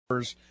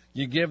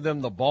You give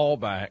them the ball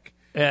back.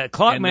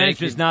 Clock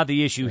management is not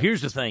the issue.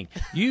 Here's the thing.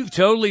 You've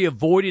totally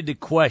avoided the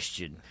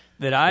question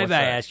that I've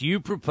asked. You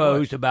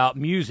proposed about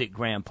music,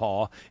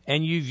 Grandpa,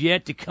 and you've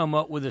yet to come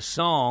up with a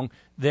song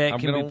that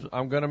I'm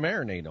going to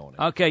marinate on it.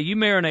 Okay, you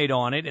marinate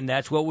on it, and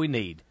that's what we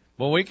need.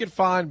 Well, we could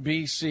find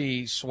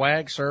BC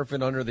swag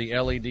surfing under the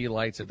LED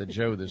lights at the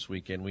Joe this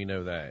weekend. We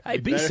know that. Hey,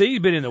 BC's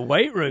been in the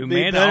weight room,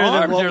 man. Better the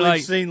than arms what are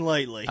we've seen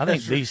lately. I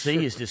think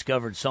BC has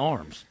discovered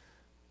SARMs.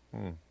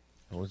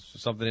 Well,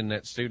 something in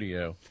that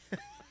studio.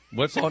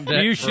 What's on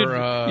deck you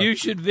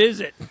should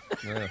visit.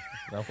 Yeah,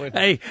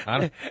 hey,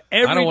 I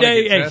every don't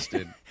day. Get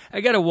tested. I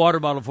got a water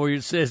bottle for you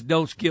that says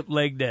 "Don't skip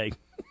leg day."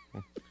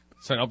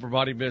 It's an upper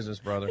body business,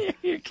 brother.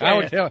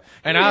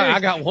 I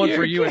got one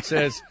for you. It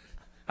says,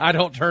 "I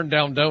don't turn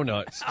down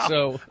donuts."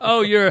 So,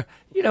 you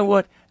know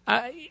what?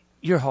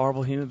 You're a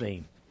horrible human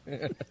being.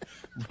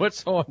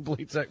 What's on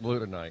Bleed Tech Blue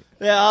tonight?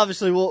 Yeah,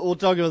 obviously we'll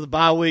talk about the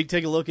bye week.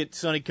 Take a look at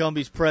Sonny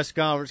Cumbie's press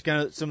conference,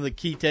 kind of some of the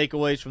key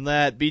takeaways from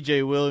that.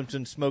 B.J.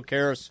 Williamson, Smoke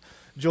Harris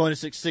join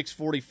us at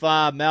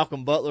 6:45.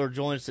 Malcolm Butler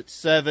join us at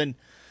 7.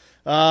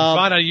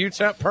 Find a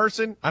UTEP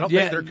person? I don't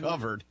think they're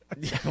covered.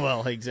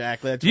 Well,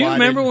 exactly. That's Do you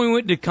remember when we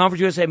went to Conference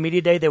USA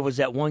Media Day? There was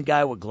that one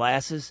guy with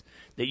glasses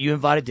that you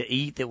invited to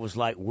eat that was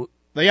like.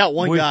 They got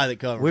one guy that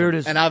covers weird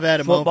it, and I've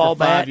had him on for 5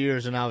 bat.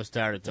 years, and I was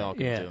tired of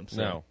talking to him. So.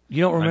 No.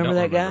 You don't remember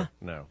that guy?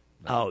 No.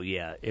 Oh,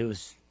 yeah. It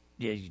was –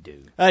 yeah, you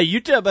do. Hey,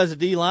 UTEP has a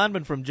D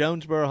lineman from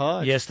Jonesboro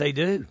High. Yes, they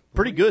do.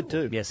 Pretty good,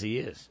 too. Yes, he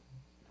is.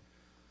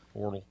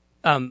 Portal.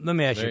 Let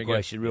me ask you a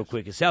question real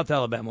quick. Is South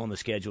Alabama on the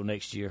schedule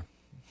next year?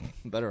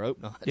 Better hope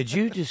not. Did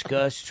you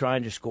discuss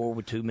trying to score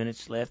with 2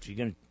 minutes left? Did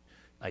you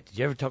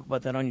ever talk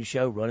about that on your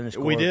show, running the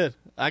score? We did.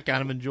 I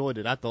kind of enjoyed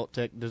it. I thought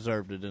Tech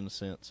deserved it in a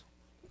sense.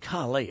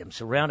 Golly, I'm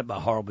surrounded by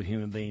horrible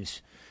human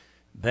beings.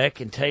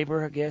 Beck and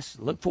Tabor, I guess.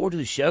 Look forward to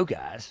the show,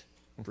 guys.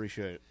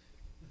 Appreciate it.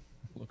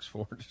 Looks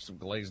forward to some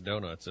glazed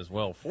donuts as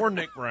well. For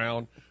Nick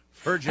Brown,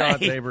 for John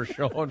Tabor,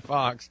 Sean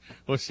Fox.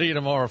 We'll see you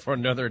tomorrow for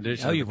another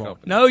edition of The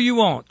Company. No, you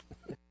won't.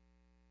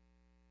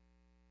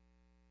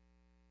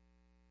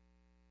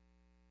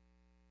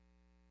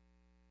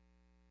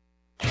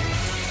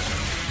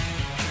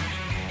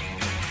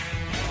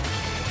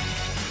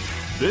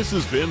 This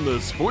has been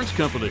The Sports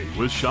Company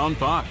with Sean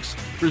Fox,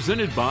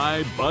 presented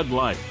by Bud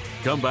Light.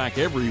 Come back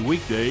every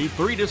weekday,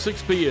 3 to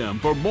 6 p.m.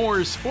 for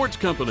more Sports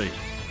Company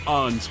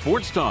on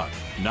Sports Talk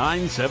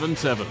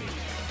 977.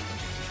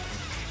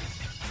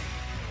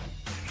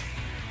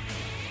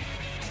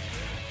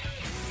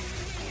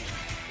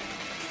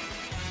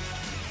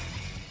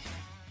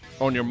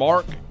 On your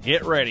mark,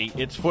 get ready.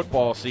 It's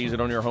football season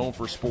on your home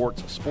for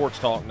sports, Sports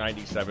Talk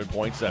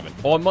 97.7.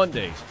 On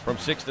Mondays from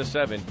 6 to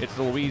 7, it's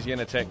the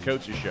Louisiana Tech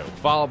Coaches Show,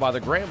 followed by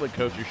the Grambling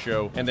Coaches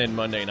Show, and then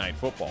Monday Night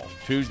Football.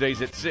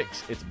 Tuesdays at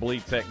 6, it's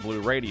Bleed Tech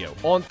Blue Radio.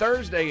 On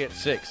Thursday at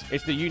 6,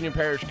 it's the Union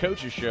Parish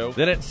Coaches Show.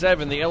 Then at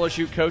 7, the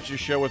LSU Coaches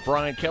Show with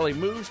Brian Kelly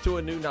moves to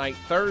a new night,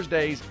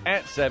 Thursdays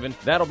at 7.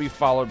 That'll be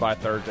followed by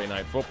Thursday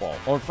Night Football.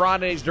 On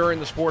Fridays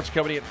during the Sports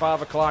Company at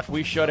 5 o'clock,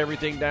 we shut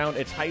everything down.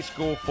 It's high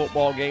school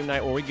football game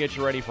night where we get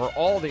you ready for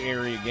all the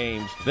area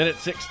games. Then at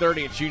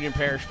 6:30, it's Union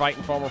Parish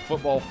Fighting Farmer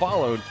football,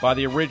 followed by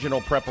the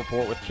original Prep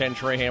Report with Ken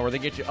Trahan, where they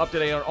get you up to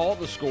date on all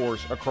the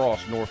scores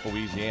across North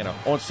Louisiana.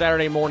 On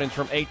Saturday mornings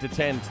from 8 to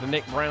 10, it's the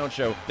Nick Brown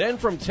Show. Then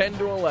from 10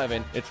 to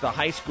 11, it's the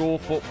High School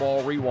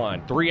Football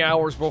Rewind. 3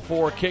 hours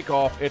before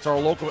kickoff, it's our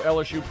local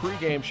LSU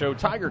pregame show,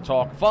 Tiger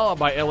Talk, followed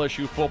by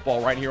LSU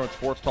football right here on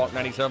Sports Talk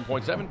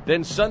 97.7.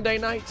 Then Sunday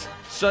nights,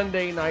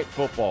 Sunday Night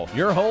Football.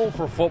 You're home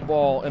for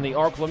football in the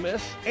Arkla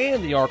Miss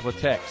and the Arkla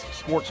Techs.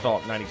 Sports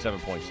Talk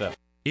 97.7.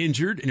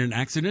 Injured in an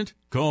accident?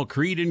 Call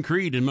Creed and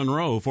Creed in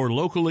Monroe for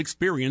local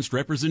experienced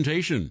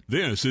representation.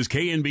 This is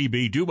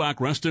KNBB Dubach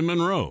Ruston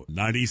Monroe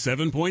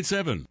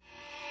 97.7.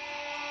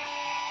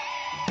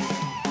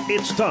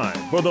 It's time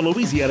for the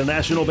Louisiana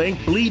National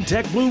Bank Bleed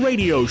Tech Blue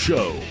Radio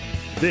Show.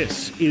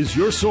 This is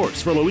your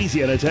source for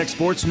Louisiana Tech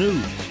sports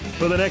news.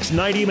 For the next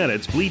 90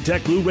 minutes, Bleed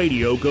Tech Blue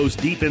Radio goes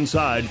deep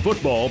inside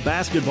football,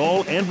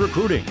 basketball, and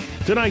recruiting.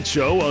 Tonight's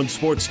show on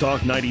Sports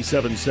Talk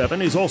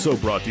 97.7 is also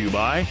brought to you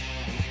by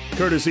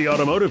Courtesy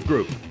Automotive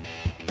Group,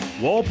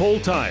 Walpole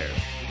Tire,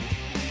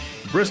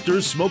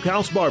 Brister's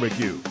Smokehouse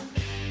Barbecue,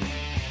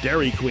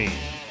 Dairy Queen,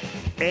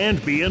 and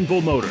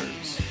Bienville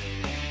Motors.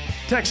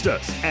 Text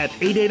us at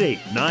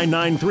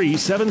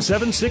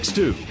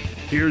 888-993-7762.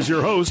 Here's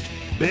your host,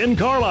 Ben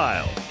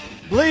Carlisle.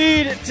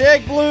 Bleed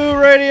Tech Blue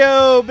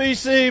Radio,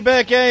 BC,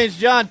 Beck Haynes,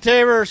 John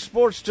Tabor,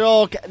 Sports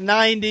Talk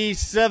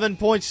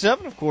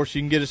 97.7. Of course,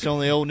 you can get us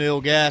on the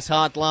O'Neill Gas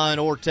Hotline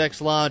or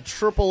text line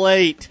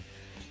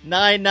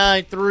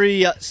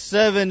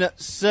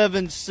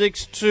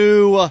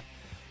 888-993-7762.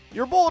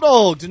 Your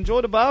Bulldogs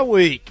enjoyed a bye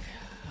week.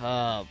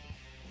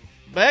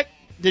 Beck,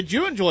 did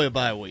you enjoy a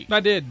bye week?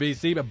 I did,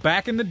 BC, but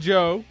back in the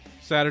Joe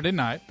Saturday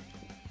night.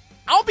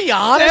 I'll be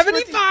honest.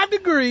 75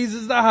 degrees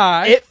is the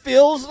high. It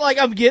feels like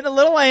I'm getting a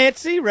little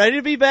antsy, ready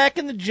to be back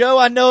in the Joe.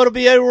 I know it'll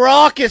be a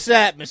raucous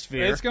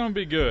atmosphere. It's going to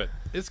be good.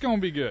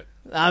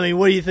 I mean,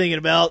 what are you thinking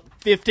about?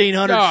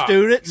 1,500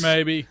 students?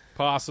 Maybe,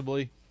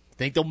 possibly.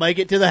 Think they'll make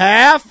it to the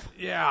half?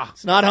 Yeah,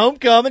 It's not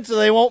homecoming, so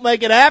they won't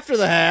make it after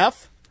the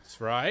half. that's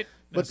right.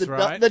 But That's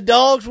right. the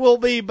Dogs will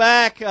be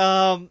back.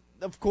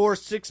 Of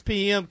course, 6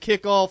 p.m.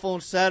 kickoff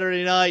on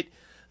Saturday night.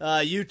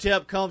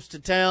 UTEP comes to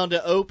town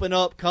to open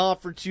up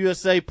Conference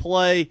USA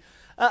play.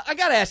 I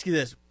got to ask you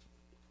this.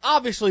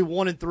 Obviously,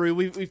 1-3,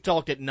 we've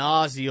talked ad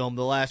nauseum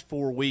the last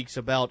 4 weeks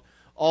about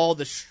all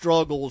the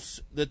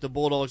struggles that the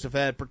Bulldogs have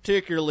had,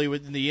 particularly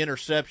within the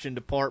interception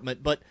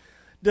department. But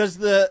does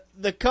the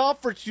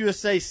Conference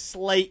USA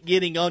slate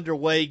getting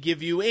underway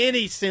give you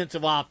any sense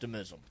of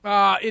optimism?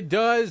 It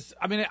does.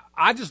 I mean,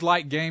 I just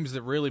like games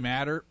that really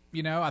matter.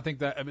 You know, I think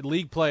that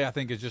league play,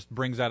 it just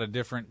brings out a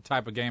different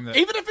type of game.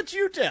 Even if it's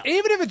UTEP.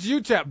 Even if it's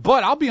UTEP.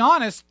 But I'll be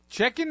honest,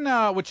 checking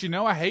what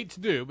I hate to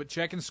do, but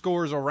checking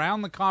scores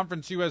around the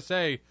Conference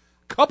USA,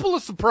 couple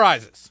of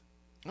surprises.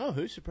 Oh,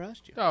 who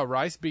surprised you? Oh,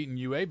 Rice beating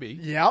UAB.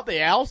 Yeah,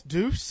 the Owls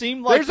do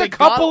seem like There's a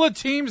couple of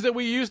teams that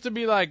we used to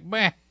be like,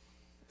 man,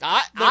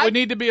 that we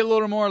need to be a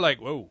little more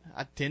like, whoa.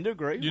 I tend to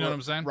agree. You know what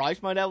I'm saying?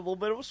 Rice might have a little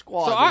bit of a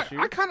squad So this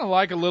year. I kind of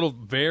like a little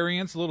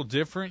variance, a little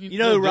different. You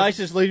know who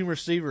Rice's leading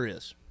receiver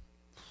is?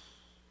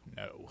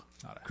 No.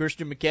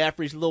 Christian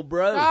McCaffrey's little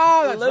bro.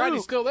 Oh, that's Luke. right.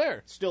 He's still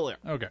there. Still there.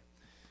 Okay.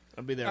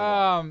 I'll be there. a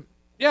while.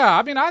 Yeah,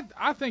 I mean,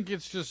 I think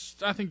it's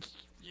just,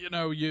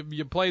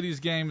 you play these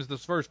games,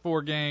 those first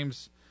 4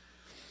 games,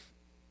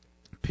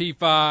 P5,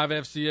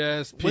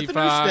 FCS, With the new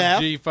P5,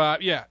 staff. G5.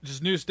 Yeah,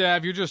 just new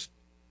staff. You're just,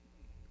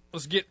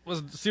 let's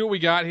see what we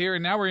got here.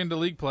 And now we're into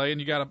league play,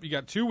 and you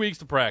got 2 weeks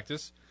to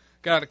practice.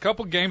 Got a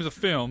couple games of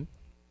film,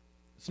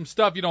 some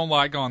stuff you don't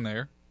like on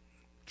there.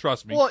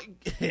 Trust me. Well,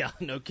 yeah,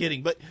 no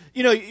kidding. But,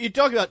 you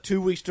talk about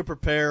 2 weeks to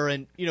prepare,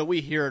 and,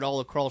 we hear it all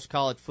across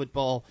college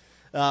football.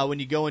 When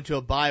you go into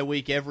a bye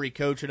week, every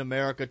coach in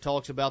America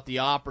talks about the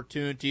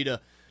opportunity to,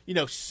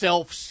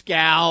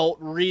 self-scout,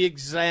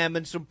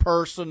 re-examine some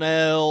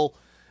personnel,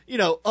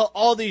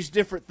 all these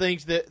different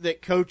things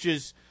that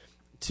coaches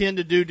tend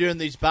to do during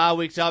these bye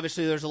weeks.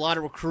 Obviously, there's a lot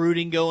of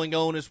recruiting going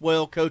on as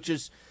well.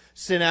 Coaches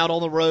sent out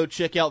on the road,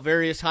 check out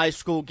various high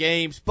school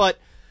games. But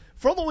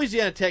from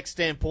Louisiana Tech's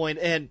standpoint,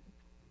 and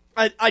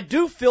I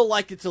do feel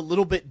like it's a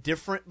little bit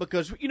different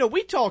because,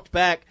 we talked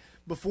back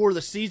before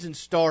the season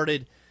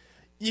started.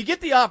 You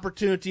get the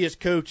opportunity as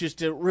coaches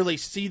to really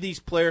see these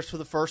players for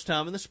the first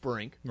time in the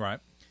spring. Right.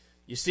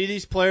 You see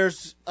these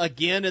players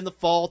again in the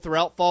fall,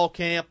 throughout fall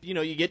camp.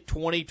 You get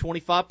 20,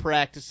 25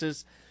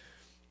 practices.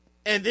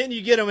 And then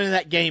you get them into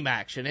that game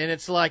action. And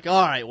it's like,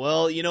 all right,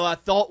 well, I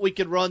thought we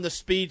could run the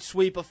speed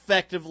sweep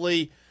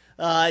effectively.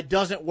 It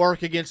doesn't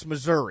work against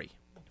Missouri.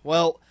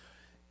 Well,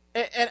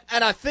 and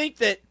I think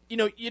that,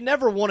 you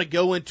never want to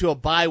go into a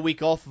bye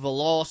week off of a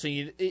loss,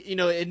 and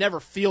it never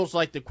feels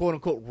like the quote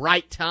unquote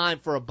right time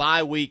for a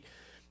bye week.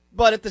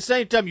 But at the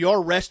same time, you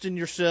are resting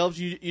yourselves.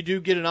 You do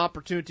get an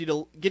opportunity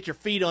to get your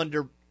feet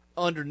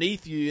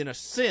underneath you in a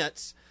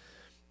sense.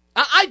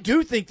 I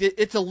do think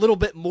that it's a little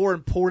bit more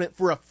important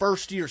for a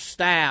first-year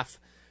staff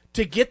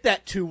to get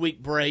that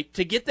 2-week break,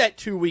 to get that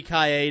 2-week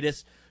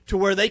hiatus, to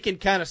where they can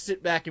kind of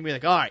sit back and be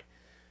like, all right,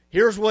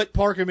 here's what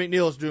Parker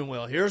McNeil is doing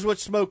well. Here's what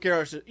Smoke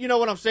Harris is. You know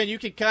what I'm saying? You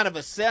can kind of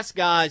assess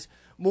guys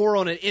more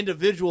on an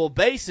individual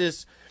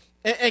basis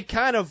and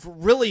kind of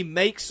really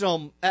make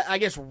some, I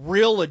guess,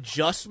 real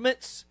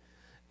adjustments.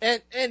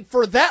 And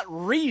for that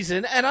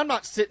reason, and I'm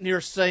not sitting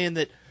here saying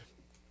that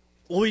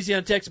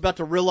Louisiana Tech's about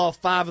to reel off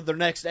 5 of their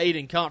next 8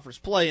 in conference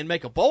play and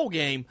make a bowl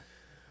game,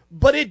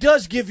 but it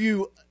does give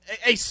you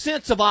a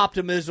sense of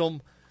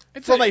optimism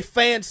from a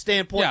fan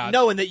standpoint,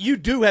 knowing that you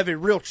do have a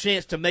real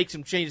chance to make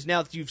some changes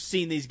now that you've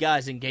seen these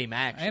guys in game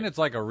action. And it's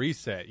like a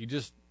reset. You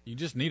just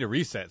need a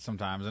reset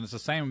sometimes, and it's the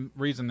same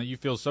reason that you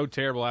feel so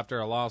terrible after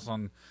a loss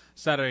on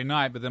Saturday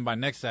night, but then by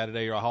next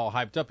Saturday you're all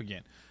hyped up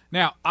again.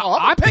 Now,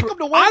 I pick them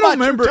to win by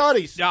 2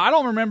 tutties. Yeah, I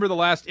don't remember the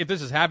last if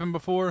this has happened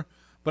before,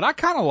 but I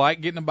kind of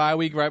like getting a bye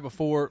week right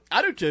before.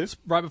 I do too.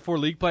 Right before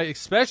league play,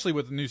 especially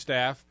with the new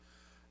staff.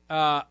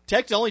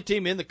 Tech's the only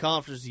team in the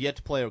conference yet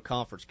to play a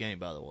conference game,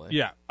 by the way.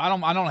 Yeah, I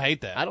don't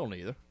hate that. I don't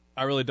either.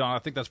 I really don't. I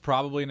think that's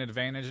probably an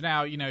advantage.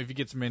 Now, if you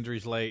get some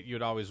injuries late,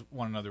 you'd always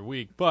want another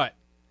week. But,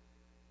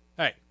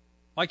 hey,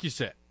 like you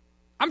said,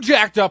 I'm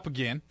jacked up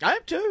again. I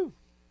am too.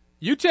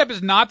 UTEP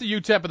is not the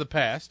UTEP of the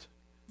past.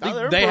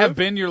 No, they have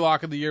been your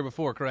lock of the year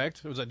before,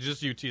 correct? Or was that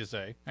just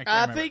UTSA?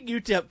 I think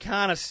UTEP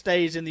kind of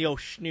stays in the old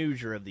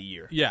snoozer of the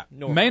year. Yeah.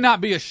 Normally. May not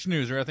be a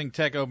snoozer. I think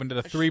Tech opened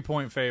at a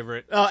 3-point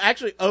favorite.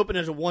 Actually, opened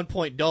as a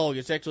 1-point dog.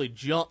 It's actually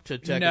jumped to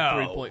Tech a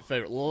 3-point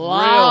favorite. A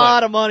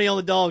lot of money on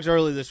the dogs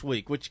early this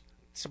week, which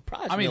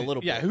surprised me a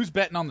little bit. Yeah, who's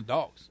betting on the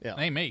dogs? Yeah.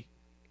 Ain't me.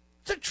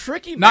 It's a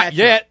tricky matchup. Not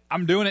yet.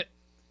 I'm doing it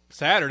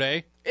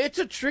Saturday. It's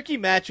a tricky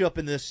matchup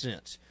in this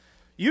sense.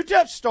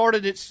 UTEP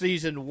started its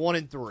season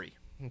 1-3,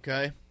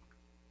 okay?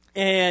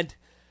 And,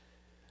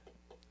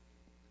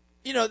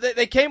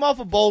 they came off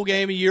a bowl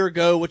game a year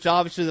ago, which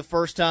obviously the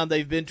first time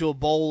they've been to a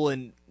bowl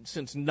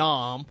since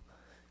Nam.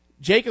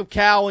 Jacob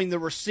Cowing, the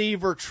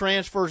receiver,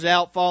 transfers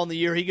out following the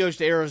year. He goes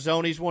to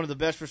Arizona. He's one of the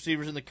best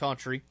receivers in the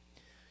country.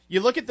 You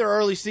look at their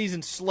early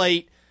season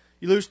slate,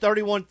 You lose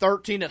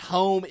 31-13 at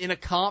home in a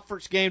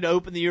conference game to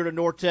open the year to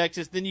North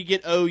Texas. Then you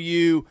get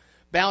OU,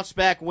 bounce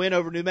back win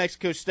over New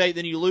Mexico State.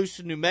 Then you lose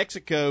to New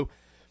Mexico.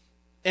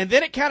 And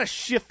then it kind of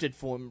shifted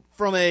for him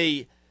from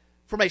a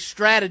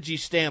strategy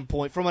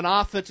standpoint, from an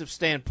offensive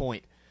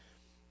standpoint.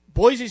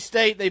 Boise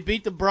State, they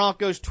beat the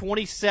Broncos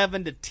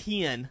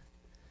 27-10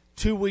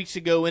 2 weeks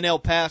ago in El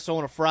Paso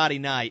on a Friday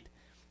night.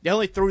 They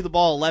only threw the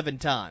ball 11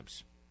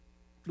 times.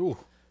 Ooh.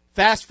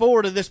 Fast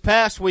forward to this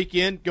past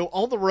weekend, go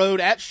on the road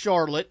at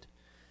Charlotte,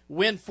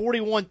 win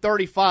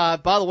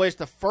 41-35. By the way, it's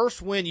the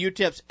first win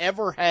UTEP's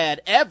ever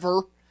had,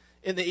 ever,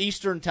 in the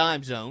Eastern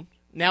time zone.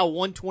 Now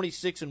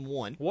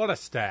 126-1. What a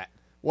stat.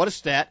 What a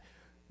stat.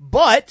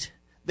 But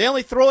they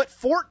only throw it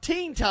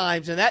 14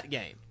 times in that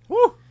game.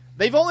 Woo.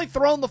 They've only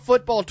thrown the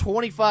football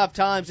 25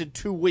 times in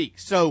 2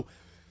 weeks. So,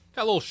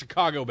 Got a little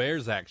Chicago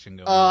Bears action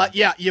going on.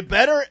 yeah, you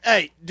better.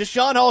 Hey,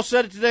 Deshaun Hall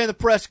said it today in the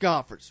press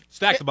conference.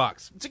 Stack the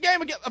box. It's a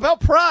game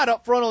about pride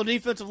up front on the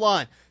defensive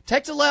line.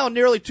 Texas allowing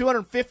nearly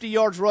 250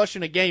 yards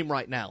rushing a game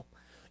right now.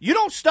 You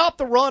don't stop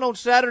the run on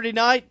Saturday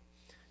night,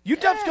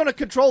 UTEP's going to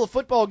control the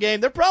football game.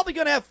 They're probably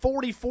going to have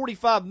 40,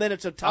 45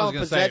 minutes of time of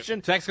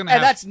possession, and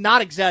that's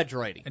not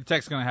exaggerating. And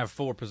Tech's going to have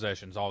 4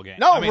 possessions all game.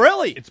 No,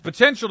 really? It's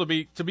potential to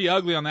be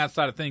ugly on that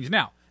side of things.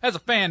 Now, as a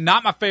fan,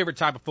 not my favorite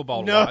type of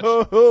football to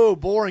watch. No,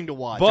 boring to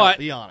watch, I'll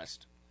be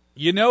honest.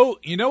 You know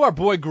our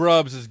boy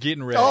Grubbs is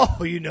getting ready.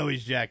 Oh, you know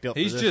he's jacked up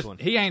for this one.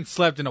 He ain't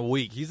slept in a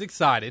week. He's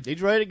excited.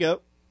 He's ready to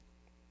go.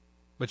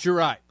 But you're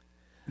right.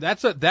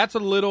 That's a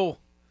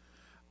little,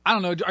 I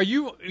don't know. Are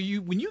you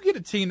when you get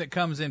a team that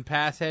comes in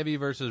pass heavy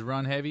versus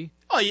run heavy?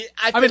 Oh, yeah.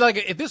 I mean, like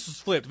if this was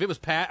flipped, if it was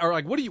or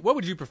like what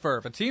would you prefer?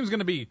 If a team's going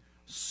to be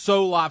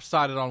so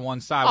lopsided on one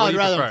side, what I'd do you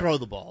rather prefer? throw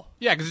the ball.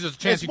 Yeah, because it's just a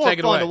chance it's you take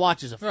it away. more fun to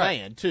watch as a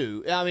fan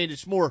too. I mean,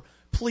 it's more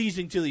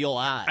pleasing to the old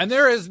eyes. And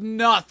there is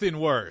nothing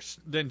worse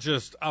than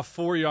just a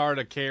 4-yard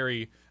a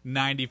carry,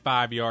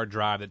 95-yard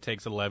drive that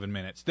takes 11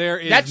 minutes.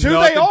 That's who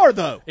they are,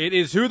 though. It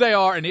is who they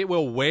are, and it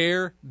will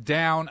wear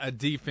down a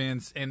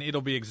defense, and it'll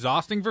be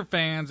exhausting for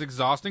fans,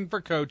 exhausting for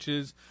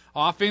coaches.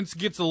 Offense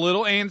gets a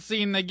little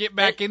antsy, and they get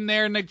back in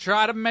there, and they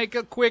try to make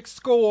a quick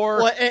score.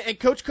 Well, and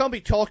Coach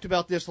Cumbie talked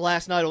about this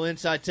last night on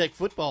Inside Tech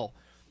Football.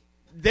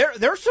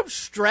 There's some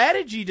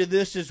strategy to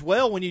this as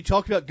well when you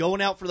talk about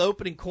going out for the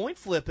opening coin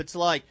flip. It's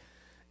like,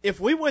 if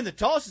we win the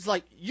toss, it's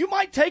like you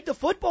might take the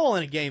football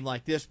in a game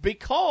like this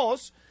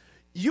because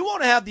you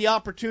want to have the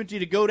opportunity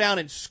to go down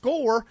and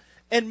score,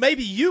 and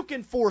maybe you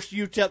can force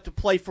UTEP to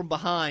play from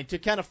behind to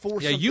kind of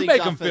force some you things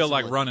make them feel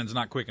like offensively. running's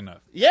not quick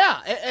enough. Yeah,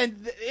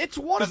 and it's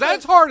one of Because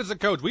that's hard as a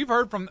coach. We've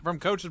heard from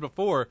coaches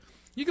before.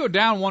 You go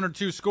down 1 or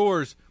 2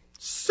 scores,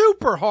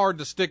 super hard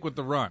to stick with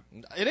the run.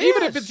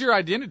 Even if it's your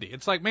identity.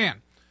 It's like,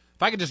 man,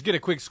 if I could just get a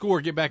quick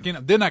score, get back in,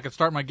 then I could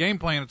start my game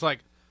plan. It's like,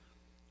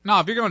 no,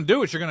 if you're going to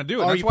do it, you're going to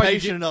do it. Are you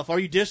patient enough? Are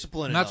you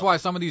disciplined enough? And that's why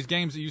some of these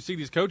games that you see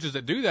these coaches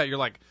that do that, you're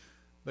like,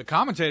 the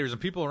commentators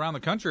and people around the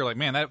country are like,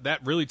 man,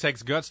 that really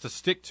takes guts to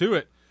stick to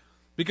it.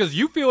 Because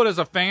you feel it as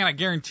a fan. I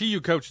guarantee you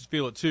coaches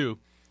feel it too.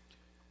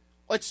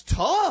 It's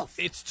tough.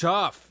 It's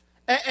tough.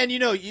 And you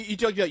know, you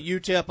talked about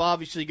UTEP,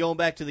 obviously, going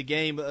back to the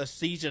game a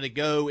season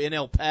ago in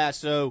El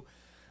Paso.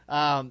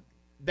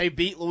 They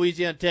beat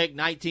Louisiana Tech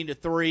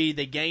 19-3.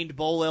 They gained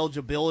bowl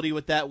eligibility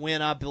with that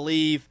win, I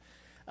believe.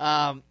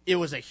 It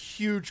was a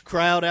huge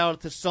crowd out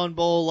at the Sun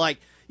Bowl. Like,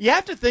 you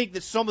have to think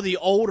that some of the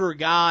older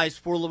guys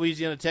for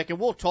Louisiana Tech, and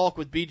we'll talk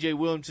with B.J.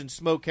 Williamson,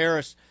 Smoke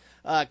Harris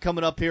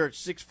coming up here at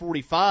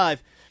 6:45.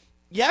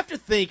 You have to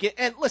think,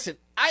 and listen,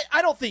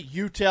 I don't think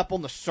UTEP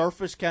on the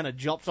surface kind of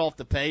jumps off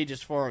the page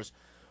as far as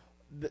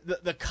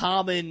the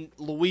common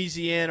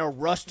Louisiana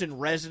Ruston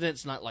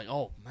residents, not like,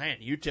 oh, man,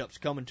 UTEP's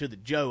coming to the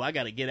Joe. I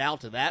got to get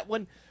out to that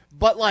one.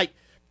 But, like,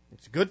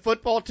 it's a good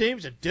football team.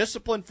 It's a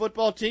disciplined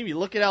football team. You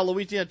look at how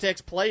Louisiana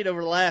Tech's played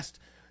over the last,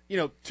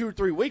 2 or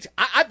 3 weeks.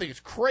 I think it's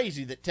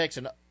crazy that Tech's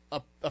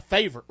a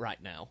favorite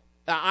right now.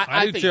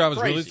 I do think too. I it's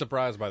was really crazy.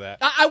 surprised by that.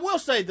 I will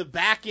say the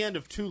back end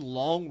of 2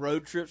 long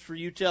road trips for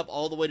UTEP,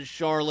 all the way to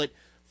Charlotte,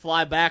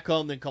 fly back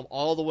home, then come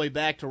all the way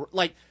back to,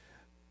 like,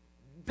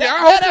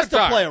 that has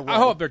to play a role. I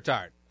hope they're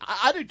tired.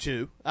 I do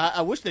too.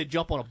 I wish they'd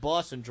jump on a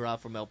bus and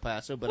drive from El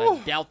Paso, but I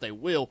doubt they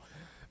will.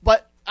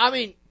 But, I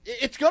mean,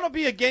 it's going to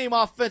be a game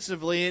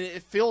offensively, and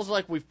it feels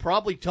like we've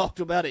probably talked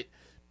about it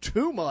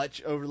too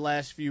much over the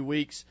last few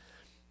weeks.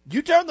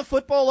 You turn the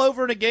football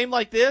over in a game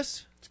like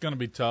this, It's going to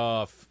be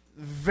tough.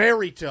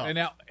 very tough.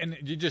 And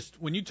you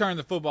just, when you turn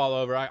the football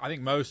over, I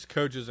think most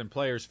coaches and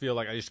players feel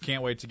like I just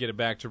can't wait to get it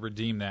back to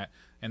redeem that.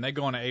 And they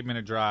go on an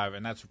 8-minute drive,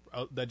 and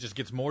that just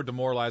gets more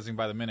demoralizing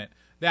by the minute.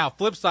 Now,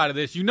 flip side of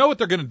this, you know what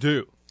they're going to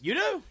do. You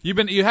do.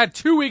 You had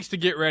 2 weeks to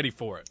get ready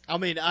for it. I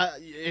mean,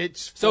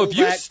 it's So if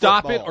you fullback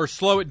stop football. it or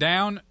slow it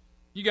down,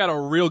 you got a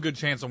real good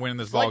chance of winning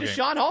this ball like game.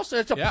 Deshaun Hall said,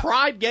 it's a Yeah.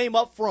 pride game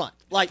up front.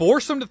 Like,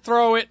 Force them to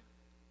throw it,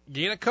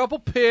 get a couple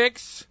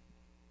picks,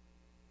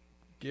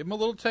 give them a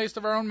little taste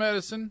of our own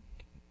medicine.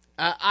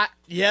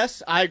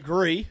 yes, I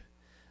agree.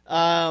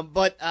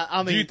 But I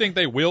mean, Do you think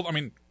they will? I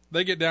mean,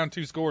 they get down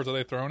 2 scores. Are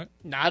they throwing it?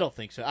 No, I don't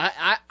think so.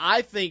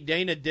 I think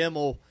Dana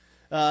Dimmel,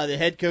 the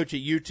head coach at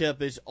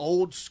UTEP, is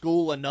old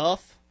school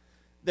enough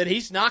that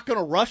he's not going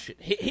to rush it.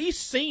 He's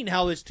seen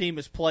how his team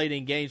has played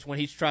in games when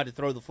he's tried to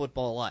throw the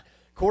football a lot.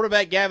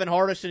 Quarterback Gavin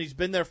Hardison, he's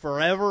been there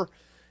forever.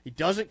 He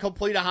doesn't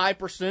complete a high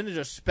percentage,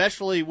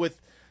 especially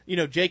with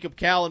Jacob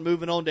Cowan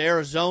moving on to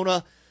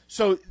Arizona.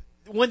 So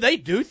when they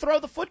do throw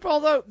the football,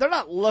 though, they're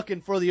not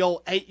looking for the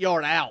old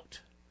 8-yard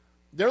out.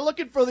 They're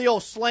looking for the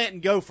old slant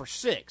and go for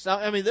 6.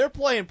 I mean, they're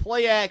playing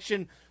play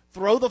action,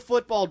 throw the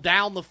football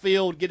down the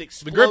field, get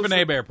explosive. The Griffin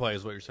Hebert play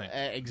is what you're saying.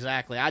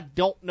 Exactly. I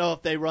don't know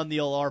if they run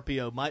the old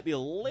RPO. Might be a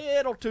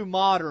little too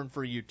modern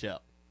for UTEP.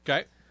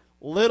 Okay.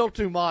 Little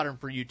too modern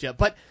for UTEP.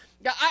 But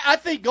I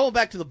think going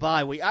back to the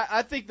bye week,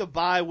 I think the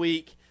bye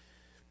week,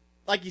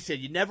 like you said,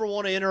 you never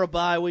want to enter a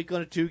bye week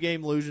on a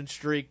 2-game losing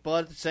streak.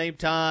 But at the same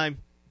time,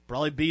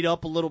 probably beat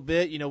up a little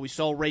bit. We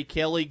saw Ray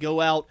Kelly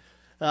go out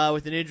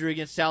with an injury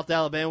against South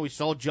Alabama. We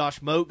saw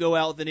Josh Moat go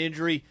out with an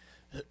injury.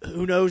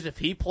 Who knows if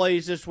he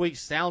plays this week?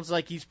 Sounds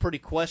like he's pretty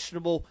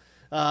questionable,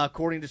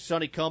 according to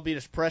Sonny Cumbie at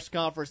his press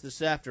conference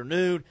this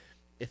afternoon.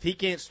 If he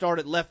can't start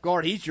at left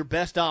guard, he's your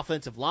best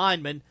offensive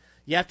lineman.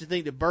 You have to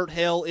think that Burt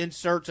Hale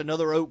inserts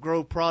another Oak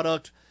Grove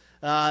product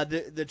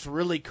that's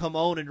really come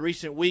on in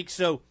recent weeks.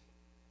 So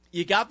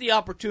you got the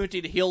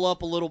opportunity to heal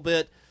up a little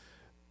bit,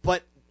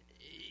 but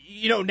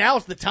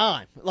now's the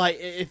time. Like,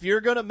 if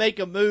you're going to make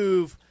a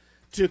move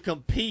to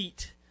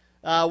compete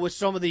with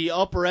some of the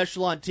upper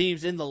echelon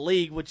teams in the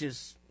league, which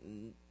is,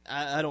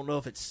 I don't know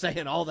if it's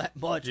saying all that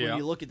much when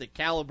you look at the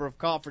caliber of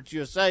Conference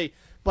USA,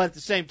 but at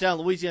the same time,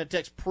 Louisiana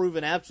Tech's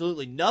proven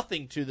absolutely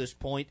nothing to this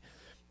point.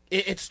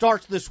 It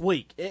starts this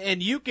week,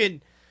 and you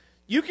can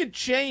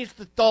change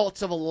the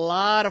thoughts of a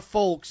lot of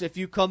folks if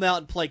you come out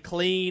and play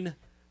clean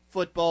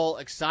football,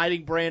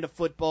 exciting brand of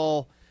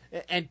football,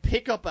 and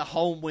pick up a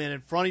home win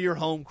in front of your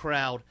home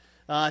crowd.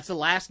 It's the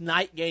last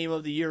night game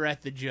of the year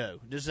at the Joe.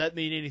 Does that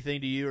mean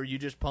anything to you, or are you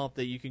just pumped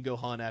that you can go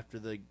hunt after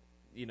the,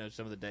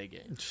 some of the day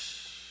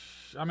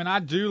games? I mean, I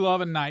do love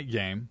a night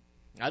game.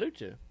 I do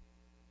too.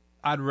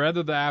 I'd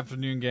rather the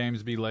afternoon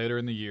games be later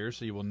in the year,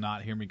 so you will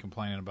not hear me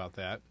complaining about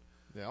that.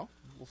 Yeah. A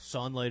little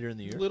sun later in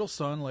the year. Little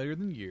sun later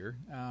in the year.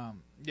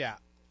 Yeah,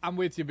 I'm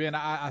with you, Ben.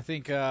 I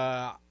think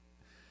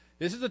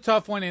this is a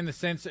tough one in the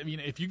sense of,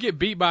 if you get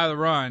beat by the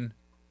run,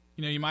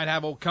 you might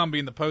have old Cumbie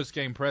in the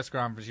post-game press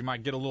conference. You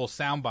might get a little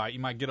soundbite. You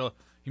might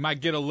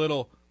get a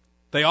little,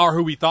 they are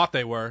who we thought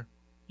they were,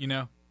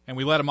 and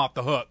we let them off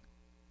the hook.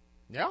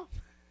 Yeah.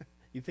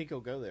 You think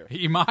he'll go there?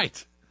 He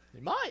might.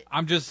 He might.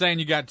 I'm just saying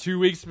you got 2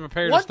 weeks to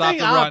prepare to stop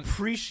the run. One thing I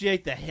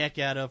appreciate the heck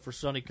out of for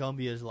Sonny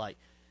Cumbie is, like,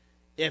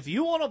 if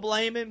you want to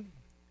blame him,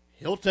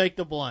 he'll take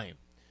the blame.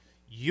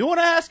 You want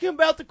to ask him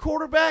about the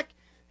quarterback,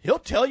 he'll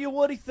tell you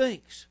what he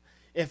thinks.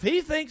 If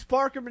he thinks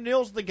Parker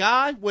McNeil's the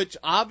guy, which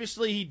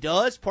obviously he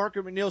does,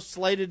 Parker McNeil's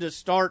slated to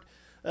start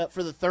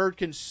for the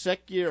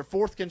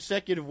fourth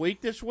consecutive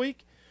week this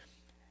week,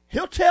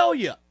 he'll tell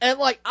you. And,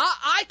 like,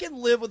 I can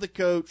live with a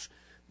coach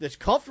that's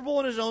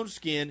comfortable in his own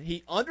skin.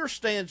 He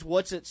understands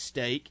what's at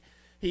stake.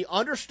 He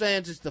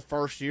understands it's the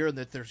first year and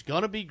that there's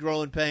going to be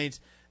growing pains.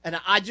 And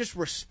I just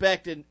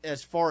respect it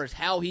as far as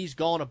how he's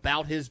gone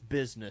about his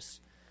business.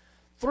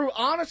 Through,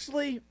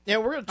 honestly,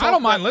 and we're going to talk I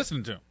don't mind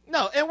listening to him.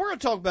 No, and we're going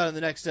to talk about it in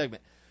the next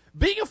segment.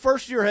 Being a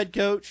first-year head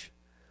coach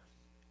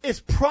is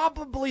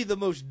probably the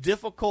most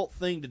difficult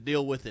thing to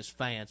deal with as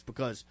fans,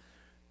 because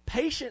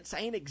patience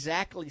ain't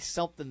exactly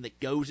something that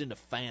goes into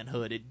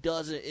fanhood.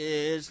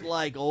 It's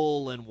like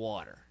oil and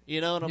water.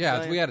 You know what I'm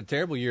saying? Yeah, we had a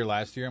terrible year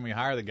last year, and we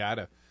hired the guy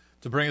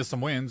to bring us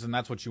some wins, and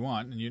that's what you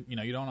want. And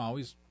you don't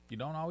always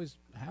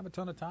have a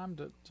ton of time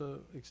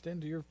to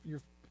extend to your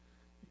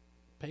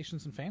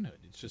patience and fanhood.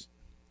 It's just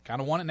kind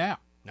of want it now.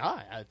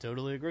 I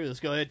totally agree. Let's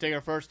go ahead and take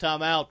our first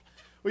time out.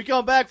 We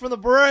come back from the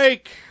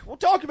break. We'll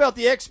talk about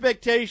the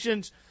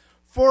expectations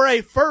for a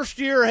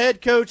first-year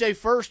head coach, a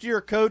first-year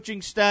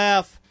coaching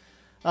staff,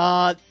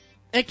 and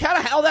kind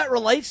of how that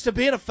relates to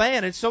being a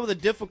fan and some of the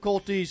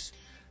difficulties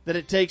that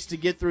it takes to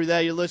get through that.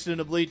 You're listening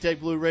to Bleed Tech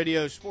Blue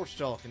Radio, Sports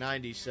Talk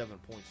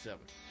 97.7.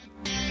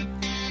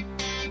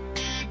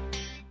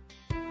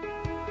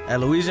 At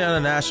Louisiana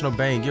National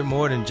Bank, you're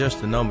more than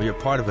just a number. You're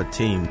part of a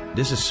team.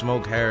 This is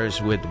Smoke Harris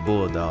with the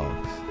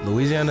Bulldogs.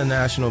 Louisiana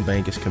National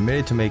Bank is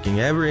committed to making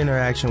every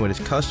interaction with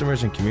its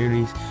customers and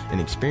communities an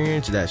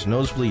experience that's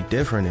noticeably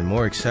different and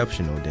more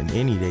exceptional than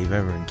any they've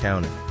ever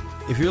encountered.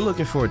 If you're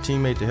looking for a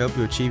teammate to help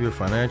you achieve your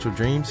financial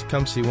dreams,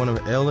 come see one of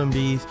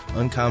LNB's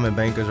Uncommon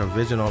Bankers or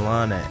visit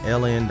online at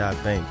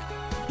ln.bank.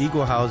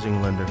 Equal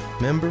housing lender.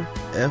 Member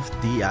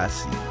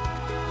FDIC.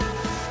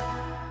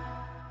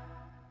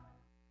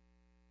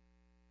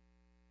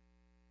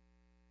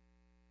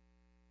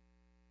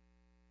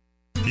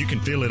 You can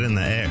feel it in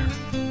the air.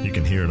 You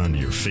can hear it under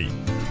your feet.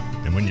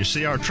 And when you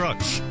see our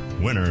trucks,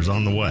 winter is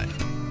on the way.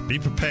 Be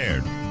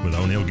prepared with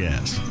O'Neill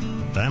Gas.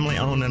 Family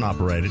owned and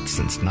operated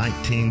since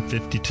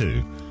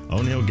 1952,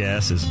 O'Neill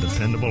Gas is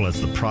dependable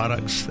as the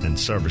products and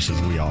services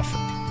we offer.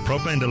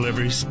 propane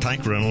deliveries,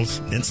 tank rentals,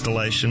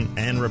 installation,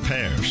 and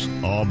repairs,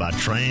 all by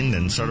trained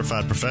and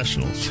certified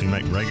professionals who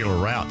make regular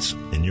routes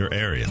in your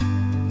area.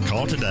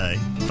 Call today,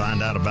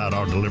 find out about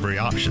our delivery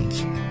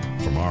options.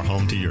 From our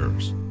home to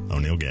yours,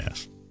 O'Neill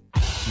Gas.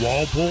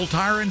 Walpole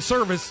Tire and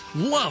Service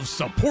loves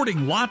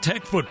supporting La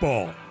Tech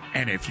football.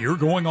 And if you're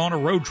going on a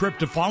road trip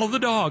to follow the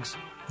Dogs,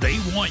 they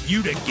want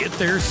you to get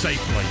there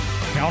safely.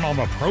 Count on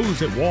the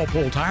pros at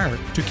Walpole Tire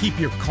to keep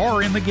your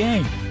car in the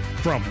game.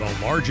 From the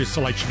largest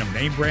selection of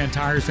name brand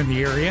tires in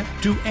the area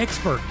to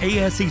expert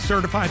ASE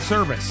certified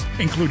service,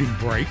 including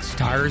brakes,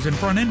 tires, and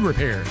front end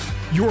repairs.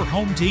 Your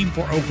home team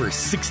for over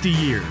 60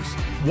 years.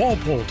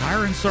 Walpole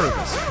Tire and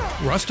Service,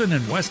 Ruston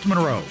and West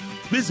Monroe.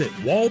 Visit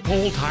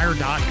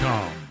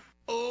walpoletire.com.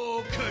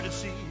 Oh,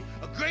 Courtesy,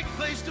 a great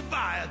place to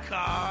buy a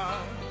car.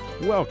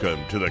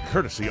 Welcome to the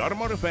Courtesy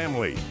Automotive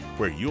family,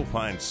 where you'll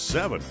find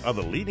 7 of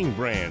the leading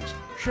brands: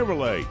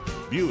 Chevrolet,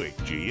 Buick,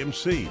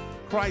 GMC,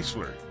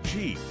 Chrysler,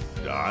 Jeep,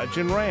 Dodge,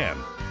 and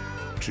Ram.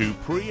 2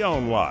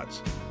 pre-owned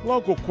lots,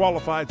 local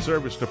qualified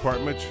service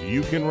departments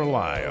you can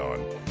rely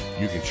on.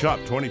 You can shop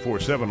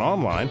 24/7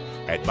 online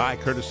at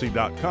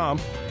buycourtesy.com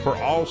for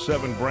all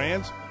 7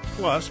 brands,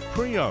 plus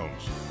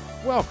pre-owns.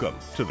 Welcome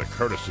to the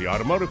Courtesy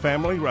Automotive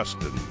family,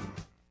 Ruston.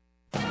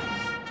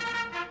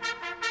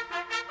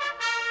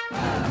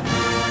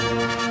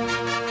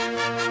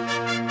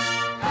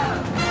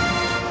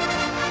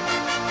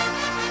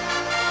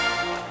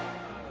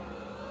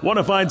 Want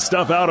to find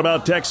stuff out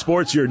about tech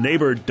sports your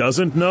neighbor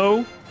doesn't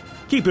know?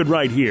 Keep it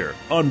right here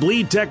on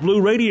Bleed Tech Blue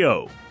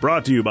Radio.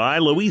 Brought to you by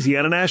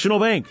Louisiana National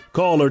Bank.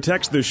 Call or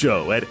text the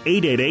show at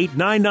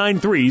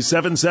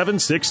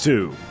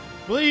 888-993-7762.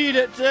 Bleed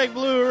at Tech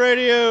Blue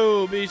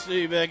Radio.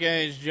 BC Beck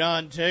Haynes,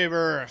 John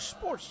Tabor.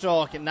 Sports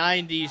Talk at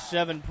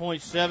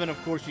 97.7.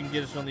 Of course, you can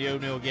get us on the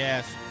O'Neill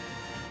Gas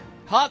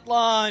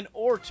hotline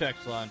or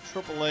text line,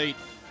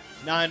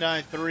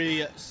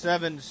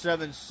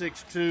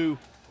 888-993-7762.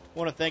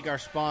 Want to thank our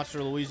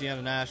sponsor,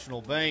 Louisiana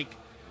National Bank.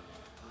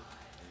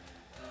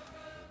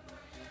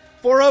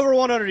 For over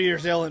 100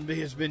 years, LNB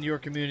has been your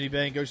community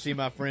bank. Go see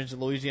my friends at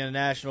Louisiana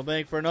National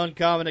Bank for an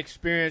uncommon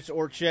experience,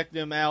 or check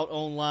them out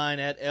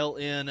online at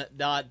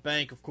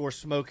ln.bank. Of course,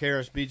 Smoke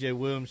Harris, B.J.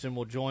 Williamson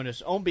will join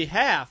us on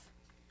behalf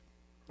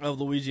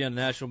of Louisiana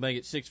National Bank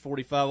at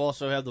 6:45.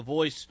 Also have the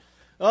voice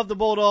of the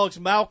Bulldogs,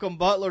 Malcolm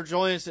Butler,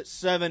 join us at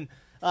 7.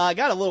 I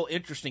got a little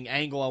interesting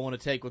angle I want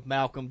to take with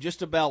Malcolm,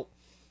 just about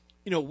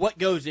what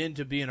goes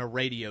into being a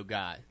radio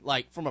guy,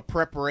 like from a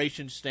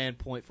preparation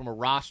standpoint, from a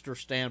roster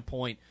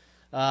standpoint,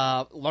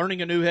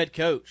 learning a new head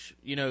coach.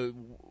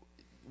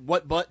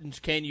 What buttons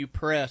can you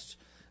press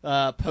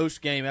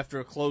post game after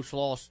a close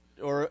loss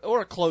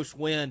or a close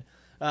win,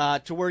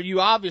 to where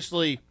you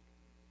obviously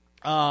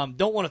don't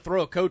want to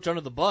throw a coach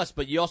under the bus,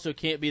 but you also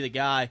can't be the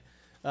guy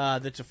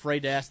that's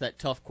afraid to ask that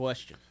tough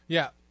question.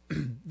 Yeah,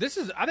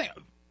 I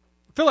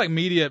feel like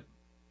media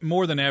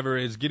more than ever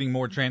is getting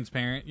more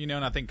transparent,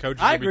 and I think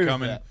coaches are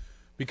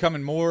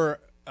becoming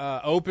more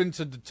open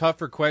to the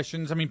tougher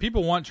questions. I mean,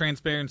 people want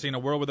transparency in a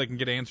world where they can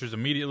get answers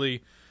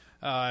immediately.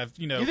 If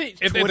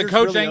the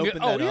coach really ain't good,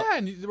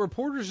 and the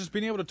reporters just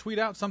being able to tweet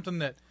out something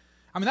that,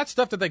 that's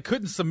stuff that they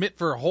couldn't submit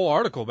for a whole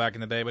article back in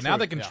the day, but now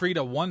they can tweet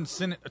a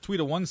one-sentence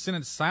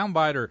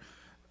soundbite, or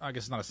I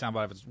guess it's not a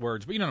soundbite if it's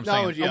words, but you know what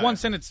I'm saying, a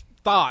one-sentence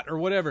thought or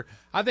whatever.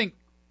 I think,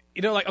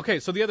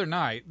 so the other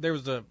night there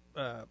was a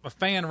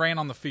fan ran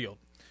on the field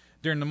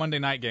during the Monday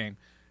night game,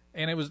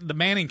 and it was the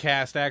Manning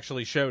cast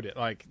actually showed it.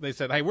 Like, they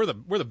said, hey, we're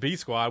the B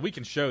squad, we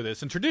can show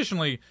this. And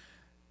traditionally,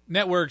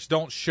 networks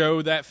don't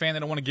show that fan. They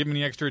don't want to give him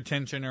any extra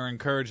attention or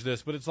encourage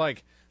this. But it's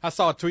like, I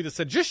saw a tweet that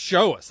said, just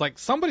show us. Like,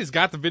 somebody's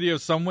got the video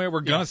somewhere.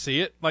 We're going to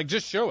see it. Like,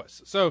 just show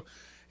us. So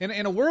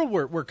in a world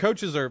where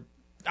coaches are,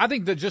 I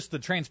think that just the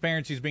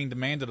transparency is being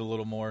demanded a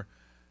little more.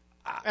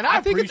 And I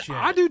think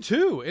I do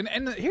too.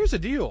 And here's the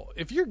deal: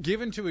 if you're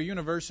given to a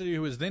university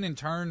who is then in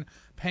turn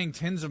paying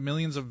tens of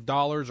millions of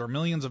dollars or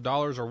millions of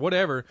dollars or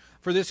whatever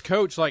for this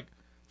coach, like,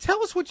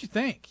 tell us what you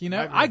think.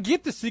 I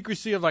get the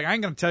secrecy of, like, I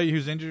ain't going to tell you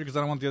who's injured because I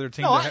don't want the other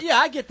team.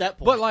 I get that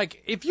point. But,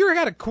 like, if you're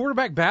at a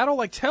quarterback battle,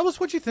 like, tell us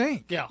what you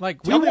think. Yeah,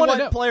 like, tell me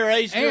what player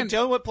A's doing.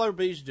 Tell me what player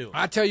B's doing.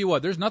 I tell you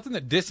what, there's nothing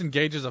that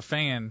disengages a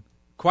fan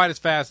quite as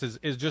fast as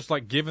just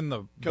like giving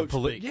the coach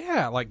speak.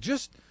 Yeah, like,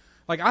 just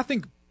like I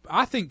think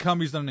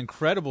Cumbie's done an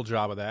incredible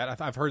job of that.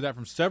 I've heard that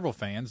from several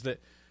fans, that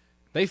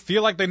they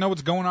feel like they know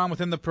what's going on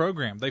within the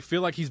program. They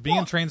feel like he's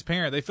being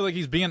transparent. They feel like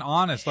he's being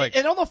honest. Like,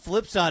 and on the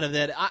flip side of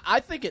that, I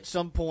think at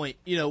some point,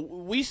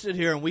 we sit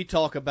here and we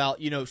talk about,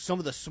 some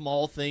of the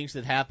small things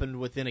that happened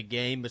within a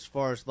game, as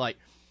far as like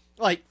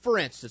for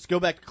instance, go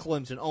back to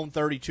Clemson on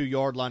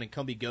 32-yard line and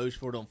Cumbie goes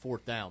for it on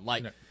 4th down.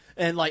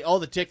 And like all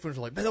the Tick fans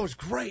are like, man, that was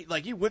great.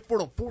 Like, he went for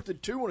it on 4th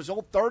and 2 on his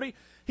own 30.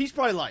 He's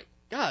probably like,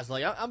 guys,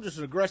 like, I'm just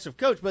an aggressive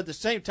coach. But at the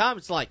same time,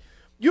 it's like,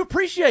 you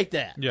appreciate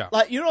that. Yeah.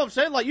 Like, you know what I'm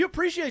saying? Like, you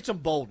appreciate some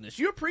boldness.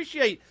 You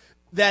appreciate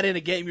that in a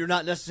game you're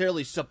not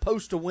necessarily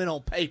supposed to win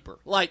on paper.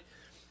 Like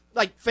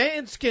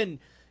fans can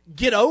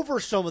get over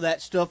some of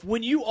that stuff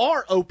when you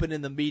are open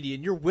in the media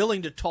and you're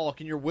willing to talk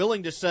and you're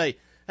willing to say,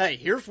 hey,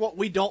 here's what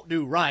we don't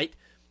do right.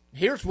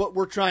 here's what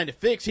we're trying to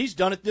fix. He's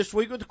done it this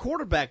week with the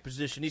quarterback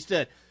position. He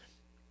said,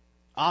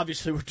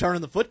 obviously we're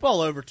turning the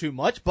football over too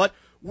much, but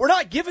we're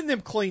not giving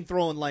them clean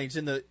throwing lanes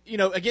in the,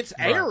 against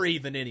air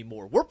even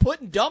anymore. We're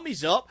putting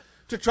dummies up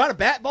to try to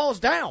bat balls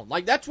down.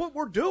 Like, that's what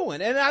we're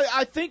doing. And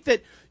I think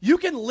that you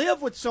can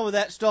live with some of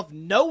that stuff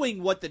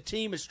knowing what the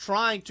team is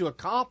trying to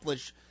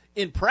accomplish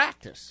in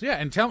practice. Yeah,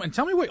 and tell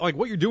me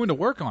what you're doing to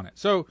work on it.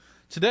 So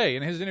today,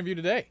 in his interview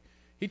today,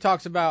 he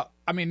talks about,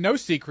 no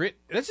secret,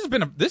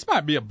 this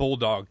might be a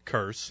Bulldog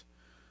curse.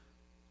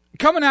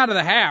 Coming out of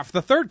the half,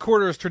 the third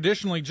quarter is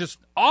traditionally just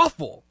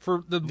awful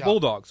for the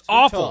Bulldogs.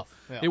 Awful.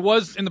 Yeah. It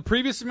was in the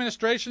previous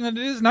administration and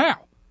it is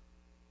now.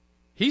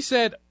 He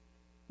said,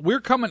 we're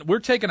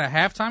taking a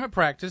halftime at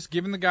practice,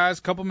 giving the guys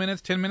a couple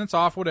minutes, 10 minutes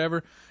off,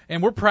 whatever,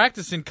 and we're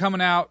practicing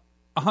coming out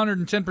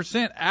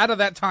 110% out of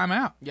that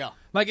timeout. Yeah.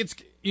 Like, it's,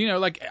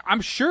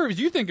 I'm sure as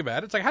you think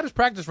about it, it's like, how does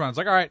practice run? It's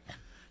like, all right,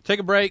 take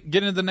a break,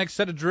 get into the next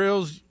set of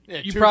drills.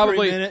 Yeah, you're 3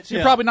 minutes,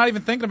 you're probably not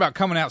even thinking about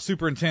coming out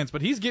super intense,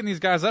 but he's getting these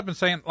guys up and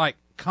saying, like,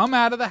 come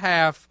out of the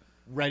half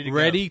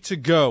ready to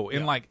go.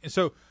 And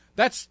so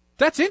that's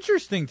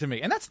interesting to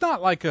me. And that's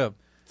not like if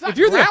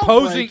you're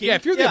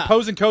the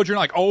opposing coach, you're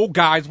like, oh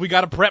guys, we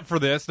got to prep for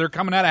this. They're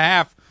coming out of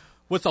half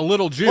with a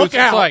little juice. Look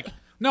out. It's like,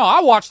 no,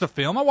 I watched the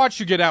film. I watched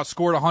you get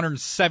outscored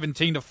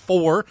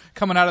 117-4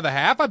 coming out of the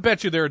half. I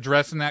bet you they're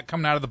addressing that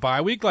coming out of the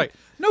bye week. Like,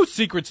 no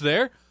secrets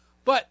there.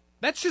 But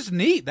that's just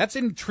neat. That's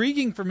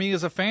intriguing for me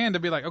as a fan to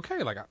be like,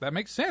 okay, like that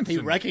makes sense. He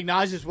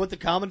recognizes what the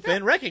common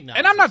fan recognizes.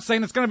 And I'm not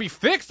saying it's going to be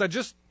fixed.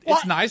 It's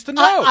nice to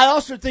know. I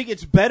also think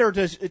it's better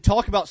to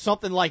talk about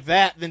something like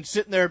that than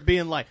sitting there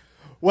being like,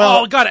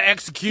 well, got to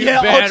execute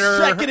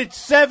better. On 2nd and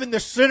 7, the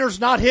center's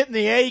not hitting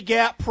the A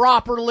gap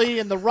properly,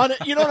 and the run.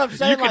 You know what I'm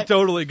saying? You could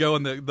totally go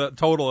in the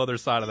total other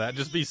side of that.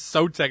 Just be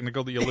so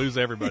technical that you lose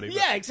everybody.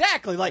 Yeah,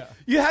 exactly.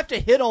 You have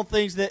to hit on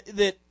things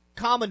that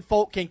common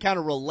folk can kind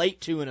of relate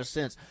to in a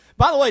sense.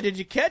 By the way, did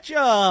you catch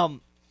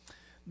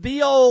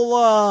the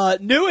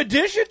old new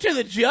addition to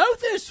the Joe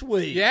this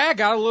week? Yeah,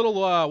 got a little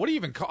what do you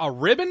even call a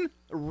ribbon?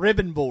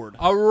 Ribbon board.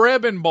 A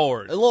ribbon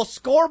board. A little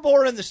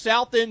scoreboard in the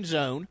south end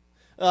zone.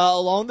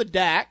 Along the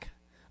DAC.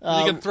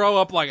 You can throw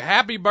up like,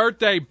 happy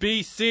birthday,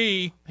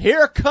 BC.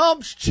 Here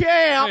comes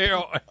champ.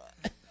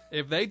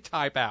 If they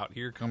type out,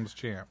 here comes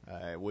champ.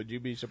 Would you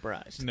be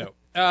surprised? No.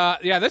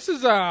 This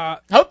is...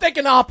 hope they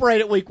can operate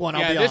at week 1,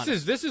 I'll be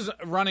honest. This is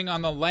running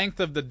on the length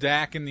of the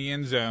DAC in the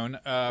end zone.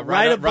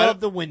 Right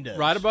above the windows.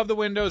 Right above the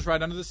windows,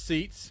 right under the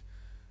seats.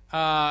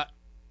 Gonna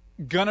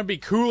be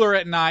cooler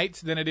at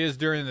night than it is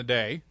during the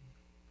day.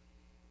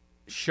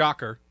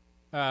 Shocker.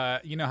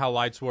 You know how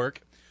lights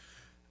work.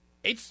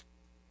 It's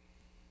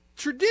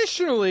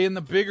traditionally in the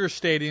bigger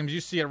stadiums,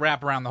 you see it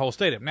wrap around the whole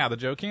stadium. Now, the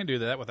Joe can't do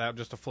that without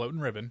just a floating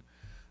ribbon.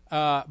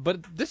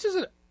 But this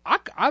is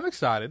I'm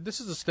excited. This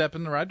is a step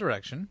in the right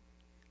direction.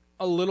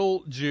 A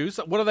little juice.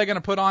 What are they going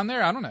to put on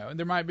there? I don't know.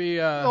 There might be...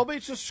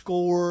 it's a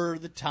score,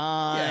 the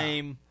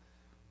time.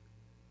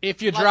 Yeah.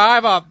 If you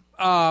drive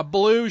a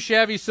blue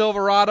Chevy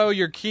Silverado,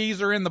 your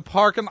keys are in the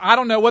parking. I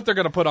don't know what they're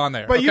going to put on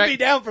there. But you'd be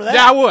down for that.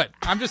 Yeah, I would.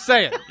 I'm just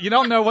saying. You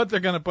don't know what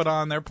they're going to put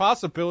on there.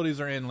 Possibilities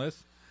are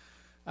endless.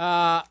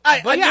 I'm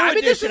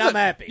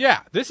happy.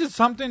 Yeah, this is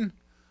something.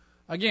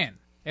 Again,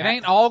 we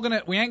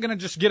ain't gonna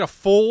just get a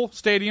full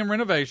stadium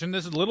renovation.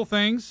 This is little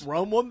things.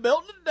 Rome wasn't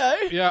built in a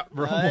day. Yeah,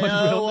 Rome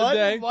wasn't built in a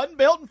day. Wasn't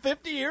built in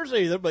 50 years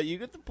either. But you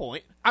get the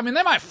point.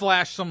 They might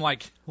flash some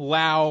like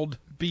loud.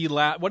 Be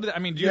loud. What did I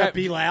mean? Do you have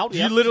be loud? Do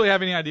you literally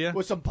have any idea?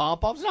 With some pom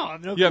poms? No, I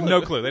have no clue. You have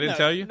no clue. They didn't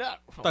tell you. No.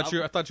 I thought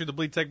you were the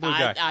Bleed Tech Blue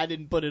guy. I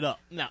didn't put it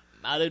up. No,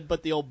 I didn't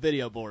put the old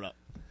video board up.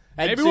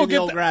 Maybe we'll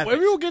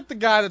get the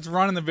guy that's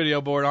running the video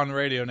board on the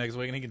radio next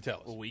week, and he can tell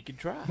us. Well, we can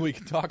try. We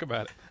can talk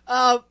about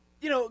it.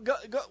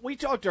 We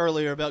talked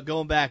earlier about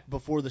going back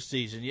before the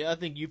season. Yeah, I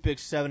think you picked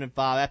 7-5.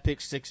 I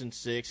picked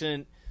 6-6,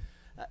 and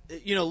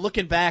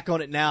looking back on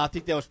it now, I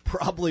think that was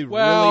probably really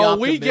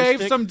optimistic. We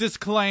gave some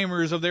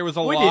disclaimers of there was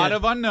a lot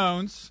of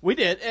unknowns. We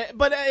did,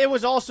 but it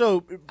was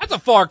also that's a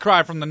far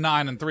cry from the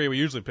 9-3 we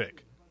usually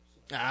pick.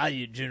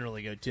 You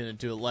generally go 10-2,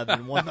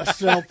 11-1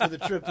 myself for the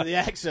trip to the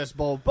Access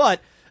Bowl,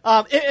 but.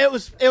 It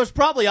was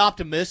probably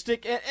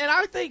optimistic, and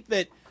I think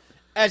that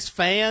as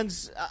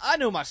fans, I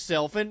know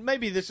myself, and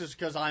maybe this is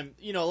because I'm,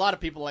 a lot of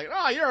people are like,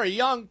 oh, you're a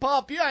young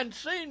pup, you hadn't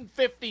seen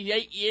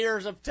 58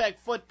 years of Tech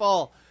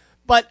football,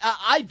 but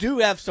I do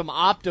have some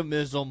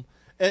optimism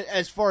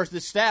as far as the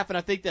staff, and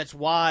I think that's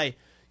why,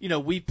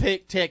 we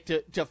picked Tech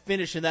to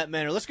finish in that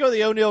manner. Let's go to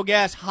the O'Neill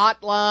Gas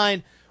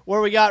hotline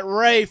where we got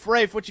Rafe.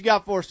 Rafe, what you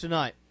got for us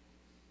tonight?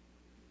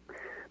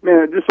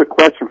 Man, just a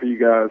question for you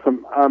guys.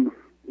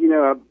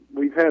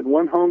 We've had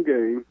one home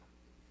game,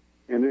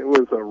 and it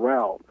was a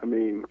rout.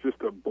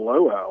 Just a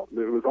blowout.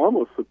 It was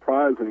almost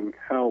surprising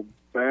how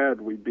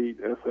bad we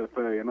beat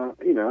SFA. And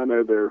I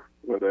know they're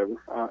whatever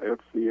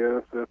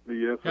FCS,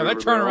 FBS. Yeah, they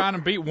turn around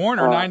and beat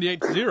Warner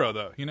 98-0,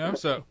 though.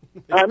 So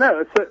I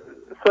know.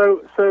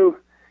 So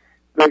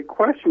the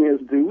question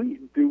is,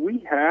 do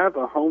we have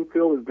a home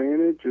field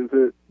advantage? Is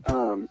it?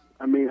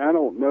 I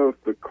don't know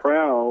if the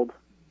crowd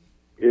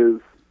is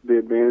the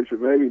advantage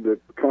of maybe the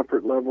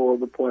comfort level of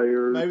the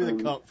players. Maybe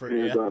the comfort,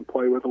 and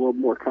play with a little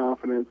more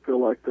confidence, feel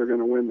like they're going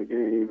to win the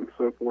game,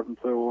 so forth and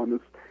so on.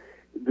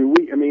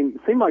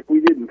 It seemed like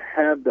we didn't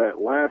have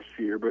that last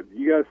year, but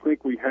you guys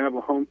think we have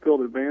a home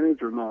field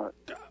advantage or not?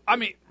 I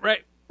mean,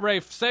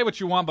 Rafe, say what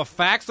you want, but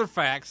facts are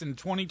facts. In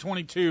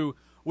 2022,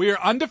 we are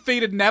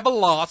undefeated, never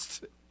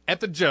lost at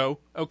the Joe,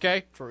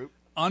 okay? True.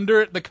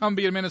 Under the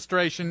Cumbie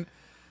administration.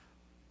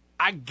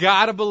 I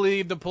got to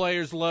believe the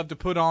players love to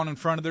put on in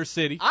front of their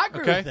city. I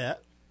agree with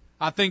that.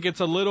 I think it's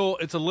a little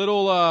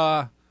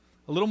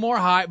more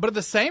high, but at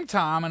the same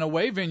time, an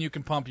away venue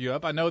can pump you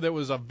up. I know there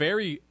was a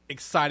very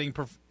exciting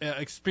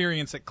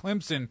experience at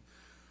Clemson,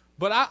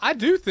 but I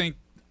do think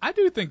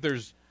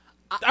there's.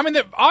 I mean,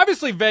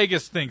 obviously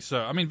Vegas thinks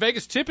so. I mean,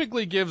 Vegas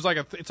typically gives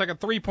it's like a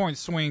 3-point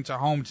swing to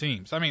home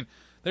teams. I mean,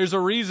 there's a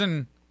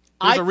reason.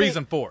 There's a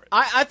reason for it.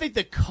 I think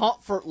the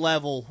comfort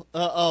level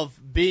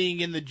of being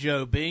in the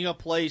Joe, being a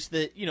place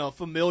that, a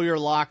familiar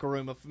locker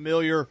room, a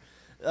familiar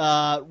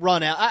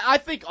run out, I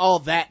think all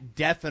that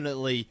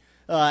definitely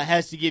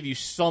has to give you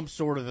some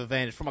sort of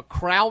advantage. From a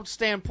crowd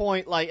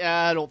standpoint,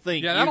 I don't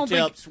think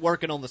UTEP's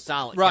working on the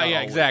silent right, crowd.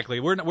 Yeah, exactly.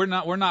 We're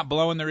not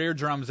blowing their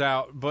eardrums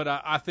out, but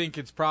I think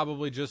it's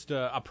probably just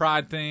a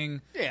pride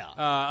thing.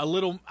 Yeah. A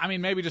little,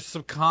 maybe just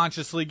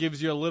subconsciously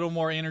gives you a little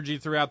more energy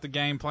throughout the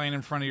game playing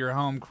in front of your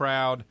home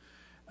crowd.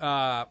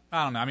 I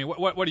don't know.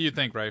 What do you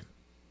think, Rafe?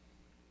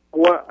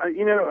 Well,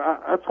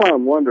 that's why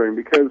I'm wondering,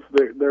 because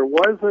there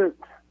wasn't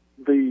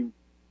the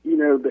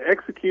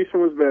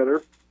execution was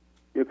better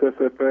at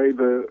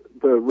SFA.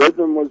 The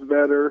rhythm was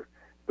better.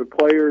 The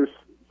players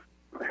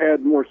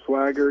had more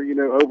swagger,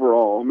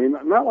 overall. I mean,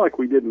 not like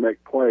we didn't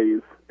make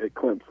plays at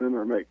Clemson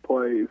or make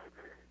plays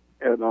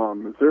at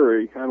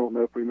Missouri. I don't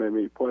know if we made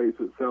any plays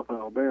at South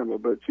Alabama,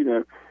 but,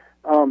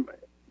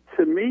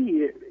 to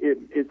me,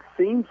 it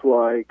seems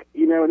like,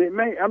 and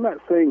I'm not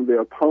saying the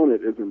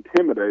opponent is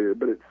intimidated,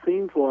 but it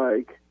seems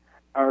like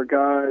our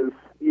guys,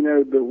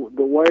 the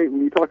way,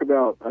 when you talk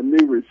about a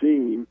new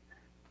regime,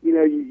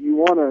 you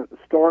want to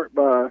start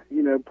by,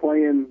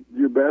 playing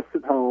your best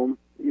at home,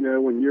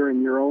 when you're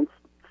in your own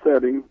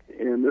setting,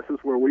 and this is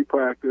where we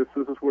practice,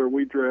 this is where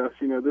we dress,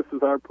 this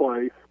is our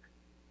place,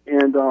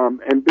 and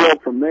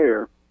build from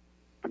there.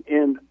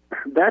 And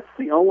that's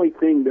the only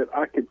thing that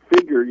I could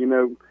figure,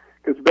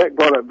 because Beck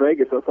brought up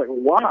Vegas. I was like,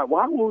 why?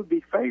 Why would we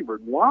be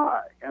favored?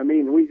 Why? I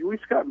mean, we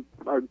just got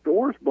our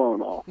doors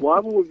blown off. Why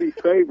would we be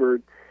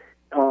favored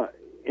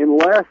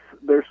unless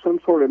there's some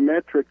sort of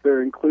metric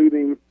they're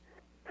including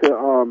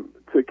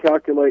to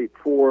calculate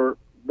for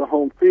the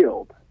home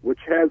field, which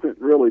hasn't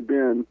really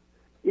been,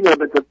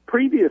 but the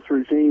previous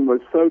regime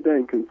was so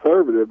dang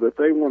conservative that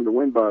they wanted to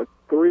win by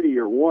 3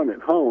 or 1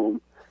 at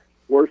home,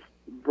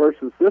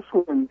 versus this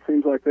one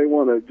seems like they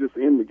want to just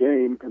end the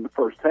game in the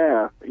first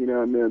half,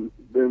 and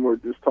then we're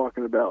just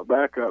talking about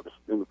backups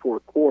in the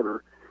fourth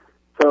quarter.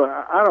 So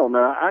I don't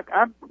know.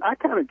 I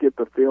kind of get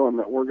the feeling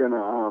that we're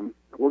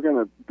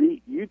gonna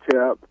beat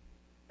UTEP,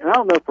 and I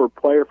don't know if we're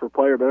player for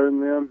player better than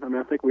them. I mean,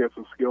 I think we have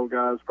some skill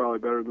guys probably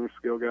better than their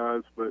skill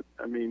guys, but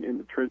in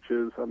the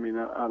trenches,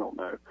 I don't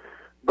know.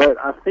 But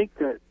I think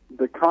that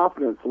the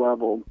confidence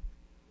level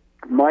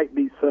might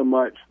be so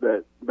much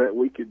that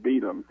we could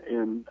beat them,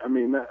 and I'm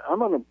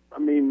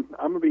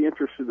gonna be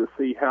interested to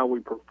see how we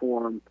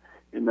perform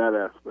in that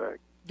aspect.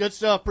 Good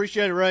stuff.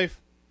 Appreciate it,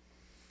 Rafe.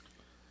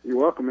 You're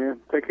welcome, man.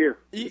 Take care.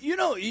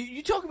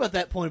 You talk about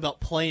that point about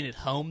playing at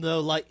home,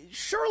 though.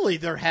 Surely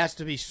there has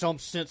to be some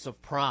sense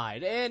of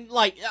pride, and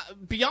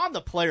beyond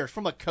the players,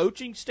 from a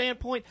coaching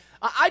standpoint,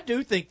 I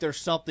do think there's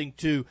something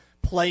to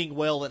playing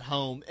well at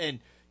home and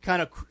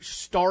kind of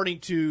starting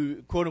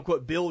to,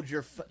 quote-unquote, build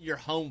your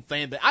home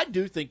fan base. I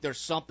do think there's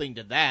something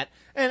to that.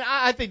 And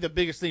I think the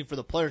biggest thing for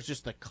the players is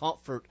just the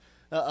comfort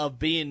of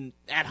being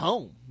at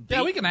home.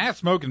 Yeah, we can ask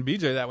Smoke and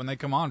BJ that when they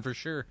come on for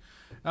sure.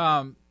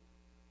 I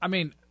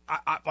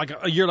like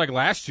a year like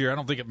last year, I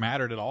don't think it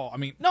mattered at all.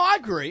 No, I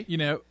agree.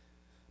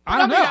 I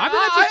don't know.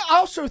 I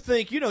also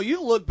think,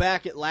 you look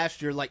back at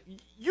last year,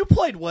 you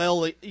played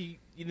well. You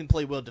didn't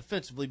play well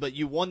defensively, but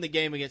you won the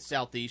game against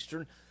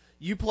Southeastern.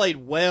 You played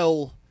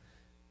well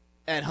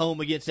at home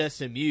against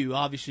SMU.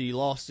 Obviously, you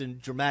lost in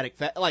dramatic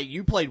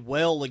you played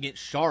well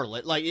against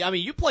Charlotte.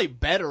 You play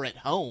better at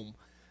home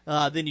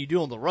than you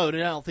do on the road,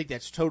 and I don't think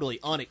that's totally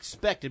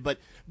unexpected. But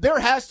there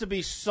has to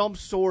be some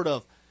sort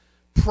of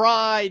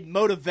pride,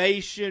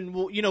 motivation,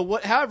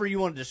 however you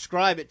want to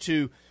describe it,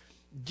 to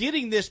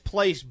getting this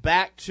place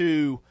back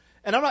to,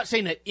 and I'm not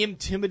saying that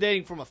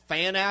intimidating from a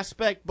fan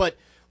aspect, but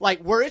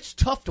where it's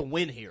tough to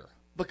win here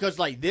because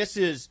this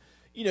is,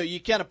 you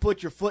kind of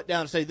put your foot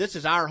down and say, this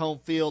is our home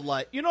field.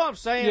 You know what I'm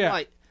saying? Yeah.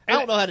 I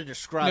don't know how to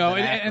describe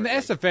it. And the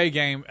SFA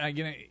game,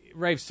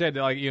 Rafe said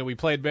that, we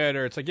played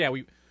better. It's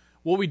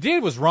what we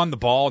did was run the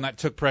ball, and that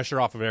took pressure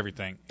off of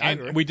everything.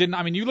 And we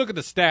didn't, you look at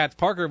the stats,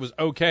 Parker was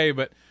okay,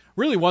 but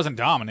really wasn't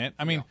dominant.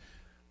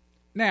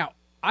 Now,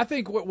 I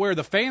think where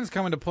the fans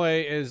come into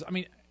play is,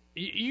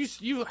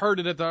 you heard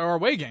it at our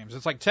away games.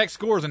 It's like Tech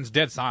scores and it's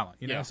dead silent,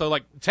 you know. So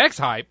like Tech's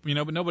hype, you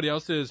know, but nobody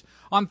else is.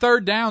 On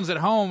third downs at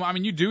home, I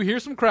mean, you do hear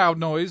some crowd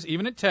noise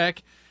even at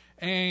Tech,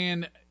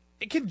 and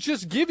it can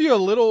just give you a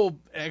little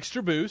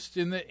extra boost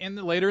in the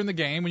later in the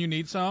game when you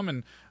need some,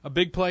 and a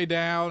big play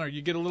down, or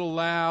you get a little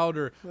loud,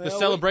 or the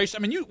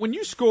celebration. I mean, when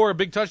you score a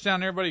big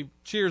touchdown, everybody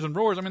cheers and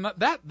roars. I mean,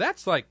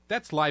 that's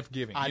life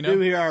giving. I do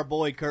hear our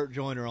boy Kurt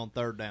Joyner on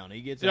third down.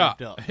 He gets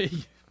amped up.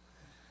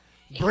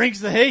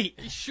 Brings the heat.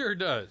 He sure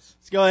does.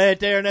 Let's go ahead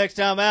there. Next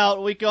time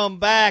out, we come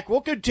back.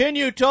 We'll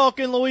continue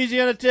talking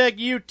Louisiana Tech,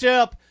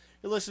 UTEP.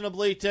 You listen to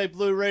Bleed Tech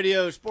Blue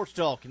Radio, Sports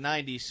Talk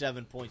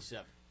 97.7.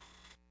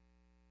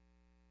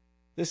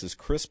 This is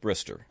Chris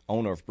Brister,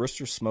 owner of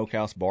Brister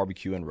Smokehouse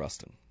Barbecue in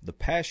Ruston. The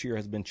past year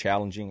has been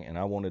challenging, and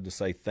I wanted to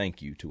say thank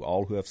you to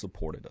all who have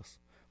supported us.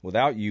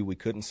 Without you, we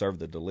couldn't serve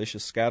the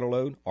delicious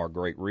scatterload, our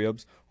great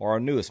ribs, or our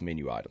newest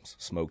menu items,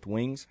 smoked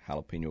wings,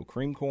 jalapeno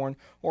cream corn,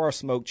 or our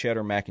smoked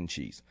cheddar mac and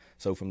cheese.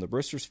 So from the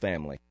Bristers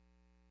family,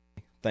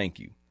 thank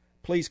you.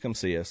 Please come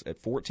see us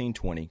at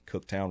 1420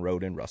 Cooktown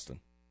Road in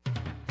Ruston.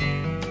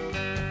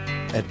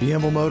 At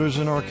Bienville Motors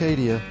in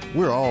Arcadia,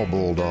 we're all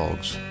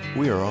Bulldogs.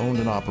 We are owned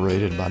and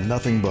operated by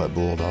nothing but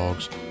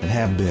Bulldogs and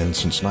have been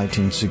since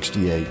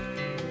 1968.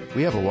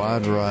 We have a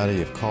wide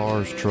variety of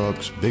cars,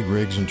 trucks, big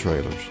rigs, and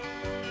trailers.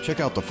 Check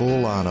out the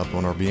full lineup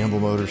on our Bienville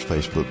Motors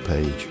Facebook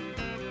page.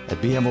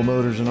 At Bienville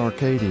Motors in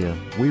Arcadia,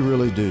 we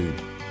really do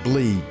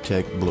bleed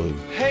Tech Blue.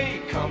 Hey,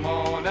 come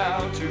on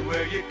out to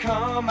where you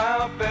come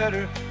out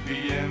better.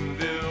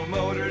 Bienville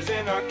Motors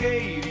in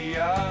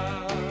Arcadia.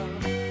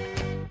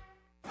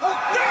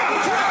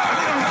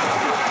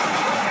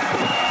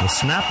 The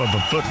snap of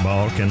a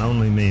football can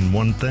only mean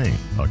one thing.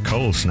 A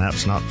cold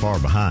snap's not far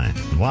behind.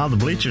 And while the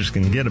bleachers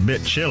can get a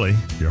bit chilly,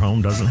 your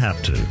home doesn't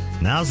have to.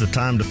 Now's the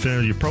time to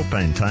fill your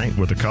propane tank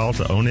with a call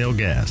to O'Neill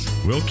Gas.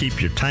 We'll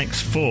keep your tanks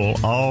full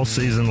all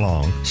season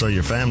long so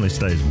your family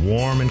stays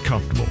warm and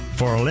comfortable.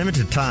 For a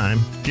limited time,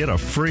 get a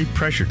free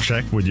pressure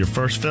check with your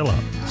first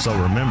fill-up. So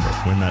remember,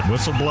 when that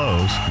whistle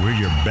blows, we're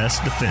your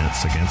best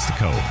defense against the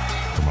cold.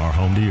 From our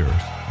home to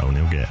yours,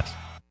 O'Neill Gas.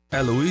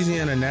 At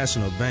Louisiana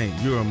National Bank,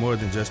 you are more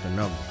than just a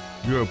number.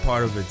 You're a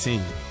part of a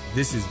team.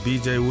 This is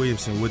B.J.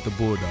 Williamson with the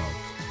Bulldogs.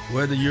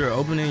 Whether you're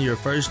opening your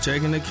first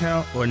checking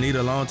account or need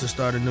a loan to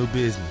start a new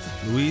business,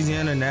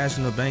 Louisiana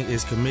National Bank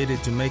is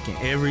committed to making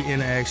every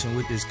interaction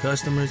with its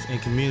customers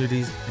and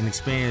communities an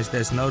experience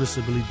that's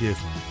noticeably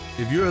different.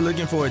 If you're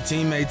looking for a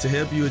teammate to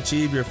help you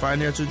achieve your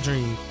financial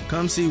dreams,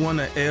 come see one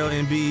of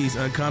LNB's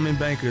Uncommon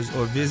Bankers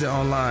or visit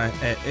online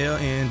at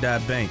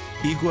ln.bank.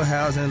 Equal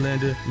housing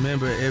lender,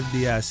 member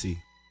FDIC.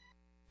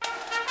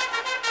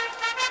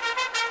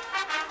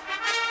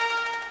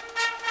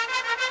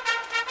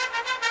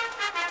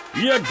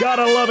 You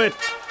gotta love it.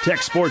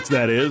 Tech sports,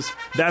 that is.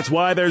 That's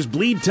why there's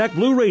Bleed Tech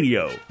Blue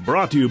Radio,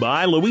 brought to you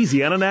by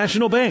Louisiana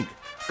National Bank.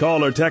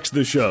 Call or text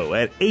the show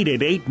at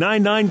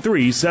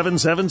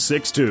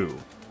 888-993-7762.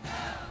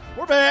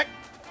 We're back.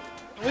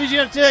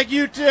 Louisiana Tech,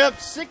 UTEP,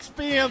 6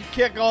 p.m.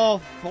 kickoff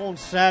on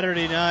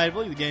Saturday night. I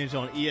believe the game's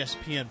on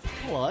ESPN+.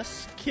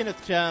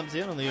 Kenneth chimes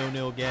in on the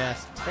O'Neill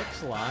Gas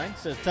text line.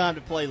 Says time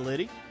to play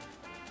Liddy.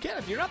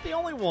 Kenneth, you're not the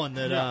only one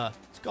that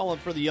is calling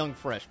for the young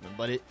freshman,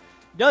 but it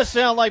does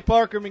sound like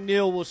Parker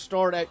McNeil will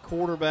start at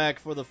quarterback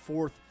for the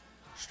 4th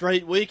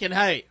straight week. And,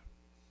 hey,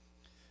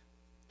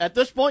 at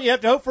this point, you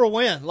have to hope for a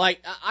win.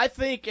 Like, I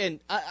think,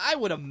 and I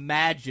would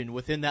imagine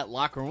within that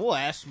locker room, we'll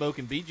ask Smoke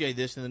and BJ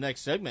this in the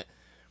next segment,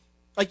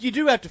 like, you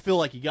do have to feel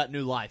like you got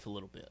new life a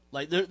little bit.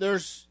 Like,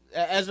 there's,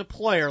 as a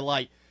player,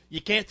 like, you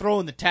can't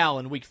throw in the towel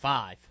in week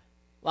 5.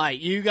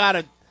 Like, you got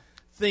to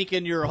think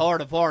in your heart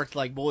of hearts,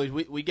 like, boys,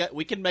 we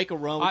can make a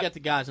run. We got the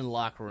guys in the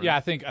locker room. Yeah,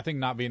 I think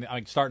not being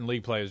starting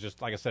league play is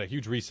just, like I said, a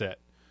huge reset.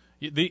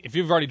 If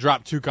you've already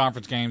dropped 2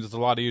 conference games, it's a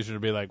lot easier to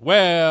be like,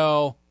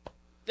 well,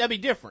 that'd be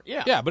different.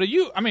 Yeah, yeah, but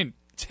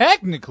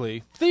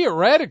technically,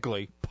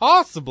 theoretically,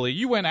 possibly,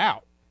 you went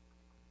out.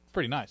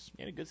 Pretty nice.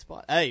 In a good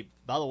spot. Hey,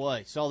 by the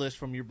way, saw this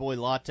from your boy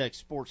La Tech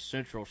Sports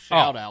Central.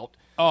 Shout out.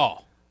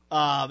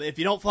 If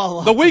you don't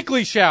follow the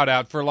weekly shout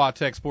out for La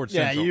Tech Sports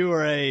Central. Yeah, you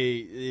are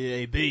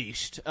a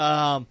beast.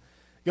 Going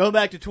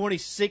back to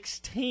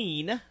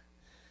 2016,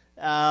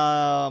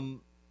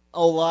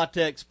 La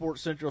Tech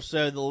Sports Central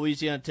said the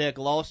Louisiana Tech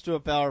lost to a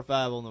Power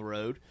 5 on the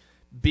road,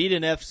 beat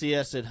an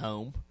FCS at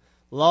home,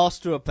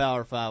 lost to a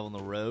Power 5 on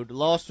the road,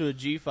 lost to a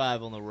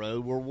G5 on the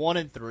road. We're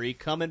 1-3,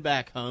 coming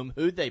back home.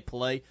 Who'd they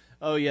play?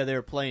 Oh, yeah, they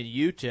were playing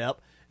UTEP,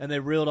 and they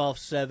reeled off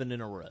 7 in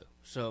a row.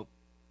 So,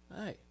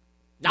 hey.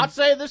 Not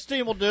saying this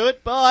team will do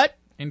it, but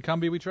in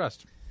Cumbie we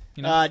trust.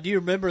 You know? Do you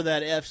remember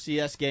that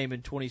FCS game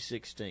in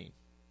 2016?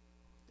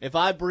 If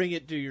I bring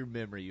it to your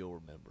memory, you'll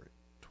remember it.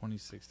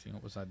 2016,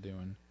 what was I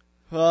doing?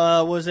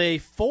 Was a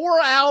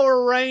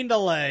 4-hour rain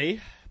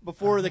delay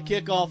before the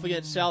kickoff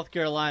against South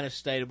Carolina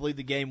State. I believe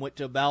the game went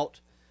to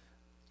about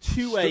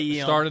 2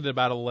 a.m. Started at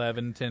about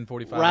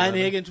 10:45. Ryan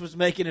Higgins was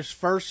making his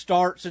first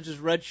start since his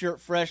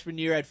redshirt freshman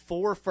year. Had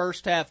 4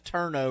 first-half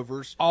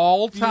turnovers.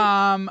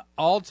 All-time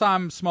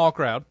small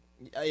crowd.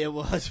 It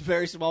was a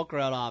very small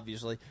crowd,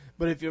 obviously.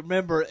 But if you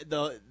remember,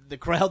 the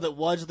crowd that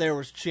was there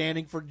was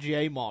chanting for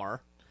Jamar.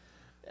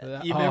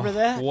 You remember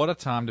that? What a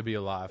time to be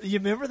alive. You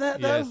remember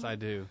that, though? Yes, I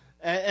do.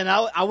 And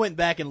I went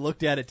back and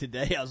looked at it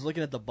today. I was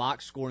looking at the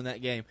box score in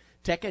that game.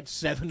 Tech had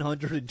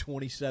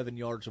 727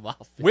 yards of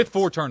offense. With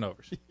 4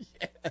 turnovers.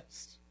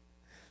 Yes.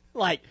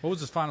 Like, what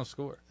was his final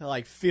score?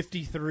 Like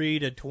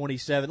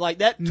 53-27. Like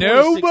that.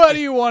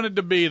 Nobody wanted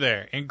to be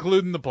there,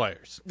 including the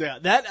players. Yeah,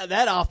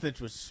 that offense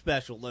was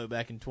special though.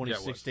 Back in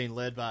 2016,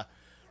 led by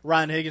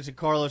Ryan Higgins and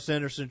Carlos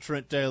Anderson,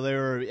 Trent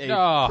Taylor. They were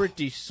a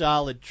pretty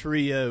solid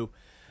trio.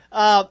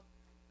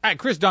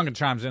 Chris Duncan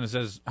chimes in and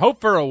says, "Hope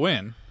for a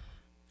win."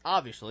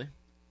 Obviously,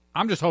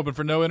 I'm just hoping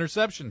for no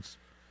interceptions.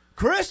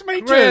 Chris,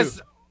 me Chris,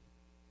 too.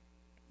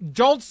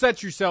 Don't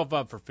set yourself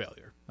up for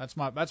failure. That's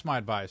my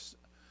advice.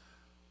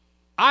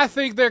 I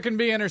think there can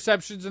be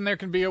interceptions and there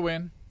can be a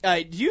win.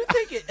 Do you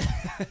think it?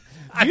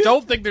 I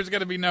don't think there's going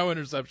to be no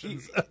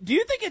interceptions. Do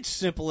you think it's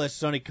simple as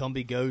Sonny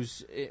Cumbie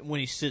goes when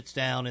he sits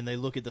down and they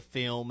look at the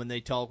film and they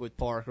talk with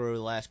Parker over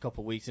the last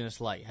couple of weeks and it's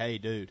like, hey,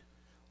 dude,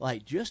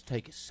 like just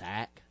take a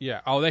sack.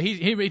 Yeah. Oh,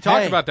 he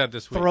talked about that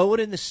this week. Throw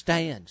it in the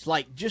stands.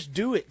 Like just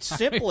do it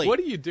simply. What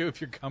do you do if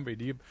you're Cumbie?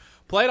 Do you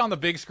play it on the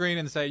big screen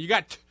and say you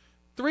got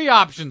 3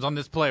 options on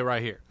this play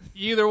right here?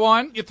 Either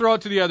one, you throw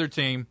it to the other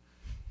team.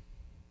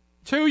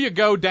 2, you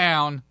go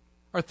down,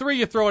 or 3,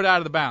 you throw it out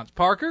of the bounds.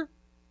 Parker,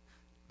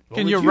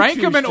 can you rank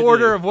them in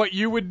order of what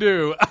you would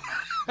do?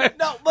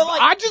 No, but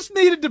like I just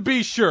needed to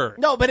be sure.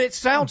 No, but it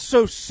sounds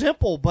so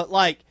simple, but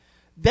like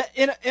that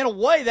in a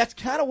way, that's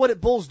kind of what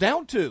it boils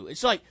down to.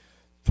 It's like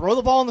throw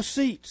the ball in the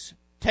seats,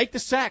 take the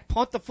sack,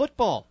 punt the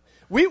football.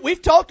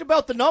 We've talked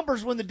about the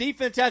numbers when the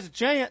defense has a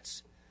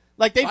chance.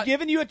 Like they've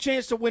given you a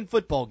chance to win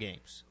football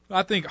games.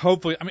 I think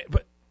hopefully.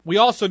 but. We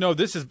also know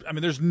this is. I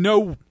mean, there's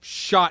no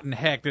shot in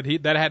heck that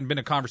hadn't been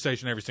a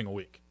conversation every single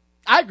week.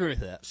 I agree with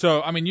that.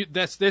 So I mean,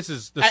 this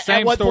is the same story.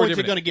 At what point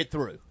they're going to get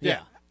through? Yeah.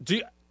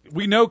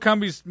 We know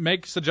Cumbie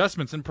makes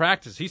adjustments in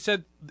practice. He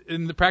said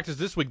in the practice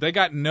this week they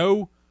got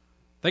no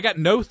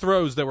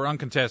throws that were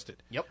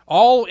uncontested. Yep.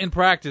 All in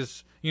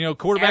practice. You know,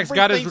 quarterback's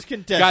got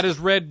his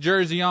red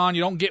jersey on. You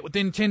don't get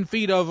within 10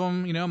 feet of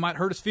him. You know, it might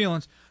hurt his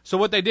feelings. So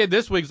what they did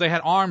this week is they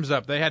had arms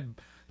up. They had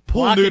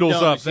pool noodles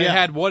up. They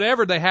had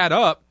whatever they had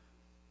up.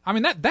 I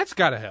mean, that's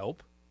got to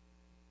help.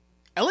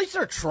 At least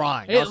they're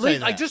trying. At least,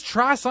 like, just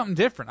try something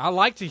different. I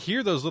like to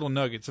hear those little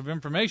nuggets of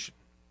information.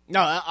 No,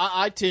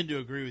 I tend to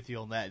agree with you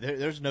on that.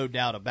 There's no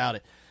doubt about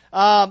it.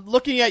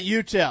 Looking at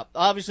UTEP,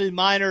 obviously the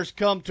Miners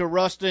come to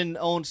Ruston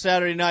on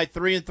Saturday night,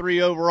 3-3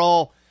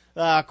 overall.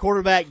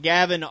 Quarterback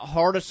Gavin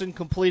Hardison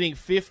completing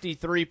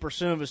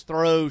 53% of his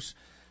throws,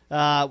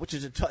 which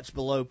is a touch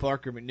below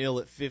Parker McNeil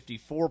at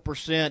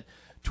 54%.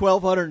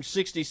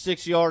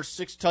 1,266 yards,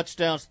 6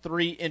 touchdowns,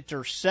 3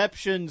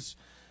 interceptions.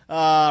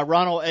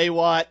 Ronald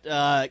Awatt,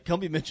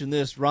 Cumbie mentioned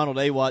this, Ronald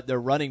Awatt, their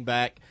running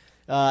back,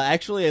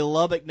 actually a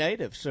Lubbock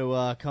native. So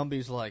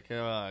Cumbie's like...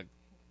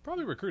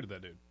 probably recruited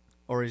that dude.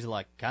 Or he's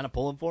like kind of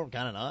pulling for him,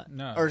 kind of not?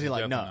 No. Or is he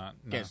like, no, not.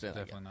 can't say that.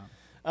 Definitely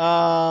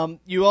not.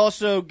 You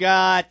also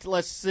got,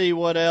 let's see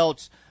what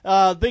else.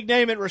 Big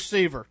name at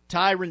receiver,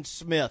 Tyron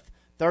Smith,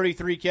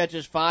 33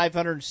 catches,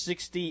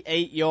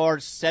 568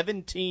 yards,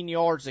 17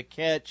 yards a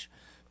catch.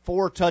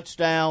 4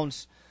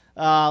 touchdowns.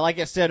 Like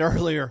I said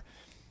earlier,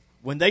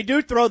 when they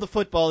do throw the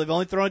football, they've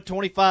only thrown it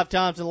 25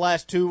 times in the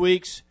last 2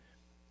 weeks.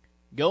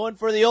 Going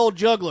for the old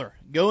juggler,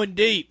 going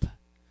deep.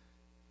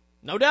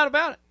 No doubt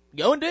about it.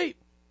 Going deep.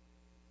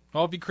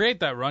 Well, if you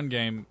create that run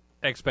game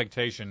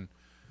expectation,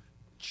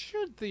 it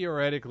should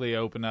theoretically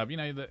open up.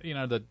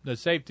 The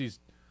safeties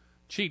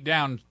cheat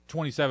down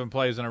 27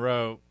 plays in a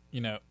row.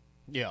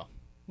 Yeah.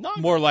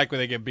 More likely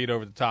they get beat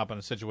over the top in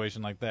a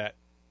situation like that.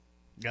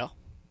 Yeah.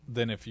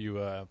 Than if you.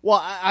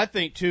 Well, I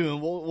think too,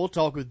 and we'll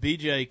talk with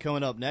BJ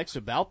coming up next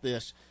about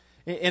this.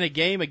 In a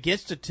game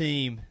against a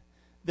team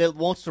that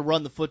wants to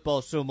run the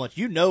football so much,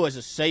 as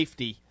a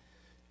safety,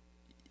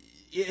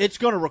 it's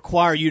going to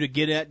require you to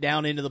get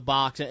down into the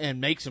box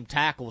and make some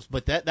tackles.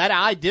 But that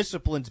eye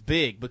discipline's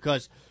big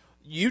because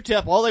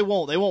UTEP, all they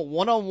want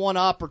one-on-one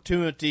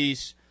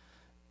opportunities.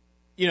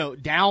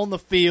 Down the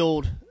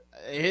field.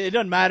 It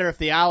doesn't matter if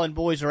the Island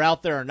boys are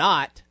out there or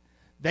not.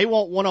 They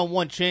want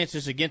one-on-one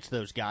chances against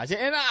those guys.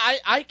 And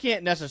I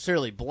can't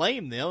necessarily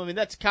blame them. I mean,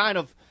 that's kind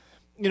of,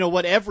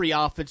 what every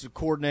offensive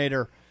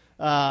coordinator,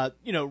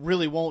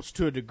 really wants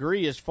to a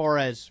degree as far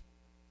as,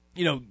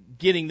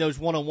 getting those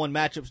one-on-one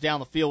matchups down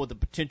the field with the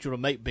potential to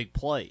make big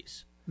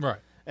plays. Right.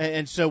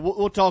 And so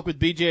we'll talk with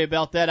BJ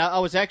about that. I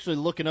was actually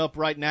looking up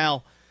right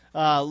now,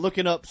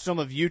 some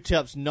of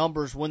UTEP's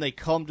numbers when they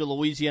come to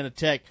Louisiana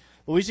Tech.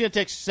 Louisiana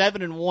Tech's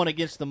 7-1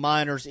 against the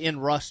Miners in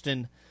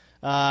Ruston.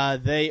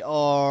 They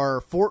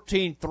are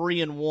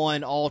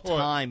 14-3-1 all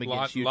time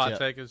against UTEP.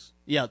 Tech is?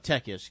 Yeah,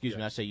 Tech is. Excuse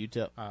me, I say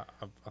UTEP. I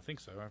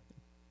think so.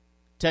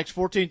 Tech's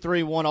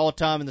 14-3-1 all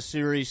time in the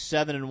series,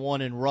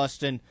 7-1 in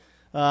Ruston.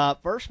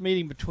 First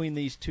meeting between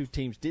these two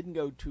teams didn't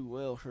go too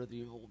well for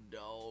the old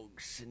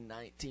dogs in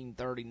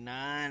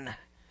 1939.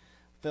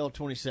 Fell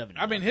 27.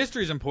 I mean,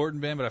 history's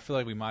important, Ben, but I feel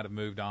like we might have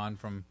moved on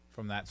from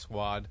from that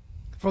squad.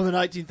 From the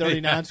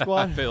 1939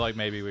 squad? I feel like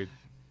maybe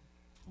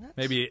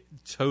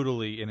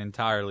totally and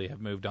entirely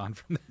have moved on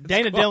from that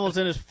Dana squad. Dimel's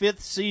in his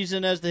 5th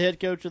season as the head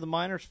coach of the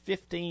Miners,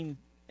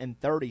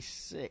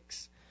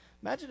 15-36.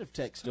 Imagine if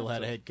Tech still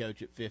had a head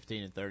coach at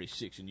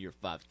 15-36 in year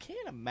 5.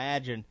 Can't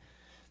imagine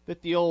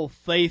that the old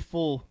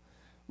faithful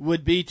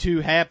would be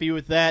too happy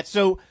with that.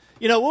 So,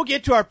 we'll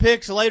get to our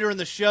picks later in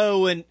the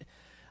show, and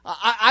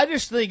I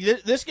just think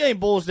this game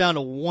boils down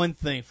to one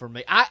thing for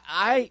me.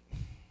 I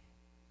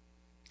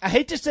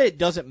hate to say it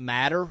doesn't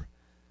matter,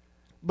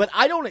 but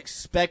I don't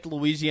expect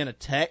Louisiana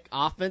Tech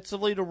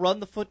offensively to run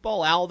the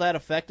football out that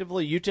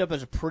effectively. UTEP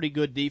has a pretty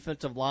good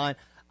defensive line.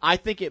 I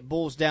think it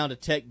boils down to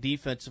Tech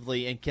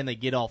defensively and can they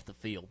get off the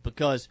field.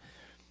 Because,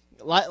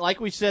 like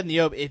we said in the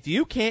open, if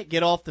you can't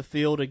get off the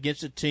field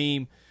against a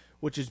team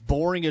which is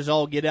boring as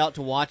all get out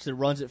to watch that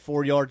runs at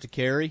 4 yards a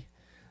carry,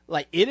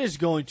 it is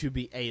going to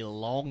be a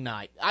long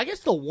night. I guess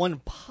the one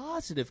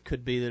positive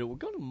could be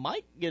that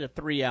might get a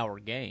 3-hour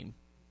game.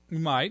 You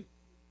might.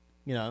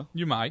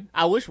 You might.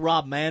 I wish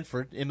Rob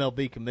Manfred,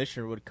 MLB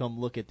commissioner, would come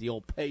look at the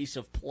old pace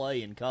of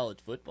play in college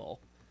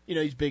football.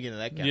 He's big into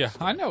that kind of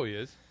stuff. Yeah, I know he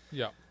is.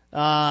 Yeah.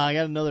 I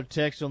got another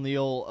text on the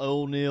old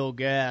O'Neal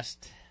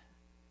Gast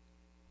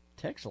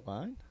text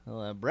line.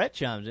 Brett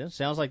chimes in.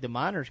 Sounds like the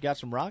Miners got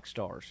some rock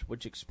stars,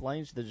 which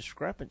explains the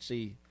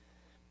discrepancy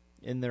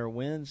in their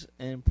wins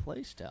and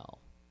play style.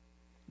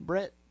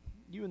 Brett,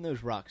 you and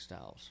those rock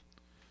styles.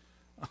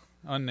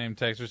 Unnamed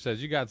texter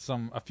says, you got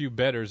a few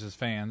bettors as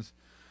fans.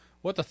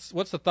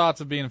 What's the thoughts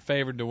of being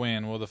favored to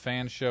win? Will the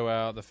fans show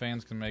out? The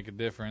fans can make a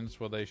difference.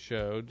 Well, they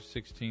showed.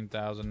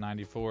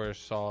 16,094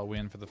 saw a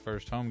win for the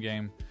first home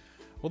game.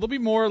 Will there be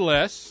more or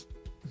less?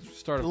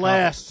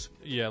 Less.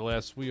 Yeah,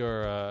 less. We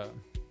are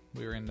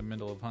in the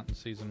middle of hunting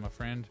season, my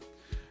friend.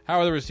 How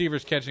are the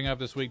receivers catching up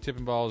this week?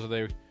 Tipping balls, are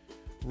they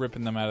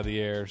ripping them out of the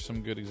air?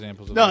 Some good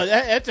examples of that. No,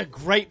 that's a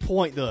great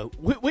point, though.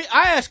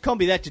 I asked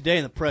Cumbie that today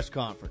in the press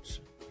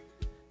conference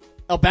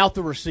about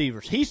the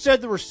receivers. He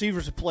said the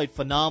receivers have played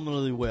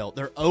phenomenally well.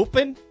 They're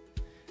open.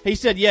 He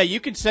said, yeah, you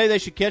can say they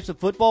should catch the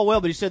football well,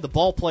 but he said the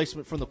ball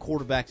placement from the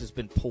quarterbacks has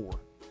been poor.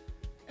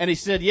 And he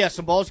said, yeah,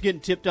 some balls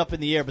getting tipped up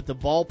in the air, but the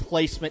ball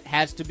placement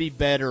has to be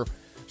better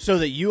so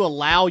that you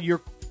allow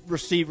your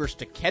receivers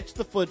to catch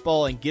the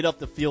football and get up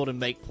the field and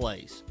make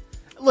plays.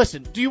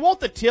 Listen, do you want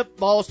the tip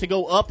balls to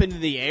go up into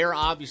the air?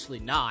 Obviously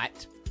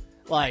not.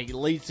 It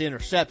leads to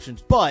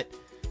interceptions. But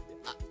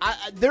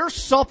there's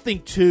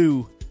something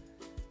to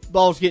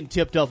balls getting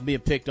tipped up and being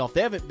picked off.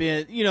 They haven't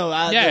been,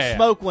 the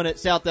smoke when at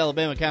South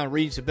Alabama kind of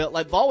reads a bit.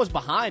 Ball was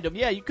behind them.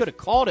 Yeah, you could have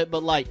caught it,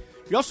 but,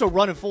 you're also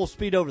running full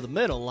speed over the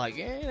middle. It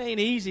ain't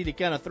easy to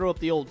kind of throw up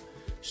the old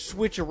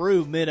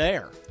switcheroo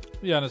midair.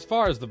 Yeah, and as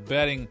far as the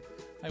betting,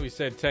 like we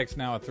said, Tech's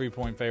now a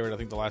 3-point favorite. I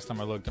think the last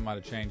time I looked, it might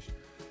have changed.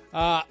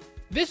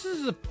 This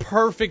is a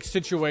perfect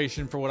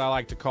situation for what I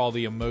like to call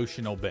the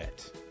emotional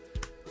bet.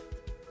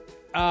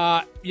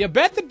 You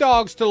bet the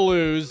dogs to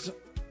lose,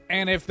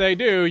 and if they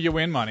do, you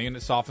win money, and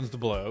it softens the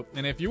blow.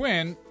 And if you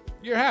win,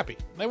 you're happy.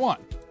 They won.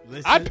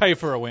 I'd pay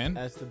for a win.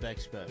 That's the Beck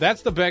special.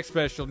 That's the Beck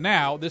special.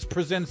 Now, this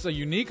presents a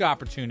unique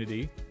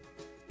opportunity.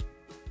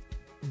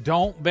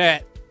 Don't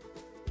bet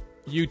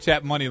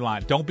UTEP money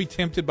line. Don't be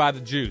tempted by the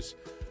juice.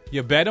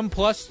 You bet them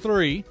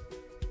 +3,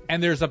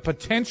 and there's a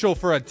potential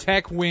for a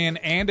Tech win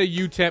and a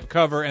UTEP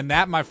cover, and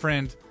that, my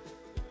friend,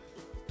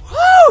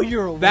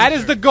 woo, that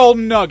is the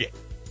golden nugget.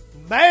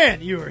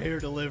 Man, you are here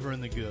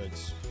delivering the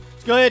goods.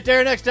 Let's go ahead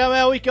there. Next time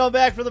out, we come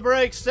back for the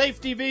break.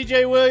 Safety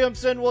B.J.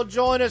 Williamson will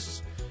join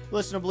us.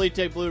 Listen to Bleed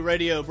Tech Blue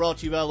Radio, brought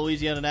to you by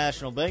Louisiana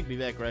National Bank. Be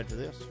back right after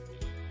this.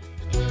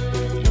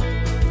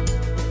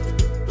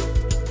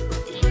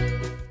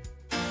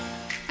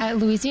 At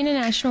Louisiana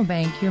National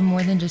Bank, you're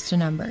more than just a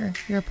number.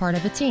 You're a part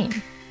of a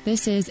team.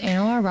 This is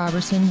Anna Laura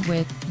Robertson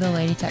with the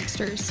Lady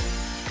Texters.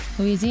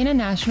 Louisiana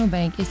National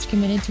Bank is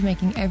committed to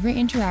making every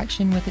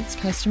interaction with its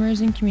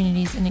customers and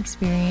communities an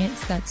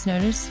experience that's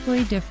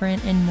noticeably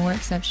different and more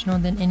exceptional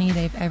than any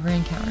they've ever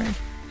encountered.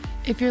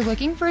 If you're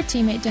looking for a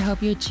teammate to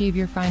help you achieve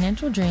your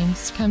financial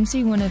dreams, come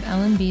see one of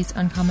LNB's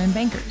Uncommon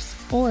Bankers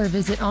or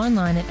visit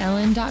online at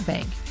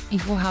ln.bank.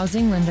 Equal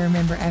Housing Lender,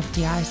 member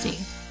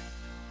FDIC.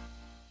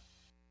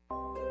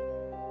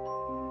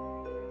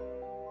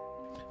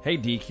 Hey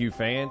DQ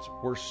fans,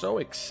 we're so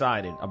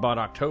excited about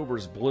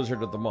October's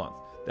Blizzard of the Month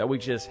that we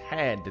just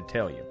had to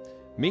tell you.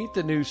 Meet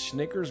the new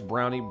Snickers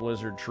Brownie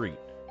Blizzard Treat,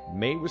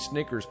 made with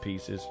Snickers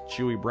pieces,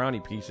 chewy brownie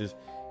pieces,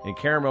 and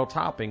caramel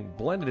topping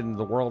blended into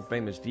the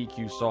world-famous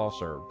DQ soft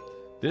serve.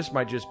 This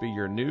might just be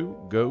your new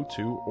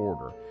go-to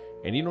order,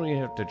 and you don't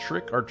even have to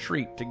trick or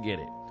treat to get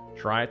it.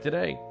 Try it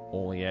today,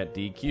 only at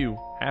DQ.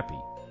 Happy.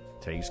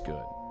 Tastes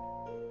good.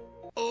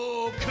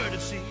 Oh,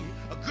 Courtesy,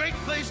 a great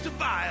place to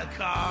buy a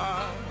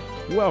car.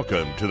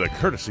 Welcome to the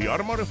Courtesy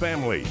Automotive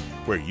family,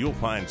 where you'll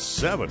find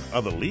 7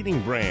 of the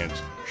leading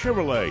brands: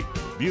 Chevrolet,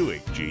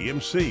 Buick,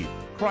 GMC,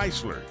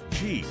 Chrysler,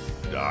 Jeep,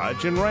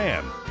 Dodge, and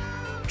Ram.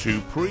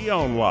 2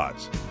 pre-owned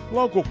lots,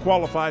 local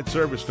qualified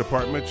service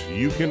departments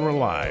you can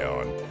rely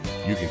on.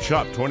 You can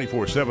shop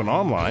 24/7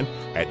 online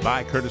at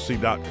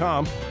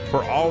buycourtesy.com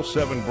for all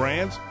 7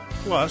 brands,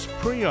 plus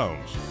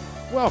pre-owns.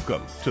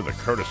 Welcome to the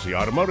Courtesy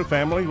Automotive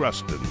family,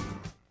 Ruston.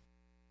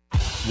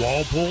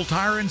 Walpole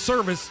Tire and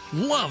Service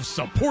loves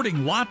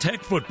supporting La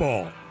Tech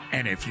football.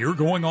 And if you're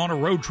going on a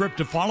road trip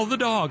to follow the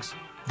Dogs,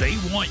 they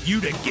want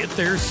you to get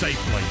there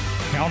safely.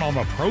 Count on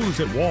the pros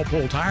at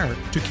Walpole Tire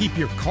to keep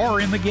your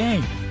car in the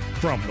game.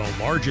 From the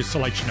largest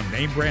selection of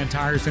name brand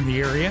tires in the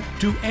area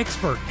to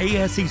expert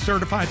ASE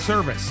certified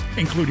service,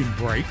 including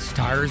brakes,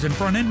 tires, and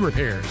front end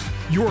repairs.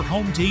 Your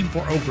home team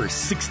for over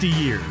 60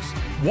 years.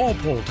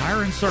 Walpole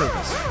Tire and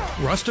Service,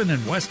 Ruston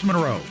and West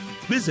Monroe.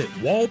 Visit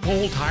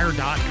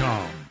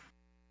walpoletire.com.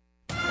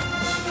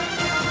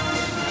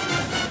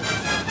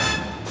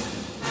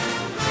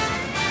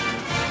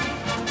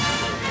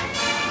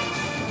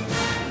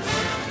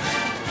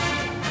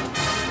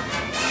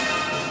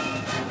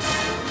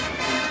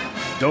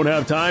 Don't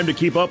have time to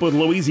keep up with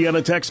Louisiana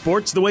Tech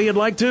sports the way you'd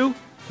like to?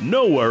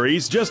 No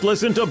worries, just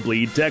listen to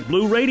Bleed Tech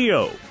Blue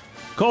Radio.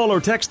 Call or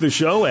text the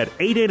show at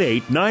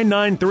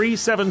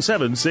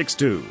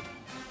 888-993-7762.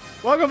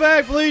 Welcome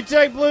back, Bleed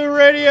Tech Blue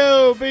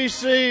Radio.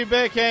 BC,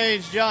 Beck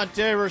Haynes, John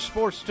Tabor,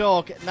 Sports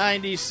Talk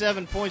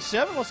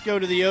 97.7. Let's go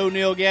to the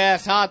O'Neill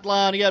Gas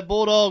Hotline. You got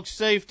Bulldog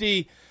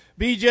safety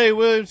B.J.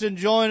 Williamson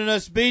joining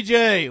us.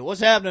 B.J.,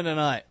 what's happening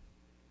tonight?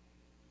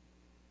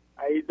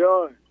 How you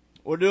doing?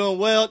 We're doing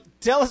well.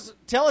 Tell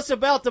us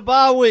about the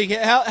bye week.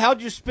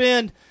 How'd you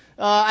spend,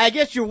 I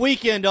guess, your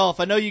weekend off?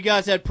 I know you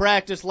guys had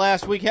practice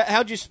last week.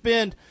 How'd you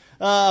spend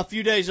a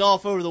few days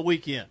off over the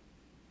weekend?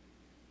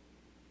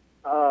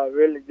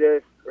 Really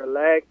just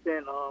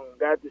relaxing.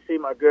 Got to see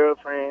my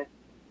girlfriend.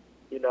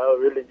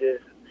 Really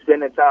just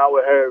spending time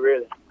with her,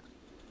 really.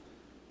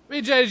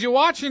 BJ, did you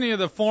watch any of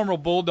the former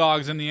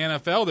Bulldogs in the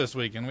NFL this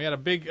weekend? We had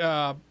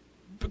a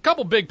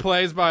couple big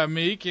plays by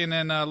Amik and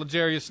then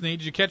L'Jarius Sneed.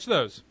 Did you catch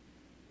those?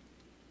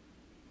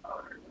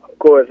 Of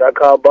course, I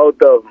caught both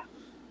of them.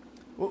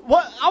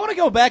 I want to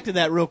go back to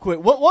that real quick.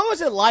 What was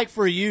it like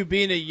for you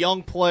being a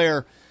young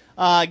player,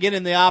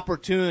 getting the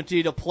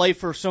opportunity to play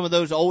for some of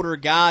those older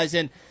guys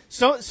and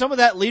some of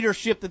that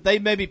leadership that they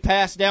maybe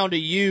passed down to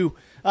you?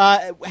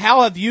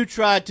 How have you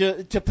tried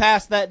to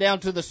pass that down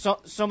to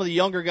some of the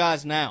younger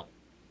guys now?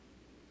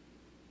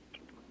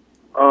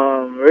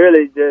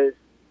 Really just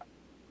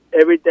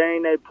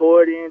everything they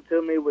poured into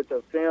me with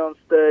the film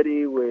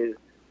study, with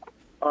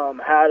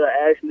how to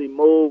actually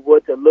move,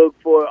 what to look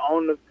for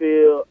on the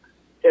field.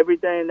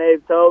 Everything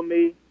they've told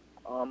me,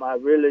 I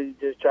really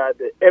just tried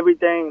to,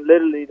 everything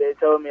literally they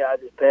told me, I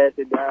just passed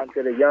it down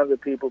to the younger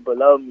people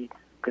below me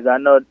because I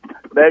know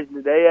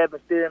basically they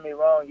haven't steered me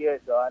wrong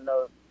yet, so I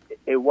know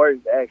it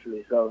works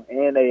actually. So,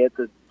 and they at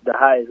the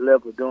highest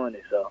level doing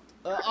it. So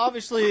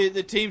obviously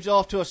the team's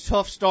off to a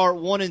tough start,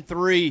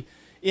 1-3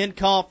 in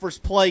conference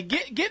play.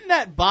 Getting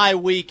that bye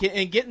week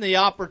and getting the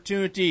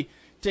opportunity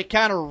to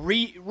kind of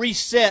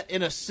reset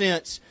in a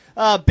sense.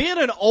 Being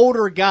an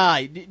older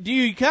guy, do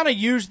you kind of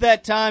use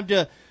that time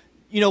to,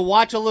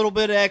 watch a little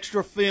bit of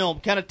extra film,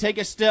 kind of take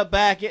a step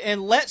back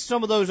and let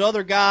some of those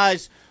other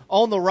guys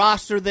on the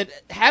roster that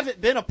haven't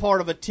been a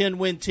part of a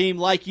 10-win team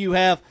like you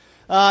have,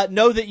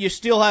 know that you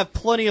still have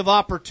plenty of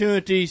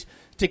opportunities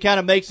to kind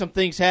of make some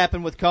things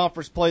happen with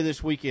conference play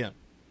this weekend?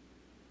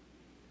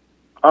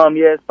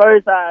 Yes,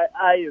 first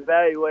I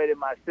evaluated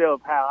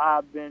myself, how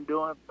I've been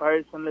doing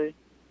personally,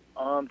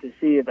 to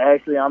see if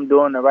actually I'm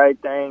doing the right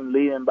thing,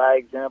 leading by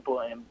example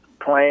and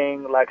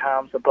playing like how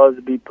I'm supposed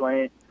to be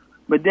playing.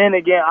 But then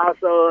again,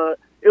 also,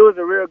 it was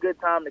a real good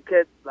time to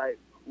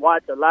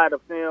watch a lot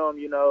of film,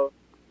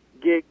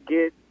 get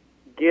a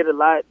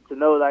lot to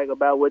know,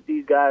 about what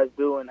these guys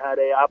do and how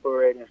they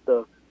operate and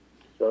stuff.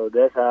 So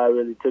that's how I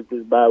really took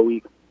this bye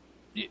week.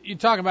 You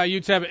talk about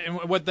UTEP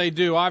and what they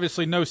do.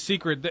 Obviously, no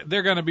secret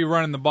they're going to be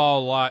running the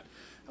ball a lot.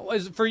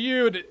 For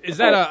you, is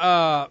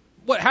that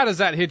how does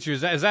that hit you?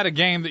 Is that a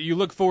game that you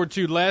look forward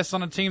to less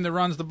on a team that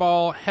runs the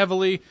ball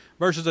heavily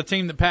versus a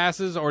team that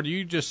passes, or do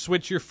you just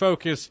switch your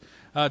focus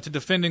to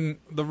defending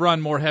the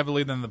run more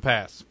heavily than the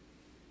pass?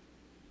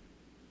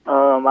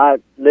 I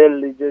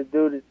literally just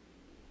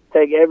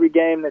take every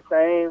game the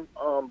same,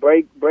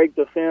 break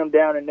the film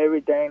down and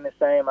everything the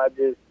same.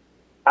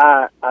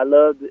 I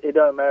love it.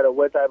 Doesn't matter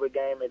what type of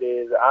game it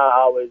is.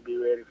 I always be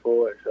ready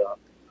for it. So.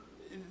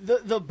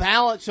 The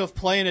balance of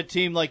playing a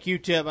team like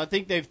UTEP, I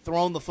think they've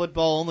thrown the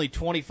football only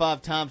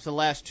 25 times the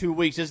last 2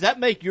 weeks. Does that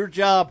make your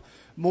job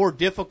more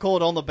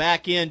difficult on the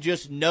back end,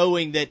 just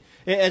knowing that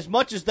as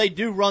much as they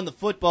do run the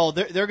football,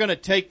 they're going to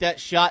take that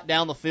shot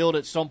down the field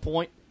at some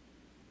point?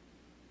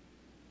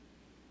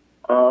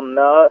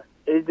 No,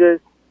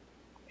 it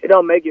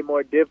don't make it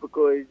more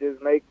difficult. It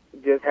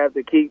just have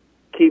to keep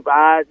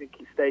eyes and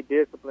stay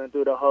disciplined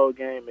through the whole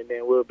game, and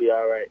then we'll be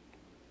all right.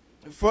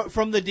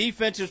 From the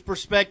defense's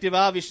perspective,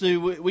 obviously,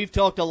 we've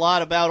talked a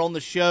lot about on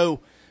the show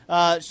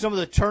some of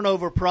the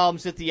turnover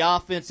problems that the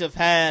offense has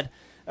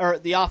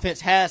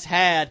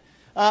had.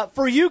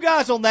 For you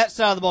guys on that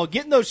side of the ball,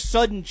 getting those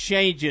sudden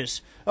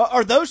changes,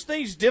 are those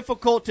things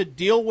difficult to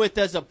deal with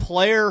as a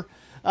player,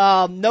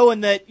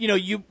 knowing that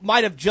you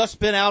might have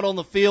just been out on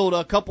the field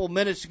a couple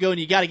minutes ago and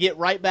you got to get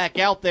right back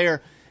out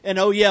there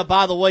oh, yeah,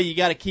 by the way, you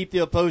got to keep the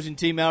opposing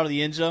team out of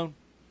the end zone?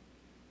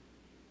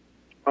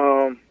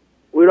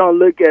 We don't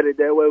look at it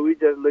that way. We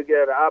just look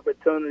at an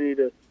opportunity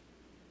to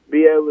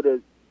be able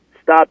to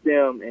stop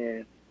them,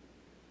 and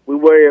we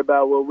worry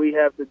about what we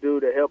have to do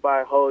to help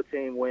our whole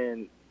team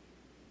win.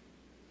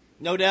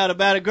 No doubt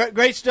about it.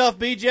 Great stuff,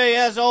 BJ,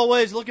 as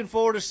always. Looking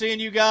forward to seeing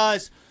you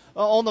guys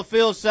on the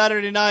field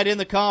Saturday night in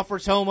the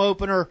conference home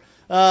opener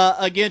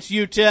against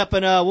UTEP,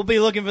 and we'll be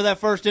looking for that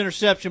first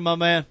interception, my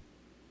man.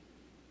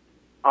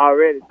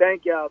 Already.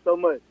 Thank y'all so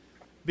much.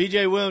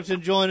 BJ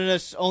Williamson joining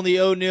us on the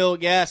O'Neill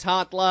Gas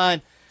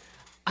Hotline.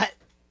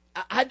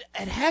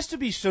 It has to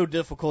be so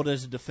difficult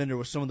as a defender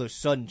with some of those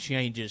sudden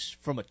changes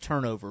from a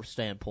turnover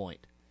standpoint.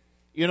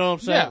 You know what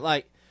I'm saying? Yeah.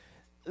 Like,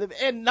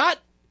 and not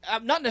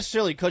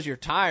necessarily because you're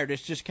tired.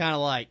 It's just kind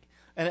of like,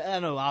 and I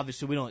know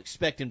obviously we don't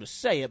expect him to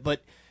say it,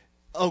 but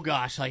oh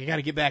gosh, like I got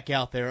to get back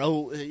out there.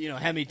 Oh,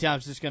 how many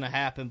times is this going to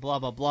happen? Blah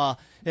blah blah.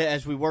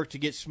 As we work to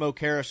get Smoke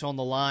Harris on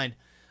the line,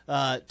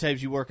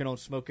 Taves, you working on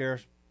Smoke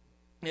Harris?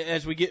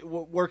 As we get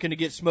working to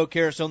get Smoke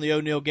Harris on the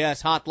O'Neill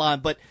Gas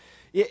Hotline, but.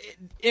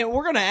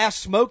 We're going to ask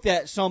Smoke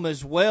that some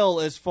as well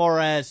as far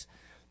as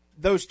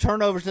those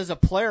turnovers as a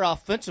player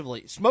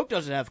offensively. Smoke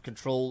doesn't have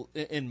control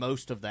in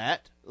most of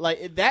that.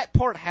 Like, that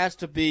part has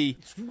to be.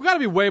 It's got to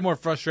be way more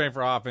frustrating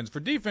for offense. For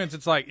defense,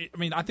 it's like,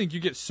 I think you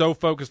get so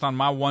focused on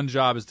my one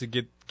job is to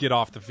get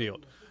off the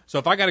field. So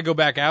if I got to go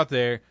back out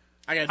there,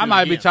 I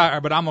might be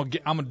tired, but I'm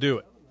gonna do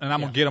it, and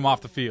I'm gonna get them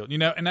off the field.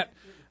 And that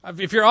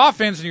if you're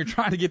offense and you're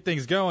trying to get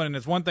things going, and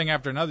it's one thing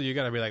after another, you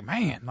got to be like,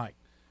 man, like.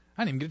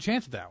 I didn't even get a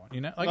chance at that one,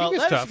 Well, it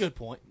gets that's tough. a good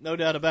point. No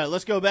doubt about it.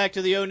 Let's go back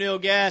to the O'Neill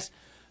Gas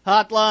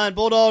Hotline.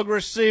 Bulldog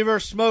receiver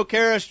Smoke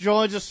Harris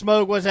joins us.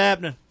 Smoke, what's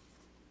happening?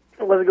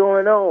 What's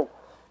going on?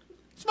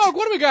 Smoke,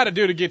 what do we got to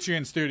do to get you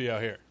in studio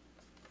here?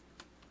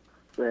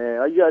 Man,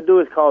 all you got to do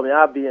is call me.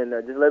 I'll be in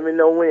there. Just let me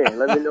know when.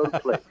 Let me know the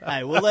place.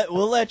 Hey,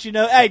 we'll let you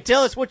know. Hey,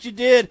 tell us what you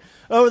did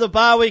over the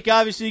bye week.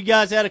 Obviously, you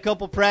guys had a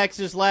couple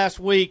practices last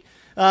week.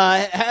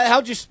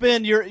 How'd you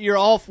spend your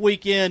off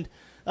weekend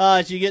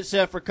as you get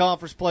set for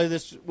conference play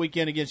this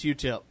weekend against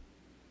UTEP?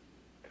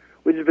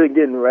 We just been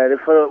getting ready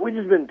we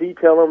just been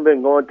detailing,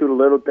 been going through the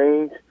little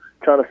things,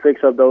 trying to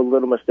fix up those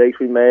little mistakes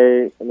we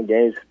made in the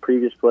games,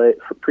 previous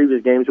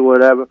games or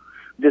whatever.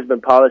 Just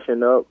been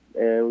polishing up,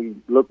 and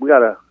we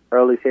got a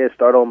early head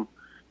start on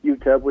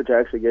UTEP, which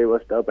actually gave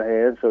us the upper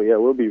hand. So yeah,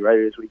 we'll be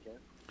ready this weekend.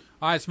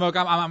 All right, Smoke.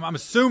 I'm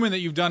assuming that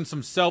you've done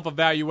some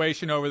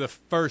self-evaluation over the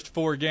first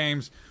 4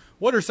 games.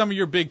 What are some of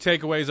your big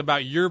takeaways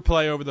about your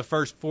play over the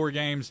first 4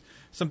 games?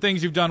 Some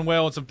things you've done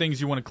well and some things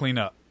you want to clean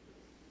up.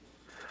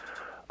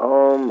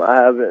 I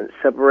have been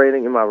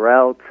separating in my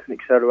routes,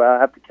 etc.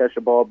 I have to catch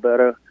the ball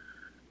better,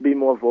 be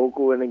more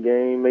vocal in the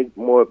game, make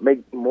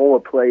more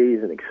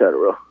plays, and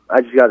etc.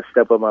 I just got to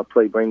step up my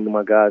play, bring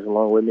my guys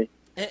along with me.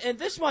 And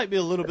this might be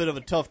a little bit of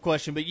a tough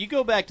question, but you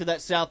go back to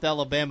that South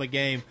Alabama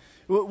game.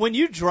 When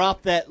you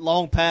drop that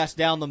long pass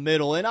down the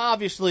middle, and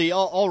obviously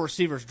all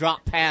receivers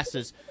drop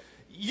passes,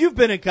 you've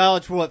been in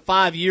college for,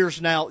 5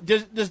 years now.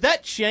 Does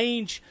that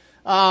change,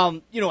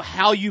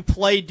 how you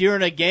play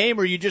during a game,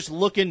 or are you just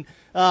looking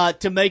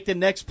to make the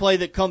next play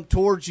that come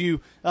towards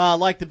you,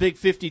 like the big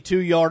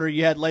 52-yarder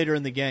you had later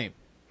in the game?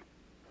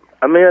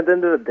 I mean, at the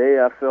end of the day,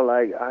 I feel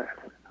like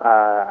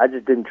I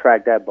just didn't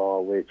track that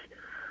ball, which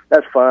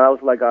that's fine. I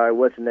was like, all right,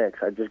 what's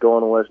next? I just go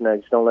on to what's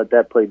next. Don't let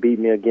that play beat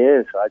me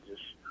again. So I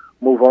just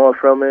move on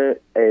from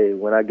it. Hey,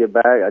 when I get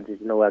back, I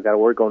just I got to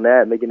work on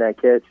that, making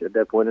that catch at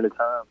that point in the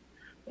time.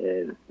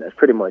 And that's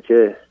pretty much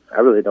it.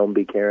 I really don't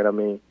be caring. I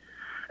mean,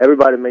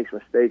 everybody makes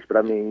mistakes,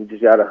 but, you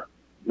just got to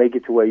make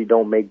it to where you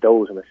don't make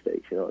those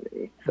mistakes, you know what I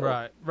mean?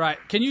 So. Right.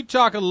 Can you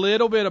talk a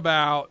little bit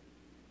about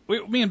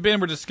me and Ben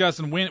were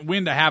discussing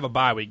when to have a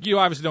bye week. You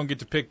obviously don't get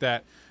to pick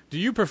that. Do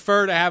you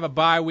prefer to have a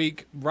bye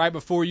week right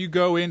before you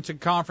go into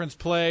conference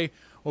play,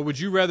 or would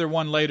you rather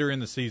one later in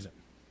the season?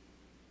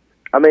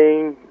 I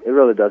mean, it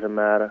really doesn't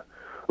matter.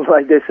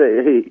 Like they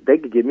say, hey, they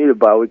could give me the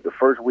bye week the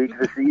first week of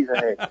the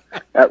season,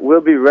 and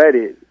we'll be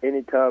ready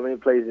anytime, any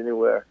place,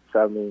 anywhere.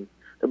 So,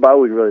 the bye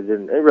week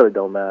really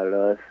don't matter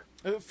to us.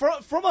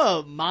 From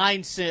a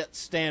mindset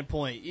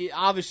standpoint,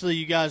 obviously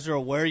you guys are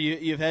aware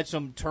you've had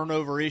some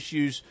turnover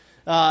issues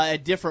at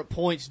different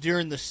points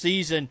during the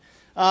season.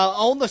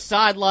 On the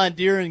sideline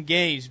during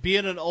games,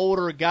 being an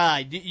older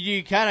guy, do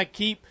you kind of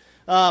keep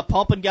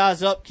pumping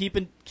guys up, keep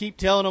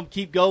telling them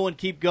keep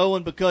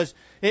going, because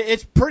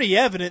it's pretty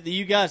evident that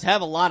you guys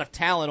have a lot of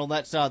talent on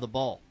that side of the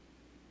ball?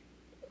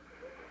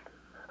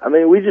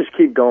 We just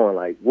keep going.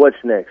 Like, what's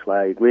next?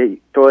 Like,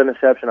 we throw an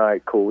interception, all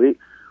right, cool.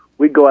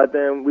 We go out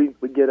there and we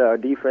get our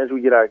defense,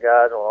 we get our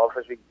guys on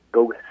offense, we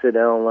go sit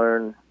down,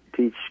 learn,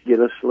 teach, get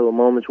us little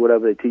moments,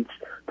 whatever they teach,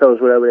 tell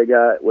us whatever they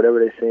got, whatever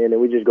they're saying, and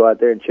we just go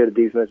out there and cheer the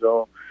defense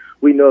on.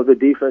 We know if the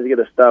defense get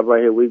a stop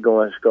right here, we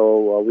go and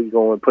score, or we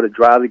go and put a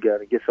drive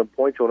together, get some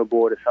points on the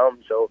board or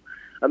something. So,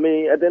 at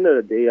the end of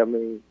the day,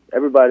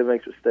 everybody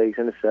makes mistakes,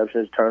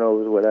 interceptions,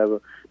 turnovers,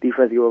 whatever.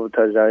 Defense give over a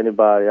touchdown,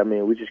 anybody.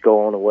 We just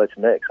go on to what's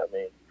next.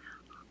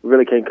 We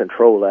really can't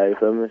control that, you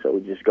feel me? So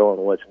we just go on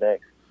to what's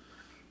next.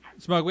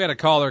 Smoke, we had a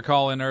caller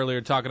call in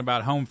earlier talking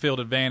about home field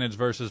advantage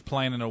versus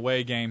playing an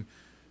away game.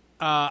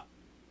 I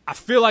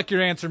feel like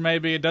your answer may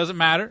be it doesn't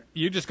matter.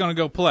 You're just going to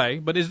go play.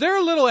 But is there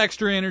a little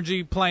extra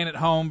energy playing at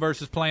home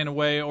versus playing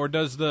away, or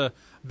does the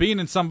being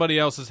in somebody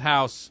else's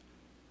house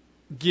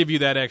give you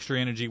that extra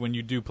energy when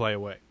you do play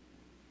away?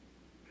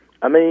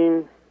 I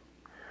mean,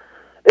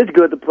 it's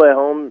good to play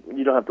home.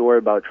 You don't have to worry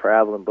about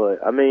traveling,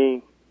 but, I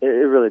mean, it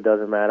really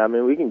doesn't matter. I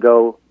mean, we can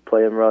go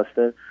play in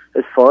Ruston.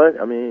 It's fun.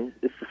 I mean,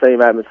 it's the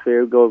same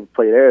atmosphere. We go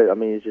play there. I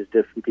mean, it's just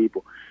different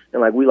people. And,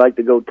 like, we like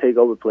to go take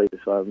over places,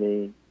 so, I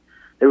mean,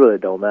 it really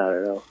don't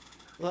matter, though.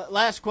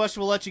 Last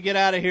question, we'll let you get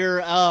out of here.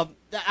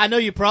 I know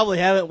you probably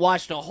haven't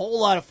watched a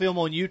whole lot of film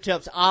on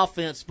UTEP's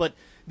offense, but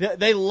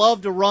they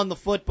love to run the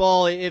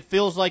football. It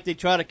feels like they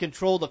try to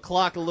control the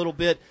clock a little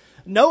bit.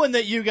 Knowing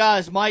that you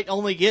guys might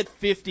only get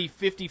 50,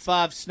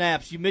 55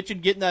 snaps, you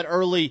mentioned getting that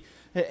early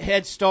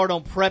head start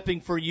on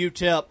prepping for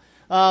UTEP.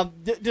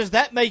 Does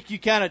that make you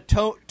kind of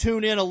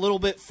tune in a little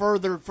bit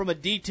further from a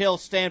detail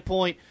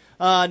standpoint,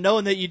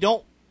 knowing that you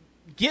don't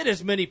get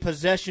as many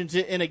possessions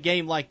in a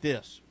game like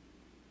this?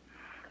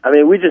 I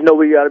mean, we just know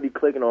we got to be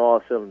clicking on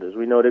all cylinders.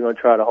 We know they're going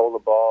to try to hold the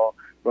ball,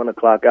 run the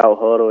clock out,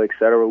 huddle,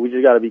 etc. We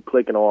just got to be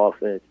clicking on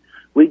offense.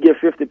 We get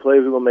 50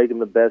 plays, we're going to make them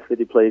the best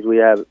 50 plays we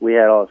had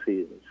all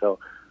season. So,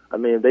 I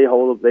mean, if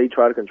they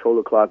try to control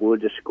the clock, we'll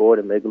just score it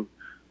and make them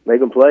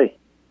play.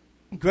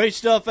 Great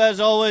stuff as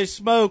always,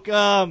 Smoke.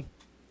 I'm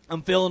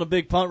feeling a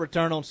big punt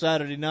return on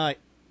Saturday night.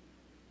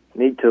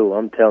 Me too,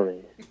 I'm telling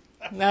you.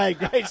 Hey,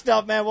 great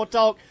stuff, man. We'll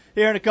talk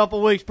here in a couple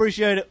of weeks.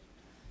 Appreciate it.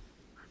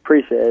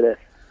 Appreciate it.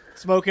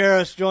 Smoke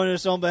Harris joining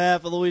us on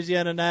behalf of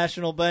Louisiana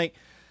National Bank.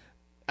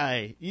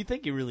 Hey, you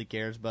think he really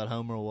cares about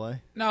home or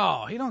away?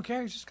 No, he don't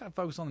care. He's just got to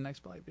focus on the next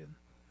play. You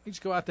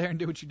just go out there and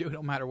do what you do. It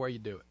don't matter where you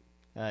do it.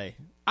 Hey,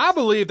 I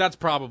believe that's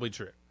probably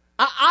true.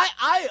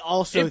 I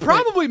also it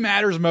probably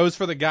matters most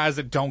for the guys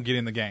that don't get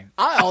in the game.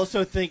 I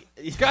also think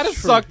it's got to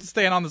suck to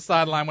stand on the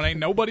sideline when ain't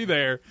nobody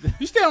there.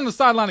 You stand on the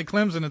sideline at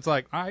Clemson, it's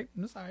like, all right,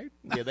 that's all right.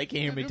 Yeah, they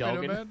can't hear me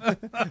talking.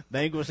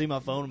 They ain't going to see my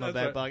phone in my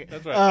back pocket.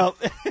 That's right.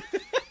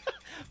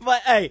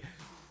 But, hey,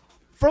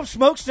 from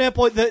Smoke's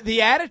standpoint,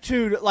 the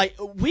attitude, like,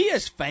 we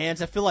as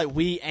fans, I feel like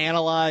we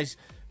analyze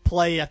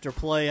play after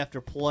play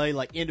after play,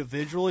 like,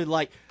 individually.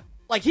 Like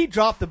he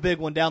dropped the big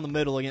one down the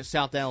middle against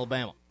South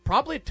Alabama.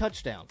 Probably a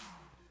touchdown.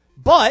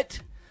 But,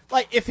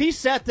 like, if he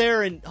sat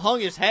there and hung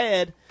his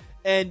head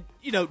and,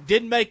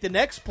 didn't make the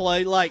next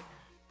play, like,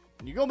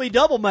 you're going to be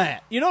double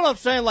mad. You know what I'm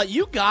saying? Like,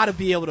 you got to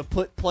be able to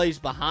put plays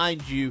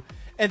behind you.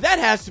 And that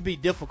has to be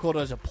difficult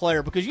as a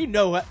player because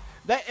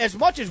that as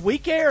much as we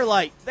care,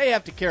 like, they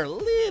have to care a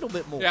little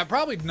bit more. Yeah,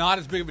 probably not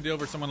as big of a deal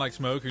for someone like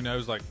Smoke who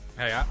knows, like,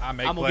 hey, I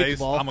make plays,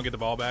 I'm going to get the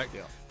ball back.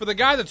 Yeah. For the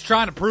guy that's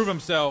trying to prove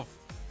himself,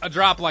 a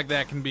drop like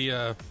that can be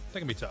tough,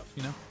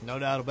 No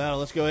doubt about it.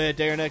 Let's go ahead and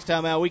take our next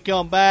time out. We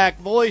come back.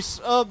 Voice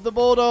of the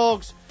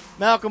Bulldogs,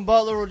 Malcolm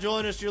Butler will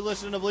join us. You're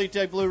listening to Bleed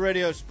Tech Blue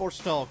Radio Sports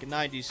Talk at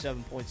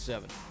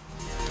 97.7.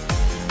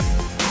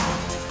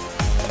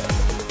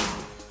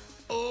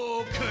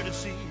 Oh,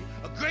 Courtesy,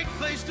 a great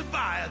place to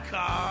buy a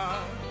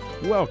car.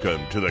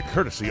 Welcome to the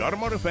Courtesy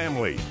Automotive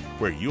family,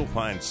 where you'll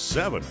find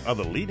 7 of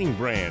the leading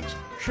brands: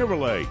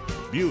 Chevrolet,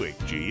 Buick,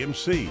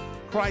 GMC,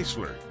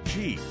 Chrysler,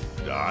 Jeep,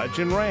 Dodge,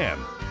 and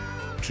Ram.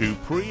 2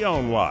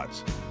 pre-owned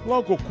lots,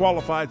 local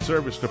qualified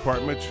service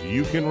departments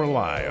you can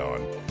rely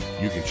on.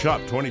 You can shop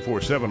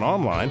 24/7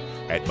 online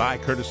at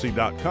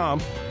buycourtesy.com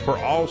for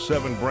all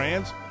 7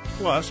 brands,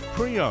 plus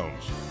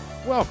pre-owns.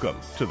 Welcome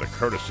to the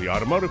Courtesy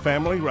Automotive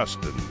family,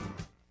 Ruston.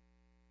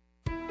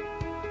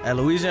 At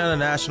Louisiana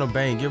National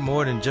Bank, you're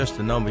more than just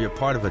a number. You're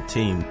part of a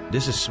team.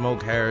 This is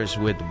Smoke Harris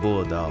with the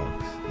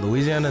Bulldogs.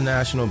 Louisiana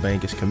National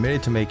Bank is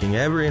committed to making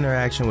every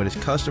interaction with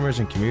its customers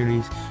and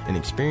communities an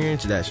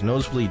experience that's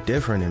noticeably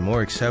different and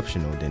more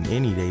exceptional than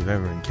any they've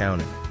ever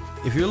encountered.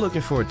 If you're looking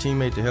for a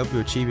teammate to help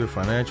you achieve your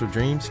financial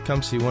dreams,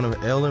 come see one of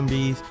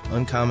LNB's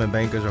Uncommon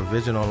Bankers or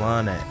visit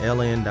online at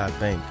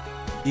ln.bank.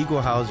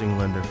 Equal housing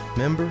lender.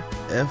 Member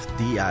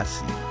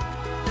FDIC.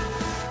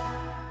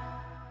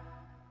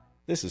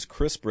 This is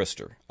Chris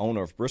Brister,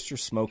 owner of Brister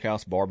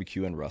Smokehouse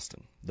Barbecue in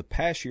Ruston. The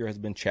past year has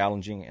been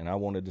challenging, and I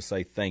wanted to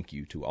say thank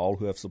you to all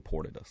who have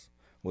supported us.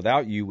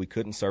 Without you, we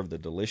couldn't serve the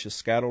delicious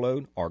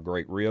scatterload, our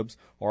great ribs,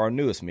 or our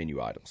newest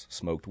menu items,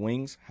 smoked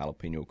wings,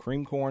 jalapeno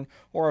cream corn,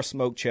 or our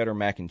smoked cheddar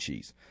mac and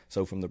cheese.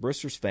 So from the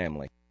Brister's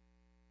family,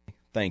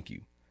 thank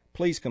you.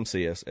 Please come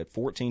see us at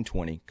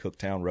 1420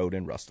 Cooktown Road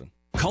in Ruston.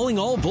 Calling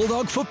all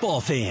Bulldog football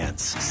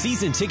fans.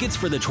 Season tickets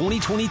for the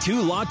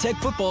 2022 La Tech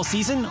football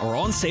season are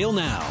on sale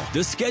now.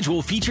 The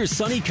schedule features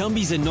Sonny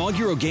Cumbie's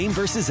inaugural game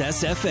versus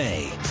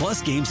SFA,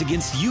 plus games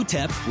against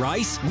UTEP,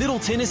 Rice, Middle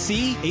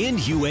Tennessee, and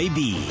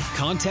UAB.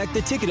 Contact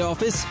the ticket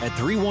office at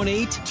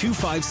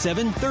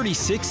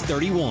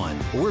 318-257-3631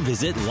 or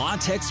visit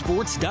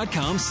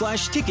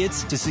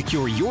latechsports.com/tickets to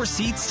secure your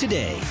seats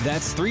today.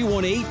 That's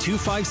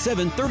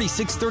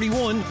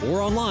 318-257-3631 or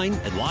online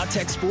at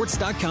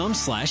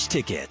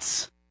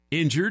latechsports.com/tickets.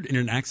 Injured in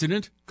an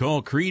accident?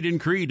 Call Creed and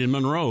Creed in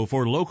Monroe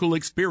for local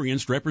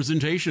experienced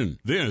representation.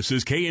 This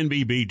is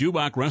KNBB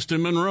Dubach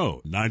Ruston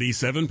Monroe,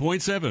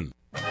 97.7.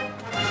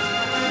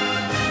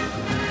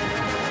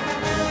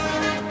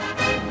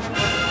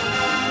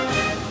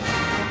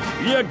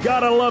 You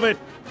gotta love it.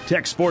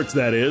 Tech sports,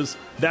 that is.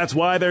 That's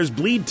why there's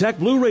Bleed Tech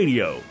Blue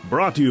Radio,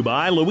 brought to you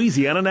by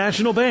Louisiana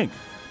National Bank.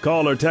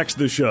 Call or text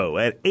the show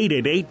at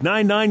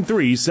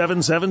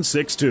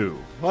 888-993-7762.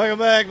 Welcome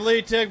back,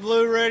 Bleed Tech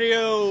Blue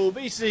Radio.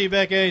 BC,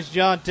 Beck Hayes,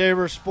 John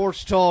Tabor,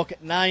 Sports Talk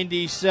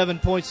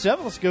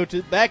 97.7. Let's go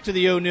back to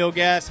the O'Neill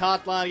Gas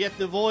Hotline. Get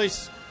the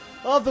voice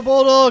of the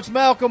Bulldogs,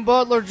 Malcolm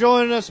Butler,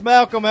 joining us.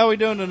 Malcolm, how are we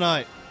doing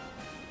tonight?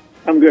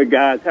 I'm good,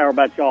 guys. How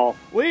about y'all?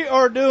 We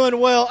are doing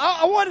well.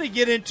 I wanted to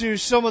get into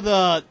some of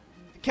the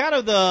kind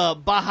of the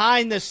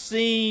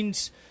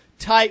behind-the-scenes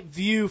type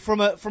view from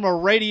a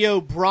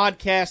radio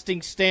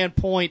broadcasting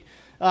standpoint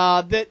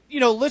that, you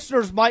know,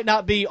 listeners might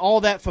not be all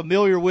that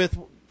familiar with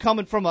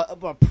coming from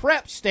a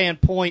prep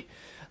standpoint.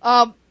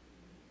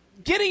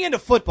 Getting into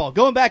football,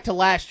 going back to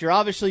last year,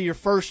 obviously your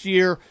first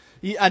year,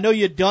 I know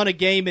you'd done a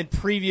game in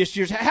previous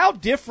years. How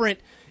different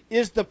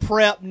is the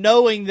prep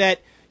knowing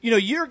that, you know,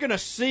 you're going to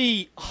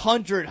see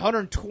 100,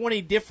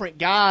 120 different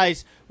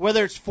guys,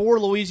 whether it's for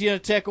Louisiana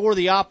Tech or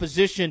the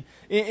opposition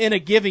in a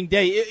giving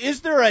day? Is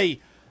there an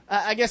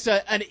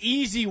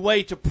easy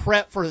way to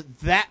prep for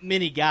that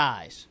many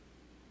guys?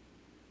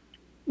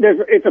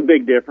 It's a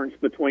big difference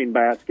between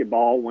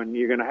basketball when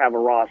you're going to have a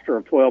roster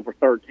of 12 or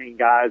 13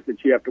 guys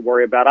that you have to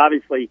worry about.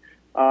 Obviously,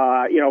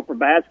 for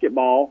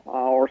basketball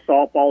or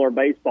softball or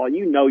baseball,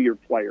 you know your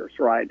players,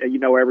 right? You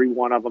know every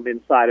one of them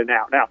inside and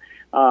out. Now,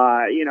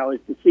 as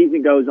the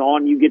season goes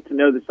on, you get to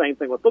know the same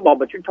thing with football,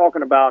 but you're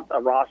talking about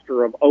a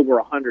roster of over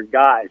 100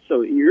 guys.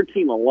 So your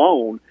team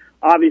alone,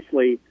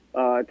 obviously,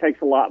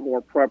 takes a lot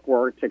more prep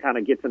work to kind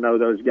of get to know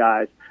those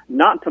guys.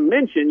 Not to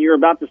mention, you're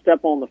about to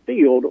step on the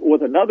field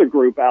with another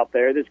group out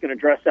there that's going to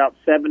dress out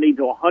 70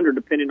 to 100,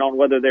 depending on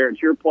whether they're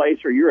at your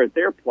place or you're at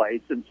their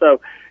place. And so,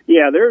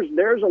 yeah,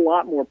 there's a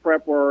lot more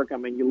prep work. I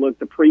mean, you look,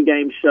 the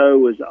pregame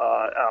show is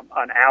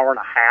an hour and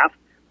a half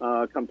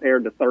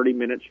compared to 30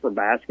 minutes for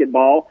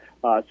basketball.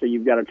 So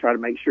you've got to try to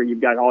make sure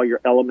you've got all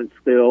your elements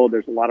filled.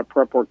 There's a lot of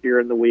prep work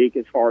during the week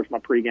as far as my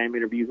pregame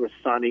interviews with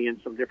Sonny and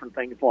some different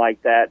things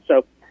like that.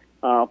 So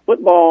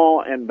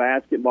football and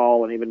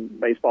basketball and even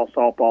baseball,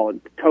 softball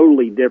is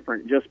totally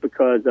different just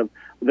because of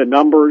the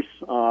numbers,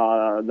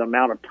 the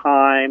amount of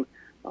time,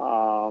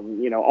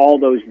 all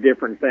those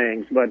different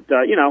things. But,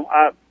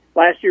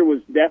 last year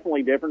was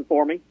definitely different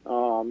for me.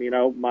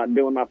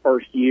 Doing my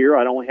first year,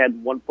 I'd only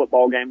had one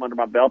football game under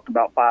my belt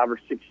about 5 or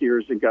 6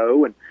 years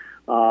ago. And,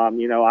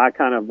 I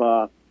kind of,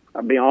 I'll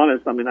be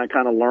honest, I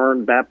kind of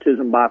learned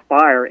baptism by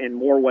fire in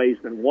more ways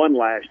than one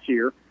last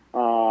year.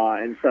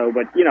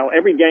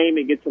 Every game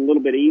it gets a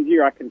little bit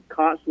easier. I can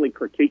constantly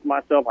critique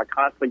myself. I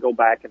constantly go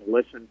back and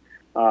listen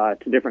to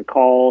different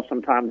calls,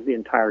 sometimes the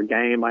entire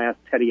game. I ask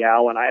Teddy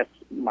Allen, I ask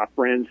my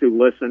friends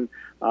who listen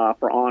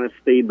for honest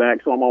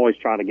feedback, so I'm always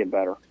trying to get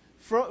better.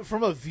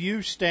 From a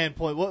view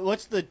standpoint,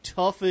 what's the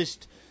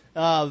toughest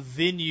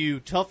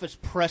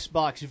toughest press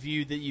box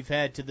view that you've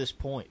had to this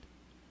point?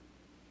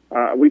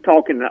 Are we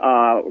talking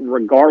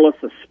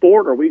regardless of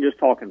sport, or are we just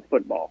talking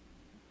football?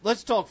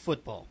 Let's talk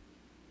football.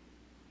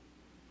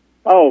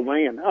 Oh,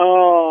 man.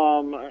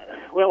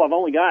 Well, I've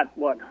only got,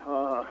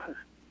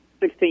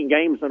 16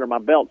 games under my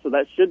belt, so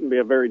that shouldn't be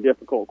a very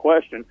difficult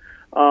question.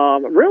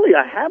 Really,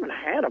 I haven't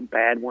had a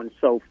bad one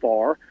so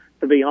far,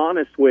 to be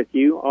honest with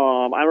you.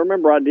 I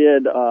remember I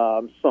did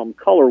some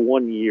color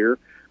one year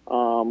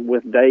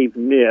with Dave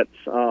Nitz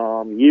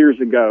years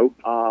ago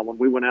when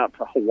we went out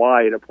to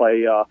Hawaii to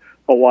play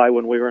Hawaii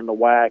when we were in the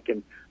WAC.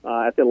 And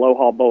at the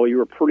Aloha Bowl, you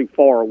were pretty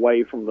far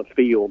away from the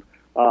field.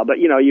 But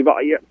you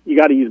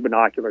got to use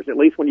binoculars. At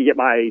least when you get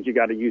my age, you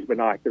got to use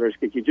binoculars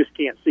because you just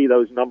can't see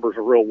those numbers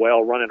real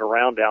well running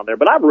around down there.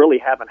 But I really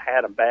haven't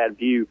had a bad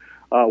view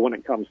when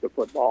it comes to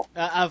football.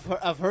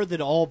 I've heard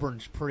that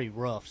Auburn's pretty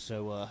rough,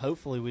 so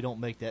hopefully we don't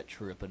make that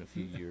trip in a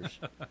few years.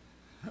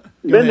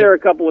 Been there a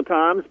couple of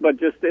times, but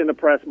just in the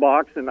press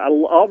box. And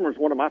Auburn's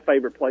one of my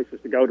favorite places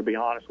to go, to be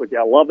honest with you.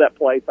 I love that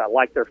place. I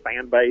like their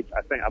fan base.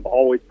 I think I've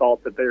always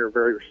thought that they're a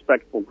very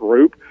respectful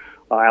group.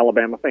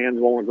 Alabama fans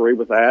won't agree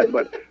with that,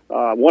 but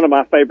one of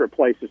my favorite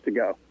places to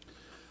go.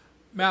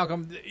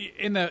 Malcolm,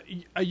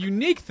 a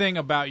unique thing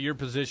about your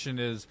position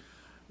is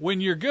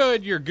when you're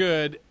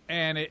good,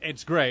 and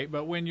it's great.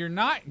 But when you're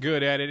not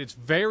good at it, it's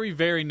very,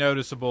 very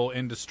noticeable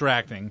and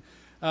distracting.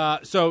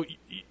 So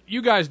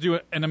you guys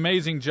do an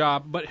amazing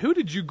job. But who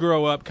did you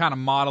grow up kind of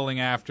modeling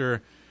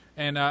after?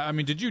 And,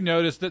 did you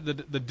notice that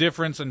the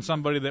difference in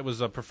somebody that was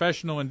a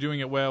professional and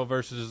doing it well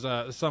versus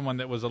someone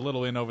that was a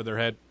little in over their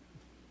head?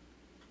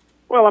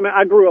 Well,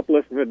 I grew up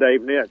listening to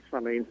Dave Nitz.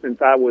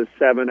 Since I was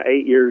 7,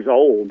 8 years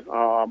old,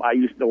 I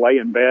used to lay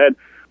in bed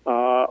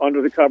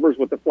under the covers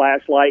with a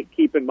flashlight,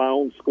 keeping my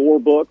own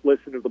scorebook,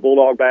 listen to the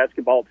Bulldog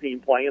basketball team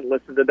play, and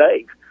listen to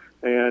Dave.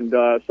 And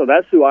so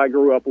that's who I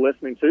grew up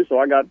listening to. So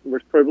I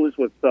was privileged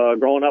with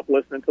growing up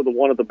listening to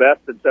one of the best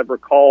that's ever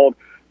called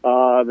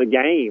the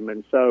game.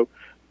 And so,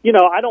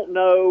 I don't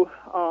know.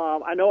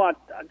 I know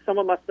some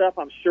of my stuff,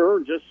 I'm sure,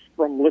 just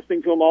from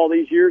listening to him all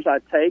these years, I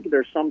take.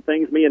 There's some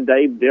things me and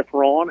Dave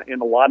differ on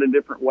in a lot of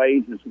different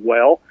ways as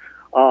well.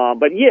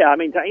 But, yeah, I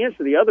mean, to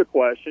answer the other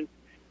question,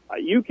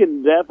 you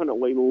can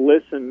definitely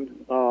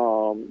listen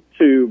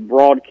to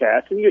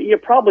broadcasts, and you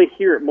probably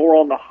hear it more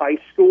on the high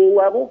school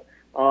level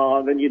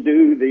than you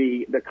do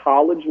the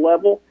college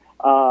level.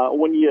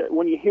 When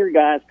you hear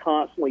guys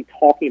constantly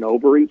talking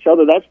over each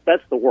other,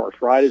 that's the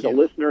worst, right? As a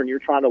listener, and you're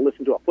trying to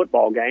listen to a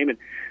football game, and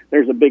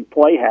there's a big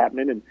play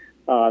happening, and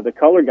the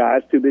color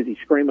guy's too busy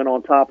screaming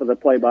on top of the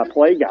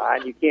play-by-play guy,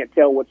 and you can't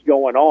tell what's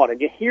going on. And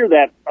you hear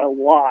that a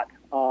lot,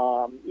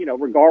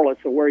 regardless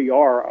of where you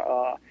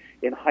are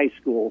in high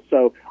school.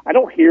 So I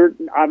don't hear it,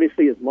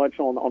 obviously, as much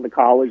on the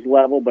college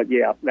level, but,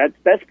 yeah,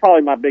 that's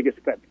probably my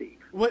biggest pet peeve.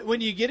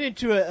 When you get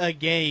into a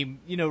game,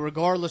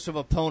 regardless of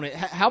opponent,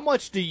 how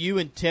much do you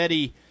and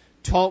Teddy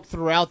talk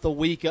throughout the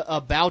week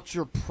about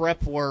your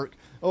prep work,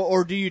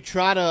 or do you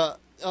try to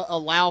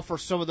allow for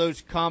some of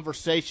those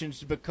conversations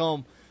to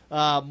become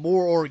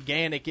more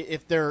organic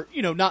if they're,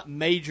 not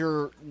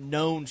major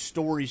known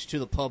stories to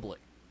the public?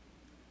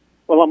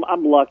 Well,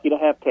 I'm lucky to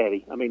have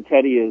Teddy. I mean,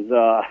 Teddy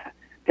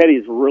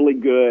is really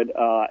good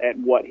at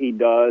what he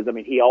does. I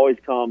mean, he always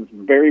comes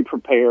very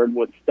prepared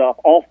with stuff,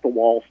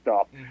 off-the-wall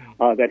stuff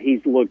that he's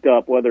looked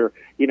up, whether,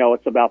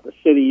 it's about the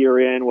city you're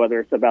in, whether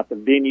it's about the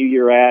venue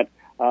you're at,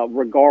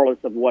 regardless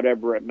of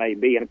whatever it may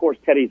be. And, of course,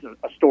 Teddy's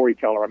a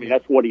storyteller. I mean,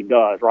 that's what he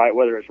does, right,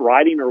 whether it's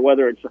writing or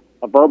whether it's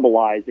a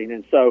verbalizing.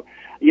 And so,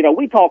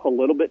 we talk a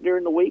little bit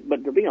during the week,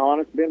 but to be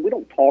honest, Ben, we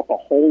don't talk a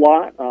whole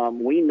lot.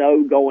 We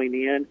know going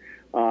in,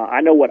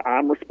 I know what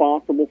I'm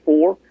responsible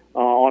for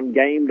on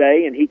game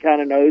day, and he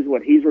kind of knows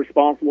what he's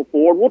responsible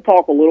for. We'll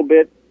talk a little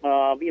bit.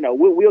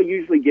 We'll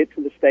usually get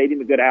to the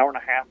stadium a good hour and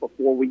a half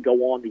before we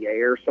go on the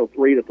air, so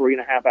 3 to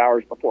 3.5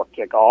 hours before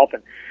kickoff,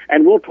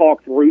 and we'll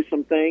talk through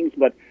some things.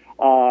 But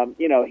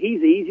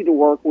he's easy to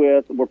work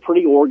with. We're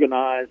pretty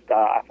organized.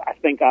 I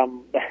think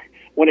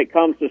when it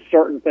comes to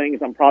certain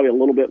things, I'm probably a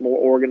little bit more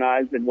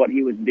organized than what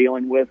he was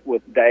dealing with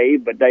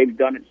Dave. But Dave's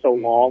done it so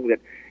long that.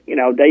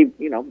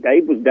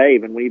 Dave was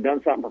Dave, and when you've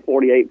done something for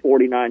 48,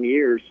 49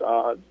 years,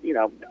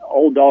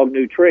 old dog,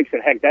 new tricks,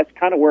 and heck, that's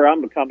kind of where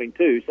I'm becoming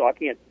too, so I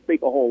can't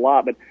speak a whole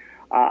lot, but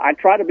I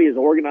try to be as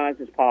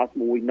organized as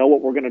possible. We know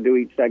what we're going to do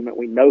each segment.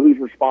 We know who's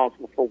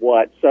responsible for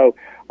what, so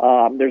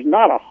there's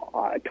not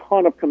a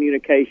ton of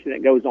communication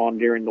that goes on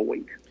during the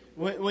week.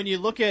 When you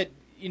look at,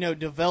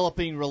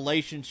 developing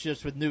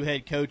relationships with new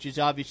head coaches,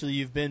 obviously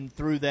you've been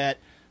through that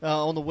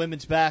on the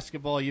women's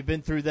basketball. You've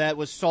been through that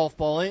with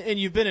softball, and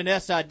you've been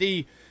an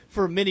SID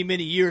for many,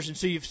 many years, and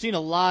so you've seen a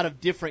lot of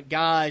different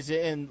guys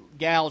and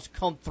gals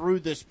come through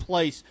this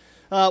place.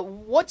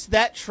 What's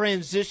that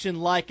transition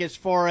like as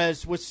far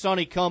as with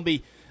Sonny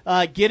Cumbie,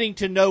 getting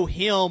to know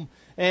him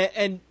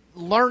and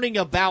learning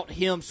about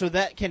him so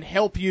that can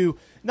help you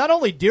not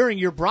only during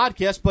your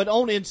broadcast but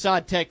on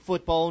Inside Tech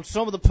Football and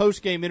some of the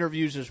post-game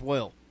interviews as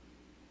well?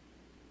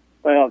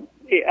 Well,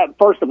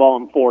 first of all,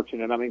 I'm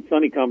fortunate. I mean,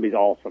 Sonny Cumbie's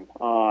awesome.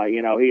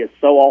 He is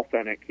so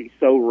authentic. He's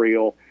so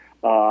real.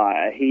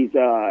 He's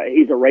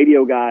a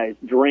radio guy's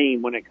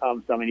dream when it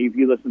comes to, if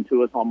you listen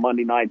to us on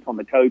Monday nights on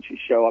the Coaches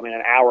Show, an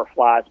hour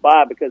flies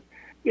by because,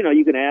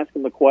 you can ask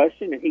him the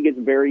question and he gets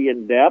very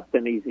in-depth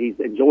and he's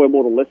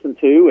enjoyable to listen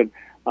to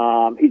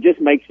and he just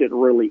makes it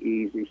really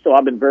easy. So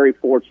I've been very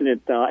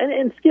fortunate.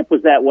 And Skip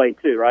was that way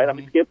too, right?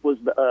 Skip was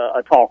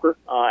a talker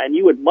and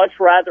you would much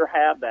rather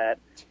have that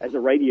as a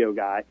radio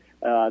guy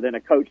than a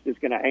coach that's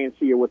going to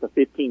answer you with a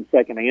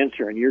 15-second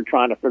answer, and you're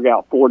trying to figure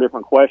out 4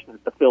 different questions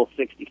to fill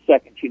 60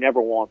 seconds. You never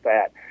want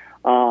that.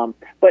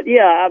 But,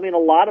 yeah, a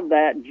lot of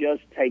that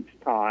just takes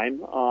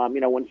time.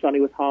 When Sonny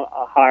was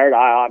hired,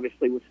 I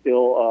obviously was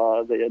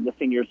still the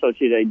senior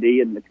associate AD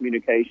in the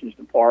communications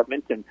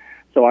department, and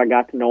so I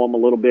got to know him a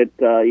little bit,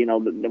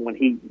 when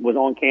he was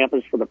on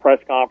campus for the press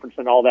conference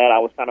and all that. I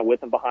was kind of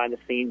with him behind the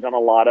scenes on a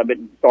lot of it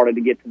and started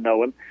to get to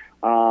know him.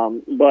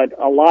 But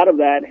a lot of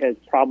that has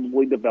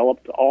probably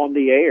developed on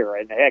the air.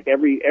 And heck,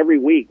 every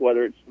week,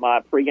 whether it's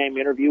my pregame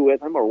interview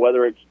with him or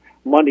whether it's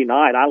Monday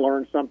night, I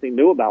learn something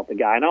new about the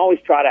guy. And I always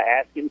try to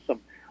ask him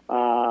some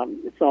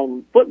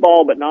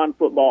football but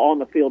non-football, on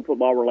the field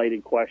football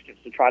related questions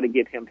to try to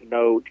get him to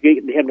know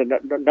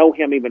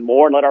him even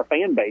more and let our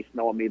fan base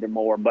know him even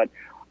more. But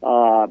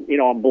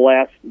I'm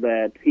blessed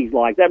that he's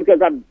like that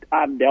because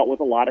I've dealt with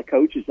a lot of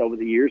coaches over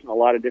the years in a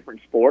lot of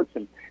different sports,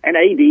 and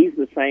ADs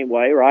the same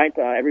way, right?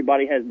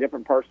 Everybody has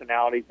different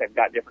personalities. They've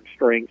got different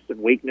strengths and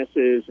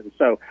weaknesses, and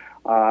so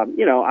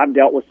I've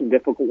dealt with some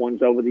difficult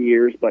ones over the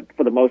years, but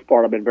for the most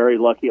part, I've been very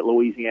lucky at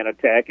Louisiana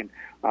Tech, and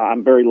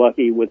I'm very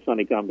lucky with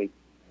Sonny Cumbie.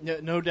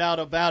 No doubt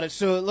about it.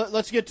 So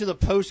let's get to the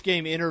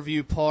post-game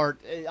interview part.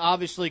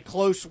 Obviously,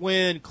 close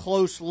win,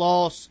 close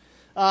loss.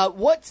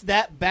 What's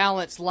that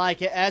balance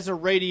like as a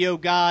radio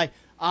guy?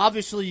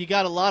 Obviously, you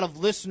got a lot of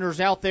listeners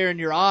out there in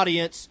your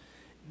audience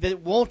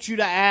that want you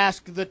to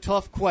ask the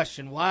tough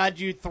question. Why'd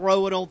you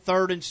throw it on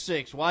 3rd and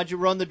 6? Why'd you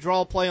run the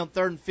draw play on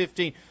 3rd and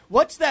 15?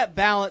 What's that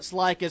balance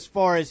like as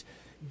far as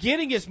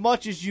getting as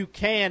much as you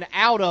can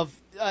out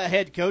of a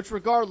head coach,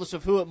 regardless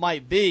of who it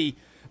might be,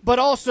 but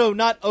also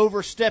not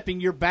overstepping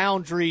your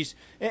boundaries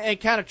and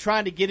kind of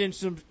trying to get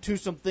into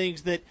some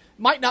things that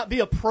might not be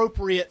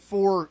appropriate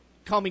for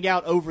coming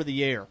out over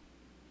the air.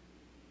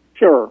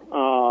 Sure.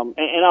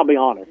 And I'll be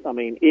honest. I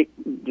mean, it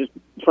just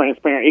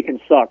transparent. It can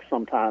suck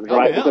sometimes,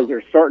 right? Yeah. Because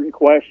there's certain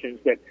questions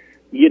that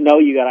you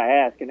got to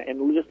ask.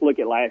 And just look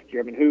at last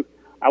year. I mean,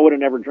 I would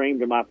have never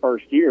dreamed in my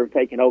first year of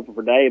taking over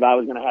for Dave I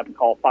was going to have to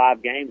call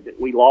 5 games that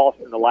we lost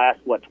in the last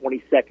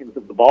 20 seconds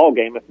of the ball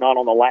game, if not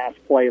on the last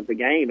play of the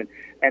game,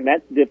 and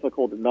that's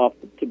difficult enough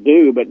to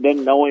do. But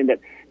then knowing that,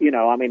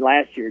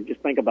 last year,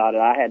 just think about it.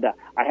 I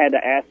had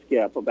to ask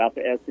Skip about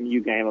the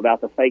SMU game,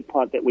 about the fake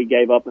punt that we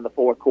gave up in the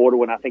fourth quarter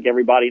when I think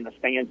everybody in the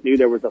stands knew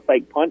there was a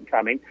fake punt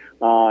coming,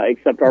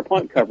 except our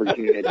punt coverage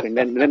units, and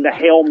then the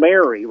Hail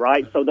Mary,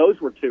 right? So those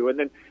were 2, and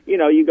then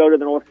you go to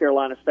the North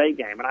Carolina State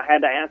game, and I had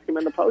to ask him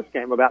in the post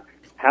game about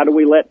how do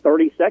we let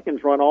 30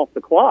 seconds run off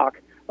the clock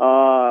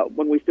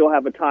when we still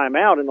have a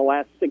timeout in the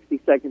last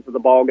 60 seconds of the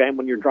ball game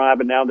when you're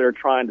driving down there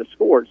trying to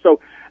score. So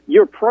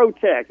you're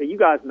pro-Tech. You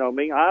guys know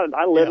me.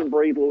 I live and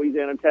breathe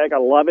Louisiana Tech. I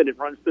love it. It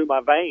runs through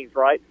my veins,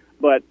 right?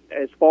 But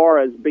as far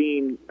as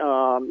being,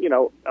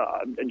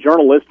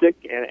 journalistic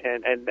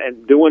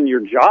and doing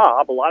your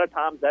job, a lot of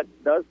times that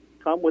does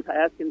come with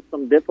asking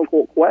some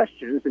difficult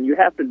questions, and you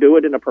have to do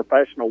it in a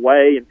professional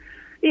way. And,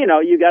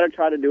 you got to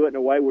try to do it in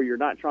a way where you're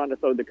not trying to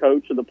throw the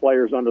coach or the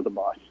players under the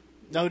bus.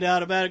 No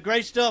doubt about it.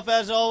 Great stuff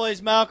as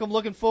always, Malcolm.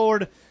 Looking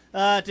forward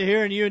to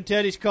hearing you and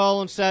Teddy's call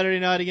on Saturday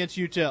night against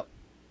UTEP.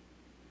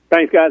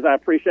 Thanks, guys. I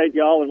appreciate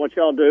y'all and what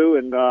y'all do,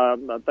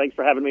 and thanks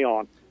for having me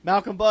on.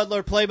 Malcolm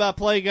Butler,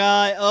 play-by-play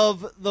guy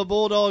of the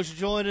Bulldogs,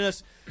 joining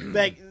us.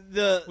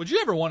 Would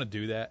you ever want to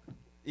do that?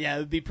 Yeah, it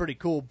would be pretty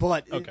cool.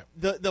 But okay.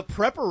 The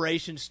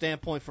preparation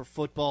standpoint for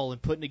football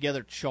and putting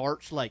together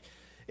charts,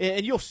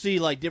 and you'll see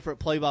different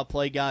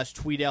play-by-play guys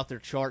tweet out their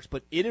charts,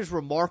 but it is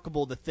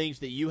remarkable the things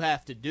that you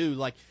have to do.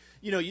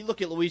 You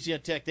look at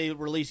Louisiana Tech, they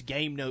release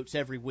game notes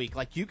every week.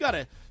 You got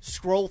to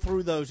scroll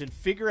through those and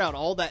figure out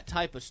all that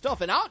type of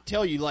stuff. And I'll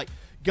tell you,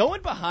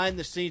 going behind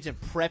the scenes and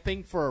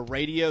prepping for a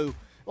radio,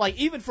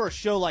 even for a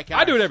show like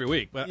ours. I do it every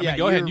week, but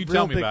go ahead and you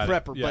tell me about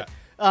prepper, it. Yeah.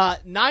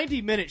 But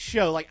 90-minute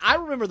show. I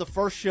remember the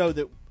first show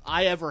that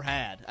I ever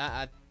had.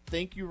 I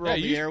think you were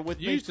on the air with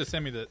me. You used to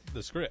send me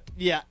the script.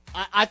 Yeah,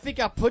 I think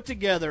I put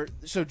together.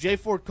 So Jay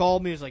Ford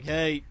called me. He was like,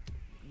 "Hey,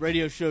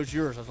 radio show's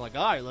yours." I was like,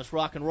 "All right, let's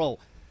rock and roll."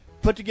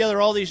 Put together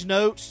all these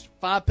notes,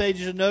 5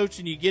 pages of notes,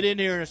 and you get in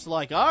here and it's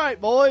like, all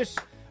right, boys,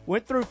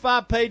 went through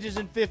 5 pages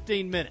in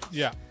 15 minutes.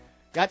 Yeah.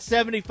 Got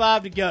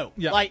 75 to go.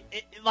 Yeah.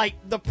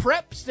 The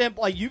prep step,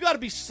 you got to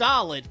be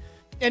solid,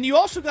 and you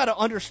also got to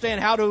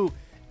understand how to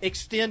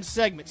extend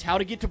segments, how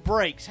to get to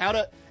breaks,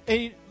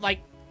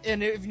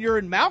 and if you're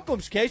in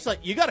Malcolm's case,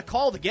 you got to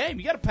call the game.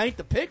 You got to paint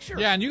the picture.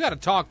 Yeah, and you got to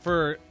talk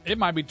it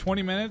might be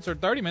 20 minutes or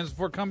 30 minutes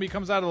before Cumbie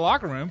comes out of the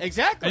locker room.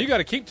 Exactly. And you got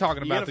to keep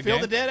talking about the game. You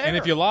got to fill the dead air. And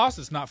if you lost,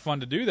 it's not fun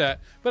to do that.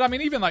 But,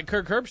 even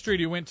Kirk Herbstreit,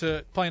 who went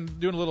to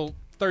doing a little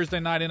Thursday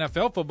night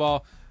NFL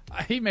football,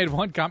 he made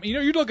one comment.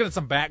 You're looking at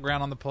some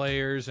background on the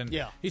players, and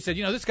he said,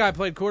 this guy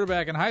played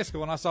quarterback in high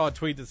school, and I saw a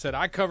tweet that said,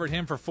 I covered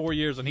him for 4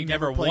 years, and he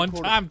never one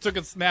time took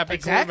a snap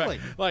at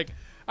quarterback.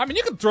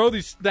 You can throw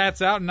these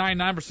stats out, and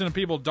 99% of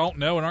people don't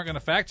know and aren't going to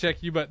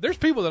fact-check you, but there's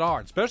people that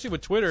are, especially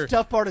with Twitter. It's a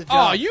tough part of the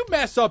job. Oh, you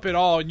mess up at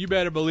all, and you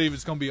better believe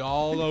it's going to be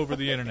all over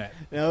the Internet.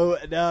 No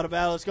doubt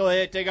about it. Let's go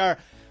ahead and take our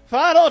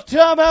final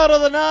timeout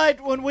of the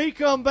night. When we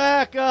come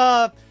back,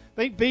 I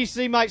think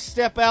BC might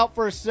step out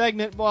for a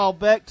segment while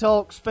Beck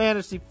talks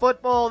fantasy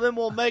football. Then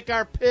we'll make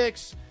our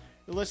picks.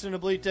 You're listening to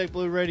Bleed Tech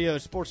Blue Radio,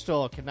 Sports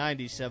Talk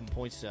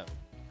 97.7.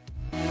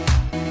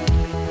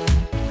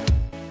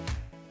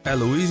 At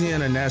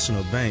Louisiana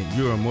National Bank,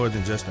 you are more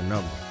than just a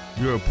number.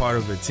 You're a part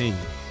of a team.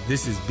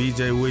 This is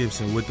B.J.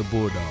 Williamson with the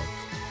Bulldogs.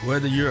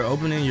 Whether you're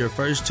opening your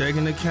first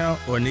checking account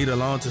or need a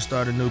loan to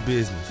start a new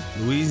business,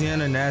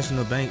 Louisiana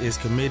National Bank is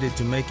committed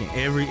to making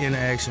every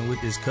interaction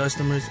with its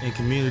customers and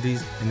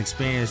communities an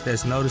experience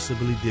that's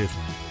noticeably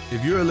different.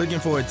 If you're looking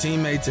for a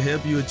teammate to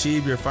help you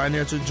achieve your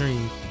financial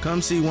dreams,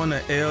 come see one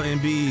of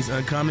LNB's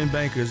Uncommon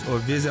Bankers or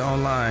visit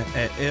online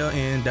at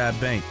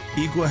ln.bank.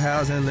 Equal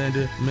housing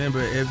lender,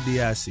 member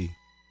FDIC.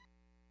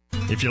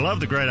 If you love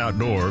the great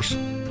outdoors,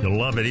 you'll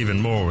love it even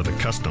more with a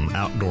custom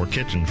outdoor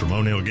kitchen from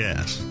O'Neill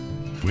Gas.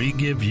 We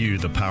give you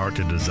the power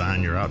to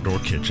design your outdoor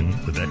kitchen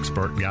with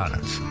expert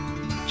guidance.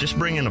 Just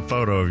bring in a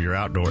photo of your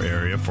outdoor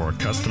area for a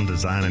custom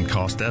design and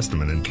cost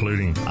estimate,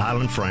 including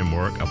island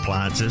framework,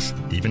 appliances,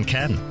 even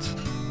cabinets.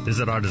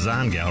 Visit our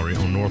design gallery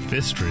on North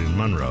 5th Street in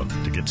Monroe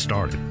to get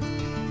started.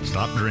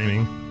 Stop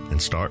dreaming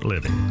and start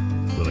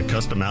living with a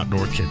custom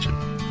outdoor kitchen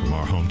from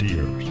our home to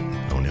yours,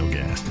 O'Neill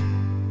Gas.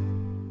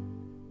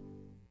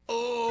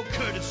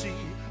 Courtesy,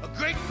 a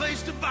great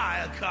place to buy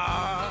a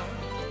car.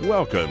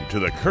 Welcome to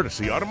the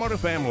Courtesy Automotive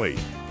family,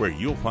 where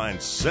you'll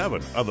find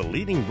 7 of the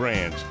leading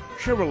brands: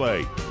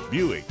 Chevrolet,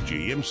 Buick,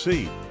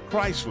 GMC,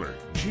 Chrysler,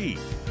 Jeep,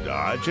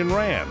 Dodge, and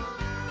Ram.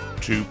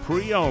 2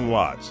 pre-owned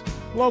lots,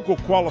 Local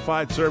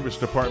qualified service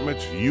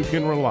departments you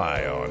can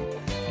rely on.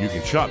 You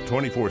can shop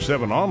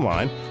 24/7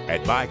 online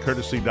at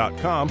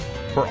buycourtesy.com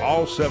for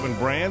all 7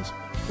 brands,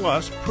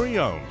 plus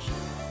pre-owns.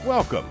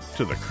 Welcome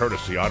to the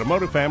Courtesy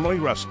Automotive family,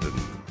 Ruston.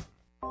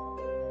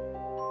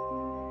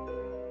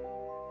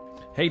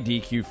 Hey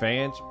DQ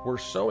fans, we're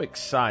so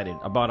excited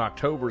about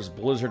October's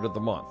Blizzard of the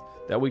Month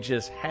that we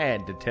just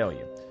had to tell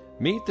you.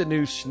 Meet the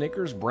new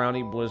Snickers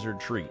Brownie Blizzard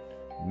treat,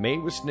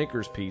 made with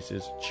Snickers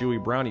pieces,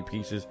 chewy brownie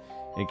pieces,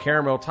 and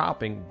caramel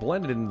topping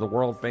blended into the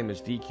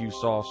world-famous DQ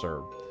soft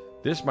serve.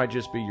 This might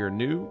just be your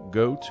new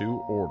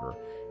go-to order,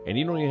 and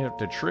you don't even have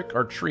to trick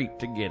or treat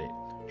to get it.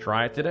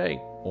 Try it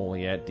today,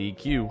 only at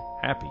DQ.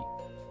 Happy.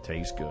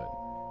 Tastes good.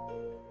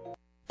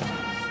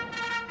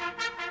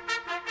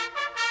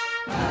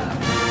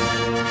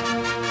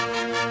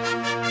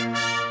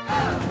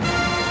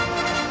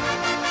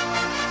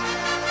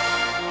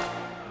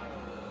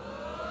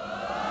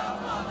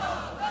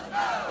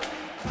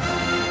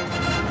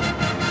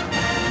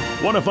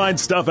 Want to find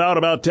stuff out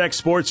about tech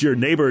sports your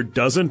neighbor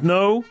doesn't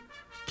know?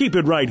 Keep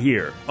it right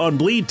here on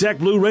Bleed Tech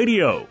Blue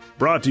Radio.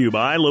 Brought to you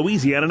by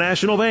Louisiana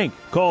National Bank.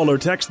 Call or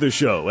text the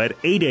show at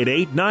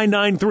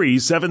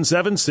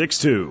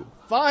 888-993-7762.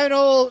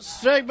 Final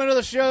segment of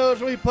the show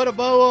as we put a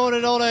bow on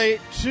it on a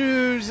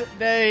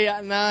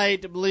Tuesday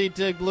night. Bleed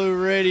Tech Blue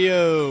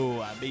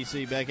Radio.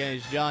 BC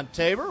Backhands, John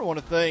Tabor. I want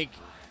to thank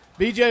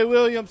B.J.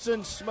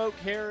 Williamson, Smoke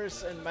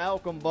Harris, and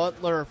Malcolm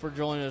Butler for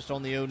joining us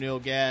on the O'Neill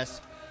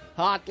Gas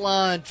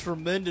Hotline.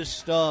 Tremendous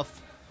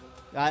stuff.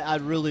 I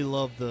really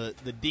love the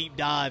deep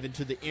dive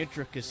into the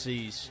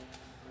intricacies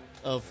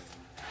of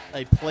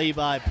a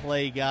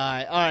play-by-play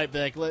guy. All right,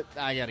 Beck,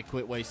 I got to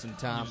quit wasting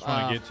time. Just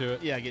want to get to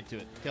it? Yeah, get to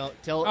it.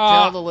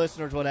 Tell the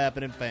listeners what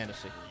happened in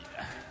fantasy.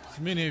 As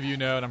many of you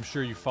know, and I'm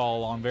sure you follow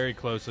along very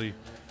closely,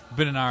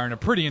 Ben and I are in a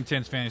pretty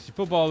intense fantasy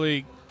football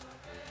league.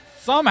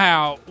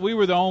 Somehow, we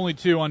were the only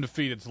 2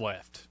 undefeateds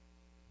left.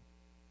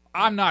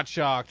 I'm not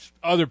shocked.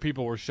 Other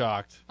people were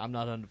shocked. I'm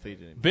not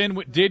undefeated anymore.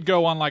 Ben did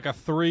go on like a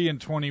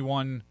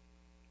 3-21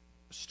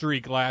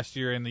 streak last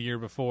year and the year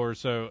before,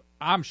 so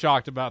I'm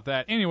shocked about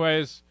that.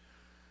 Anyways,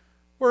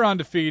 we're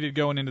undefeated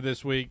going into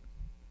this week.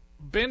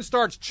 Ben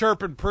starts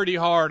chirping pretty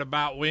hard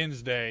about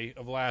Wednesday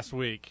of last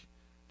week,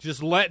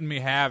 just letting me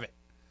have it,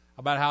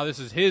 about how this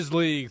is his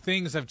league,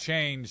 things have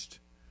changed.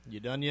 You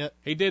done yet?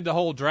 He did the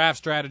whole draft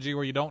strategy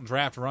where you don't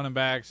draft running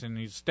backs, and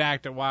he's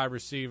stacked at wide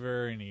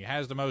receiver, and he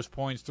has the most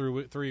points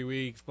through 3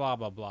 weeks, blah,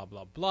 blah, blah,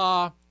 blah,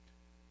 blah.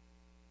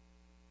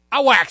 I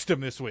waxed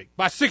him this week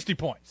by 60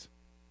 points.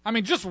 I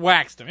mean, just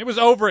waxed him. It was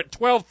over at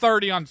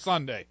 12:30 on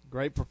Sunday.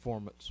 Great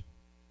performance.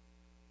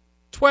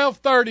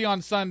 12:30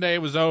 on Sunday,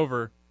 it was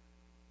over.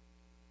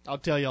 I'll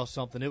tell y'all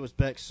something. It was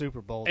Beck's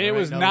Super Bowl. It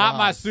was not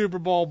my Super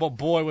Bowl, but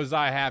boy, was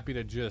I happy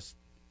to just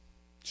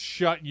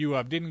shut you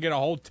up. Didn't get a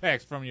whole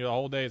text from you the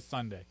whole day of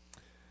Sunday.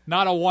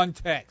 Not a one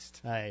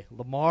text. Hey,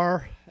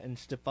 Lamar and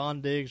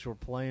Stephon Diggs were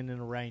playing in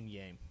a rain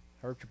game.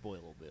 Hurt your boy a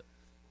little bit.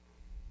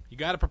 You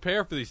got to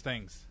prepare for these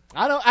things.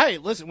 I don't. Hey,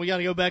 listen, we got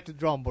to go back to the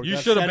drawing board. You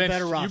should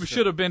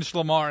have benched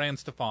Lamar and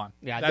Stephon.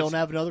 Yeah, I don't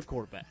have another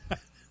quarterback.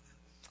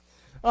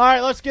 All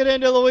right, let's get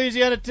into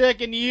Louisiana Tech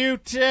and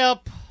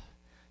UTEP.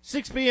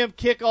 6 p.m.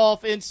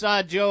 kickoff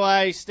inside Joe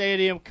Ice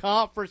Stadium.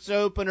 Conference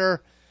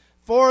opener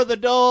for the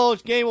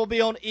Dogs. Game will be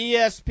on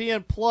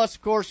ESPN Plus.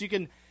 Of course, you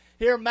can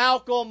hear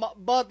Malcolm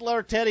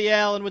Butler, Teddy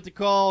Allen with the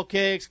call.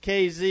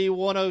 KXKZ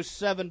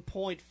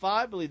 107.5.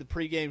 I believe the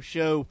pregame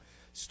show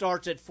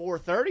starts at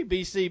 4:30.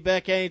 BC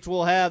Backhands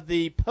will have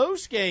the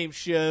postgame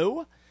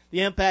show,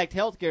 the Impact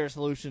Healthcare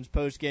Solutions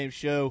postgame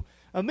show,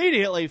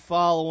 immediately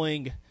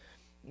following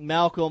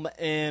Malcolm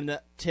and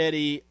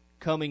Teddy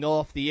coming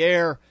off the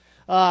air.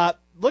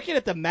 Looking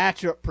at the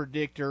matchup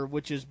predictor,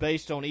 which is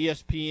based on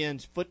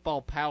ESPN's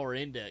Football Power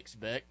Index,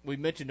 Beck, we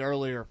mentioned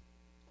earlier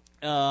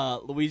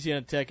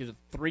Louisiana Tech is a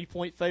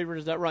 3-point favorite.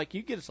 Is that right? Can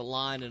you get us a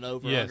line and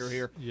over-under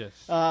here? Yes.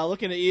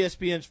 Looking at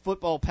ESPN's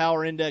Football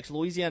Power Index,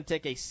 Louisiana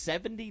Tech a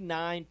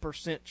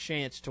 79%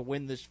 chance to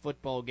win this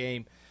football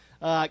game.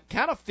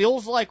 Kind of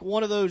feels like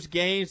one of those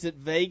games that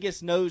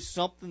Vegas knows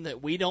something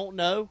that we don't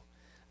know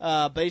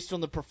based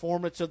on the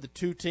performance of the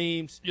two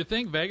teams. You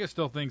think Vegas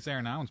still thinks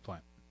Aaron Allen's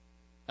playing?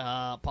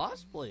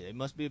 Possibly. They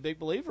must be a big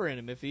believer in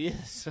him if he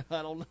is.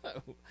 I don't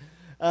know.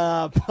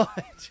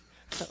 But...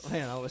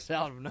 man, I was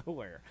out of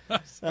nowhere.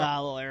 A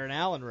little Aaron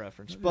Allen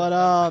reference.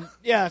 But,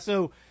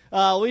 so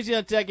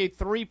Louisiana Tech, a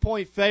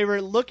 3-point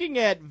favorite. Looking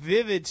at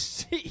Vivid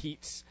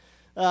Seats,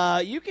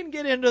 you can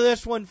get into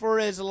this one for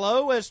as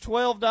low as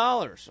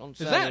 $12 on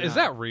Saturday night. Is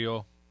that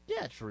real?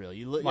 Yeah, it's real.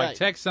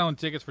 Tech selling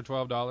tickets for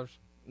 $12?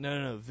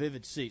 No.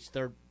 Vivid Seats,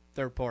 third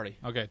party.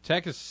 Okay,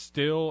 Tech is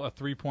still a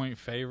 3-point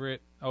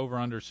favorite.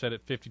 Over-under set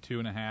at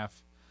 52.5.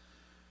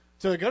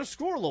 So they're going to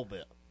score a little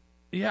bit.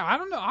 Yeah, I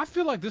don't know. I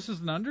feel like this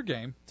is an under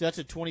game. So that's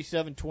a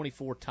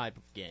 27-24 type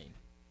of game.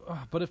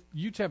 But if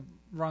UTEP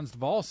runs the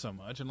ball so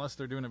much, unless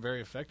they're doing it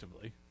very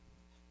effectively.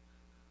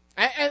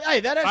 Hey,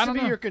 that has to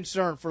be your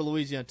concern for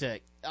Louisiana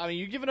Tech. I mean,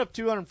 you're giving up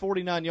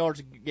 249 yards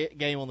a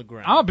game on the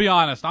ground. I'll be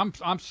honest.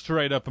 I'm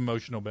straight up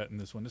emotional betting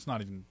this one. It's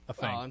not even a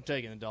thing. I'm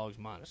taking the Dogs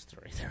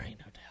 -3. There ain't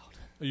no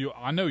doubt.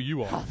 I know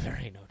you are. Oh, there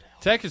ain't no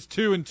doubt. Tech is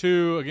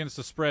 2-2 against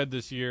the spread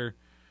this year.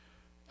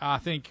 I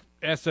think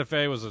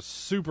SFA was a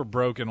super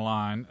broken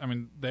line. I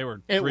mean, they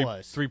were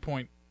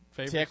 3-point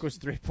favorites. Tech was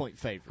 3-point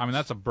favorites. I mean,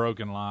 that's a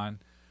broken line.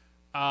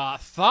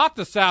 Thought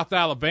the South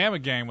Alabama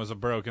game was a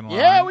broken line.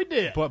 Yeah, we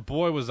did. But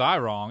boy, was I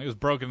wrong. It was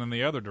broken in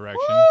the other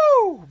direction.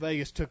 Woo!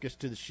 Vegas took us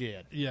to the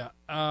shed. Yeah.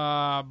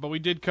 But we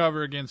did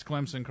cover against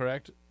Clemson,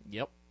 correct?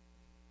 Yep.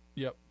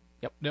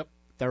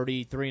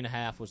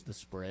 33.5 was the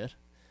spread.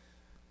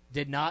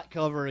 Did not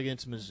cover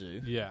against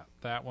Mizzou. Yeah,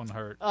 that one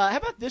hurt. How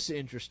about this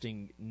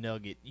interesting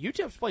nugget?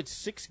 UTEP's played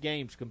 6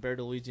 games compared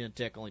to Louisiana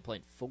Tech only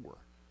playing 4.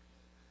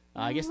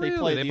 I guess they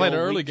played an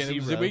early week game. zero.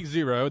 It was week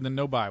 0, and then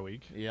no bye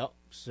week. Yep.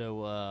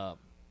 So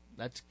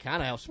that's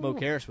kind of how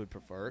Smoke Harris would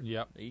prefer it.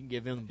 Yep. You can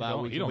give him the bye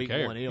week in week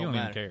care. 1. It He don't don't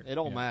even matter. care. It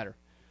don't Yeah. matter.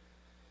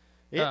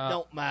 It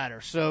don't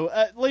matter. So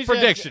at least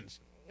predictions.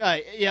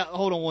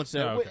 Hold on one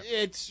second. Oh, okay.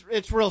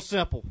 It's real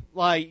simple.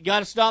 Like, you got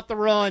to stop the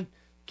run.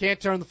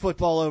 Can't turn the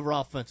football over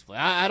offensively.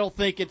 I don't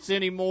think it's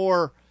any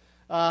more.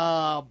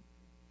 I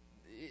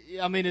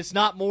mean, it's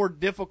not more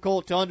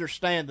difficult to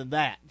understand than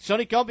that.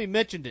 Sonny Cumbie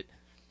mentioned it.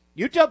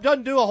 UTEP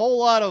doesn't do a whole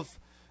lot of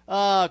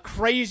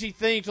crazy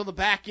things on the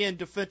back end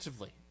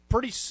defensively.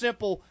 Pretty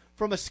simple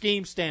from a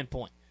scheme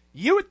standpoint.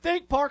 You would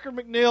think Parker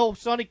McNeil,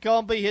 Sonny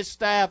Cumbie, his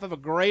staff have a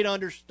great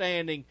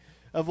understanding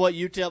of what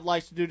UTEP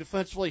likes to do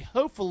defensively.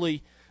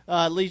 Hopefully,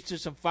 leads to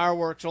some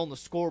fireworks on the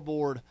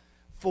scoreboard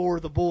for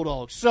the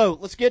Bulldogs. So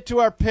let's get to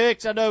our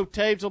picks. I know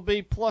Taves will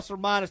be plus or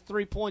minus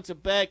 3 points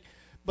at Beck,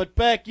 but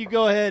Beck, you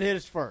go ahead, hit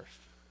us first.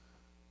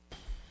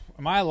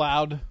 Am I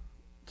allowed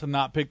to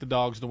not pick the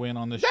Dogs to win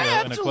on this show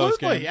in a close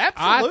game?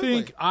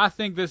 Absolutely. I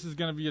think this is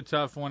going to be a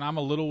tough one. I'm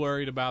a little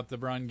worried about the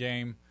run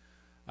game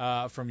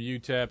from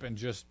UTEP and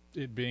just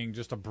it being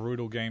just a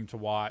brutal game to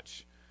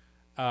watch.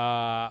 If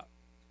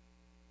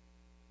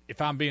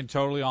I'm being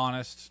totally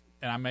honest,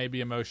 and I may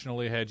be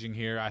emotionally hedging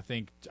here, I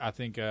think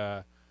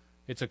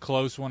it's a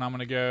close one. I'm going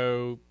to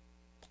go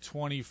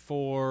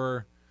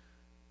 24-21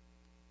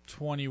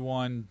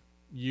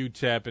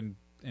 UTEP,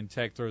 and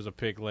Tech throws a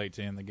pick late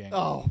to end the game.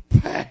 Oh,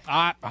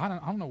 I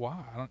don't know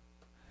why.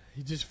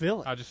 You just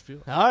feel it. I just feel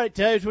it. All right,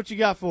 Taves, what you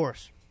got for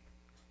us?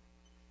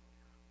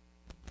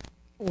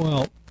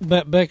 Well,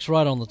 Beck's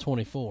right on the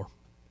 24.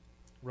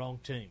 Wrong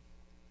team.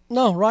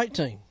 No, right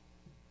team.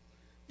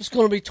 It's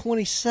going to be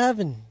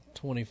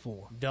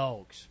 27-24.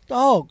 Dogs.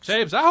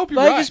 Taves, I hope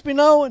you're Vegas right. be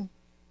knowing.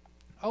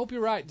 I hope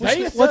you're right.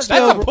 What's that's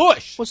a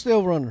push. What's the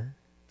over-under?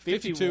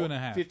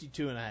 52.5.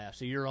 52.5.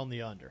 So you're on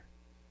the under.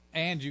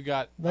 And you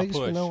got Vegas a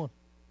push. be knowing.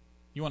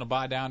 You want to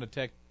buy down to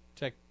Tech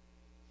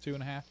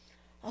 2.5?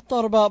 I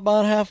thought about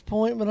buying half a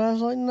point, but I was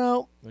like,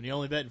 no. When you're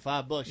only betting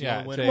 $5, you Yeah,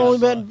 only win. I'm only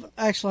betting.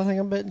 Actually, I think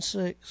I'm betting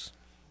 6.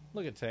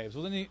 Look at Taves.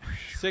 Well, then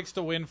 6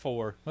 to win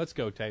 4. Let's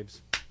go,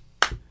 Taves.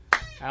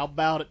 How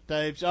about it,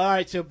 Taves? All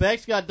right, so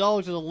Beck's got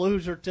Dogs as a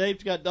loser.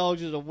 Taves got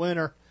Dogs as a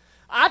winner.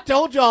 I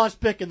told you I was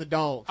picking the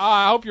Dogs.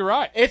 I hope you're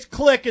right. It's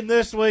clicking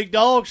this week.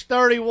 Dogs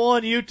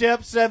 31,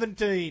 UTEP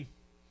 17.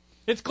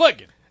 It's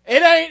clicking.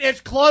 It ain't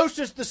as close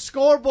as the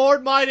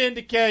scoreboard might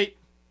indicate.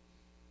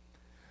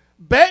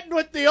 Betting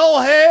with the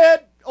old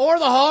head or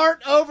the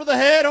heart, over the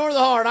head or the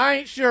heart. I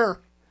ain't sure.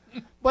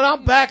 But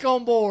I'm back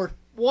on board.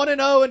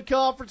 1-0 in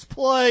conference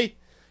play.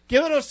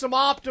 Giving us some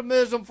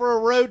optimism for a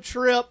road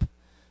trip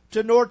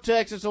to North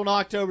Texas on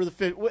October the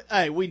 5th.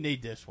 Hey, we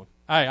need this one.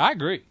 Hey, I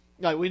agree.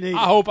 Like, we need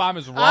I it. hope I'm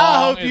as wrong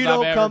I hope as you I've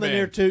don't ever come in been.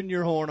 here tooting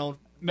your horn on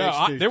next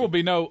No, Tuesday. there will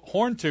be no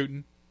horn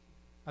tooting.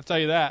 I'll tell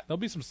you that. There'll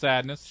be some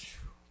sadness.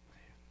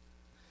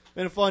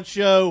 Been a fun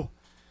show.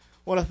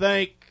 Want to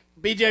thank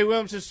B.J.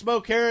 Williamson,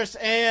 Smoke Harris,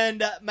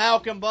 and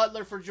Malcolm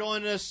Butler for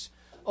joining us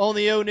on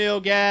the O'Neill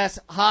Gas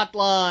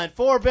Hotline.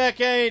 For Beck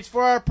Haynes,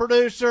 for our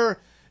producer,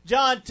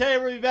 John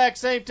Taylor. We'll be back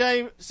same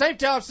time, same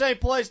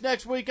place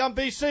next week. I'm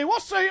BC. We'll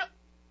see you.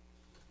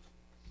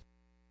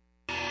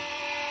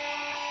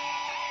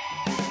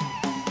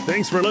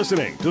 Thanks for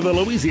listening to the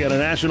Louisiana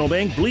National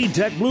Bank Bleed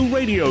Tech Blue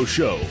Radio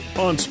Show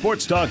on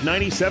Sports Talk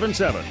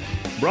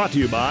 97.7. Brought to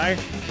you by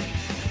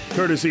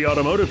Courtesy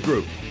Automotive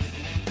Group,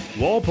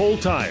 Walpole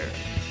Tire,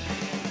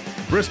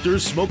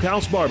 Brister's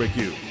Smokehouse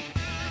Barbecue,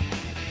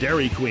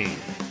 Dairy Queen,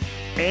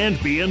 and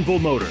Bienville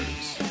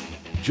Motors.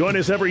 Join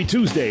us every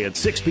Tuesday at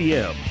 6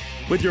 p.m.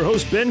 with your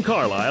host Ben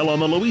Carlisle on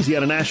the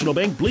Louisiana National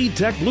Bank Bleed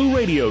Tech Blue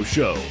Radio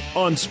Show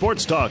on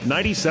Sports Talk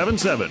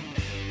 97.7.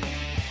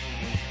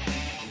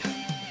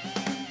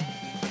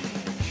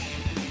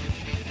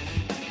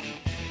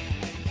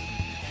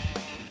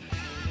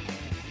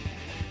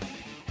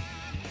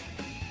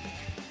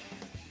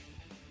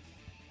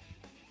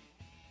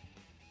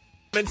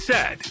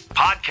 Said,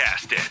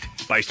 podcast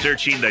it by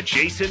searching The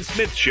Jason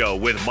Smith Show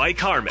with Mike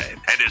Harmon.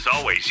 And as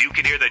always, you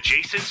can hear The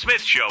Jason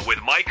Smith Show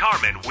with Mike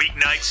Harmon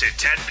weeknights at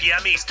 10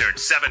 p.m. Eastern,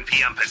 7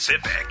 p.m.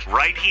 Pacific,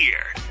 right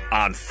here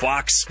on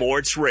Fox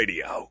Sports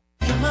Radio.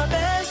 You're my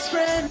best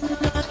friend.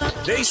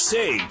 They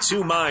say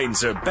two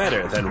minds are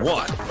better than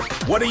one.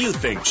 What do you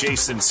think,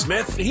 Jason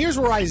Smith? Here's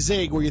where I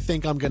zig where you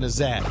think I'm going to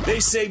zag. They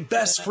say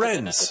best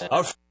friends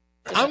are...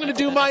 I'm going to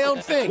do my own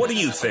thing. What do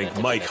you think,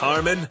 Mike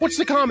Harmon? What's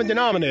the common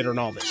denominator in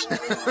all this?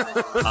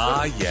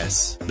 Ah,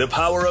 yes. The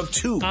power of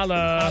two.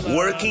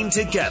 Working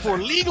together. For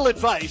legal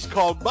advice,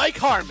 call Mike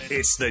Harmon.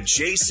 It's the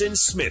Jason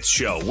Smith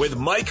Show with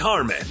Mike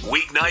Harmon.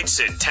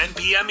 Weeknights at 10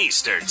 p.m.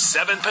 Eastern,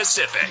 7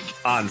 Pacific.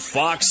 On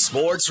Fox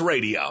Sports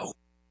Radio.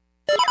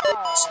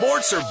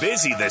 Sports are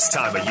busy this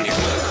time of year.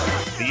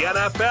 The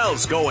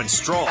NFL's going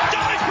strong.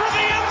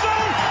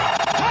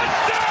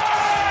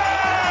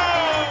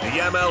 The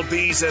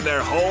MLB's in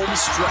their home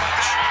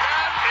stretch.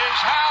 That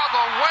is how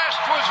the West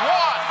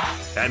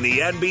was won. And the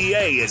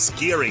NBA is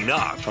gearing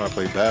up. Trying to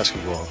play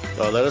basketball.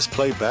 Let us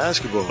play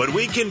basketball. But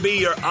we can be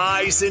your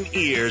eyes and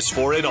ears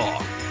for it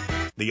all.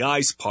 The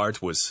eyes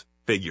part was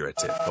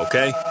figurative,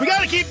 okay? We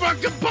got to keep our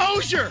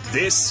composure.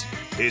 This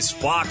is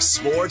Fox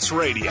Sports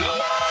Radio.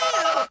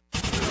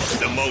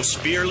 The most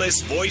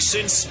fearless voice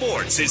in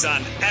sports is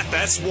on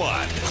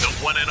FS1.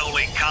 The one and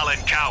only Colin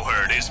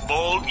Cowherd is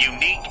bold,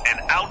 unique, and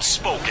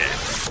outspoken.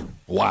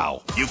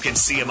 Wow. You can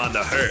see him on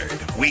The Herd,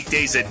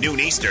 weekdays at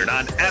noon Eastern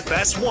on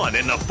FS1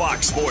 in the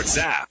Fox Sports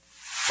app.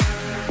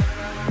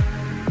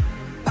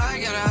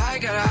 I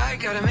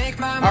gotta make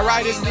my money. All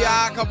right, it's the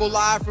Odd Couple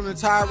live from the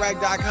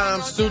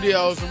TireRack.com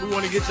studios, and we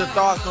want to get your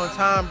thoughts on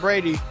Tom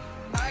Brady,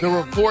 the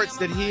reports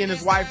that he and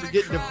his wife are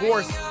getting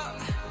divorced.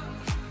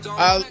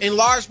 In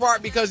large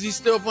part because he's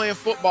still playing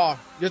football.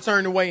 Your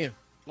turn to weigh in.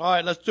 All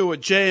right, let's do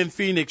it. Jay in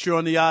Phoenix, you're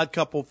on the Odd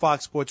Couple,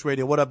 Fox Sports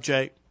Radio. What up,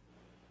 Jay?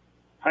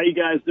 How you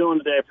guys doing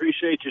today?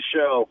 Appreciate your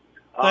show.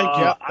 Thank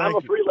you. I'm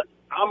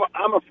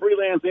a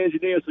freelance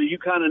engineer, so you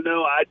kind of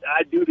know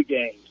I do the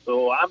game.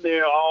 So I'm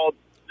there all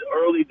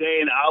early day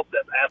and out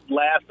at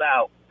last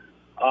out.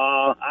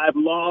 I've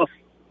lost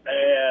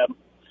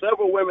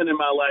several women in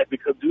my life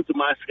because due to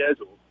my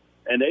schedule,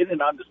 and they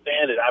didn't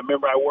understand it. I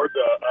remember I worked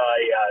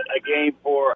a game for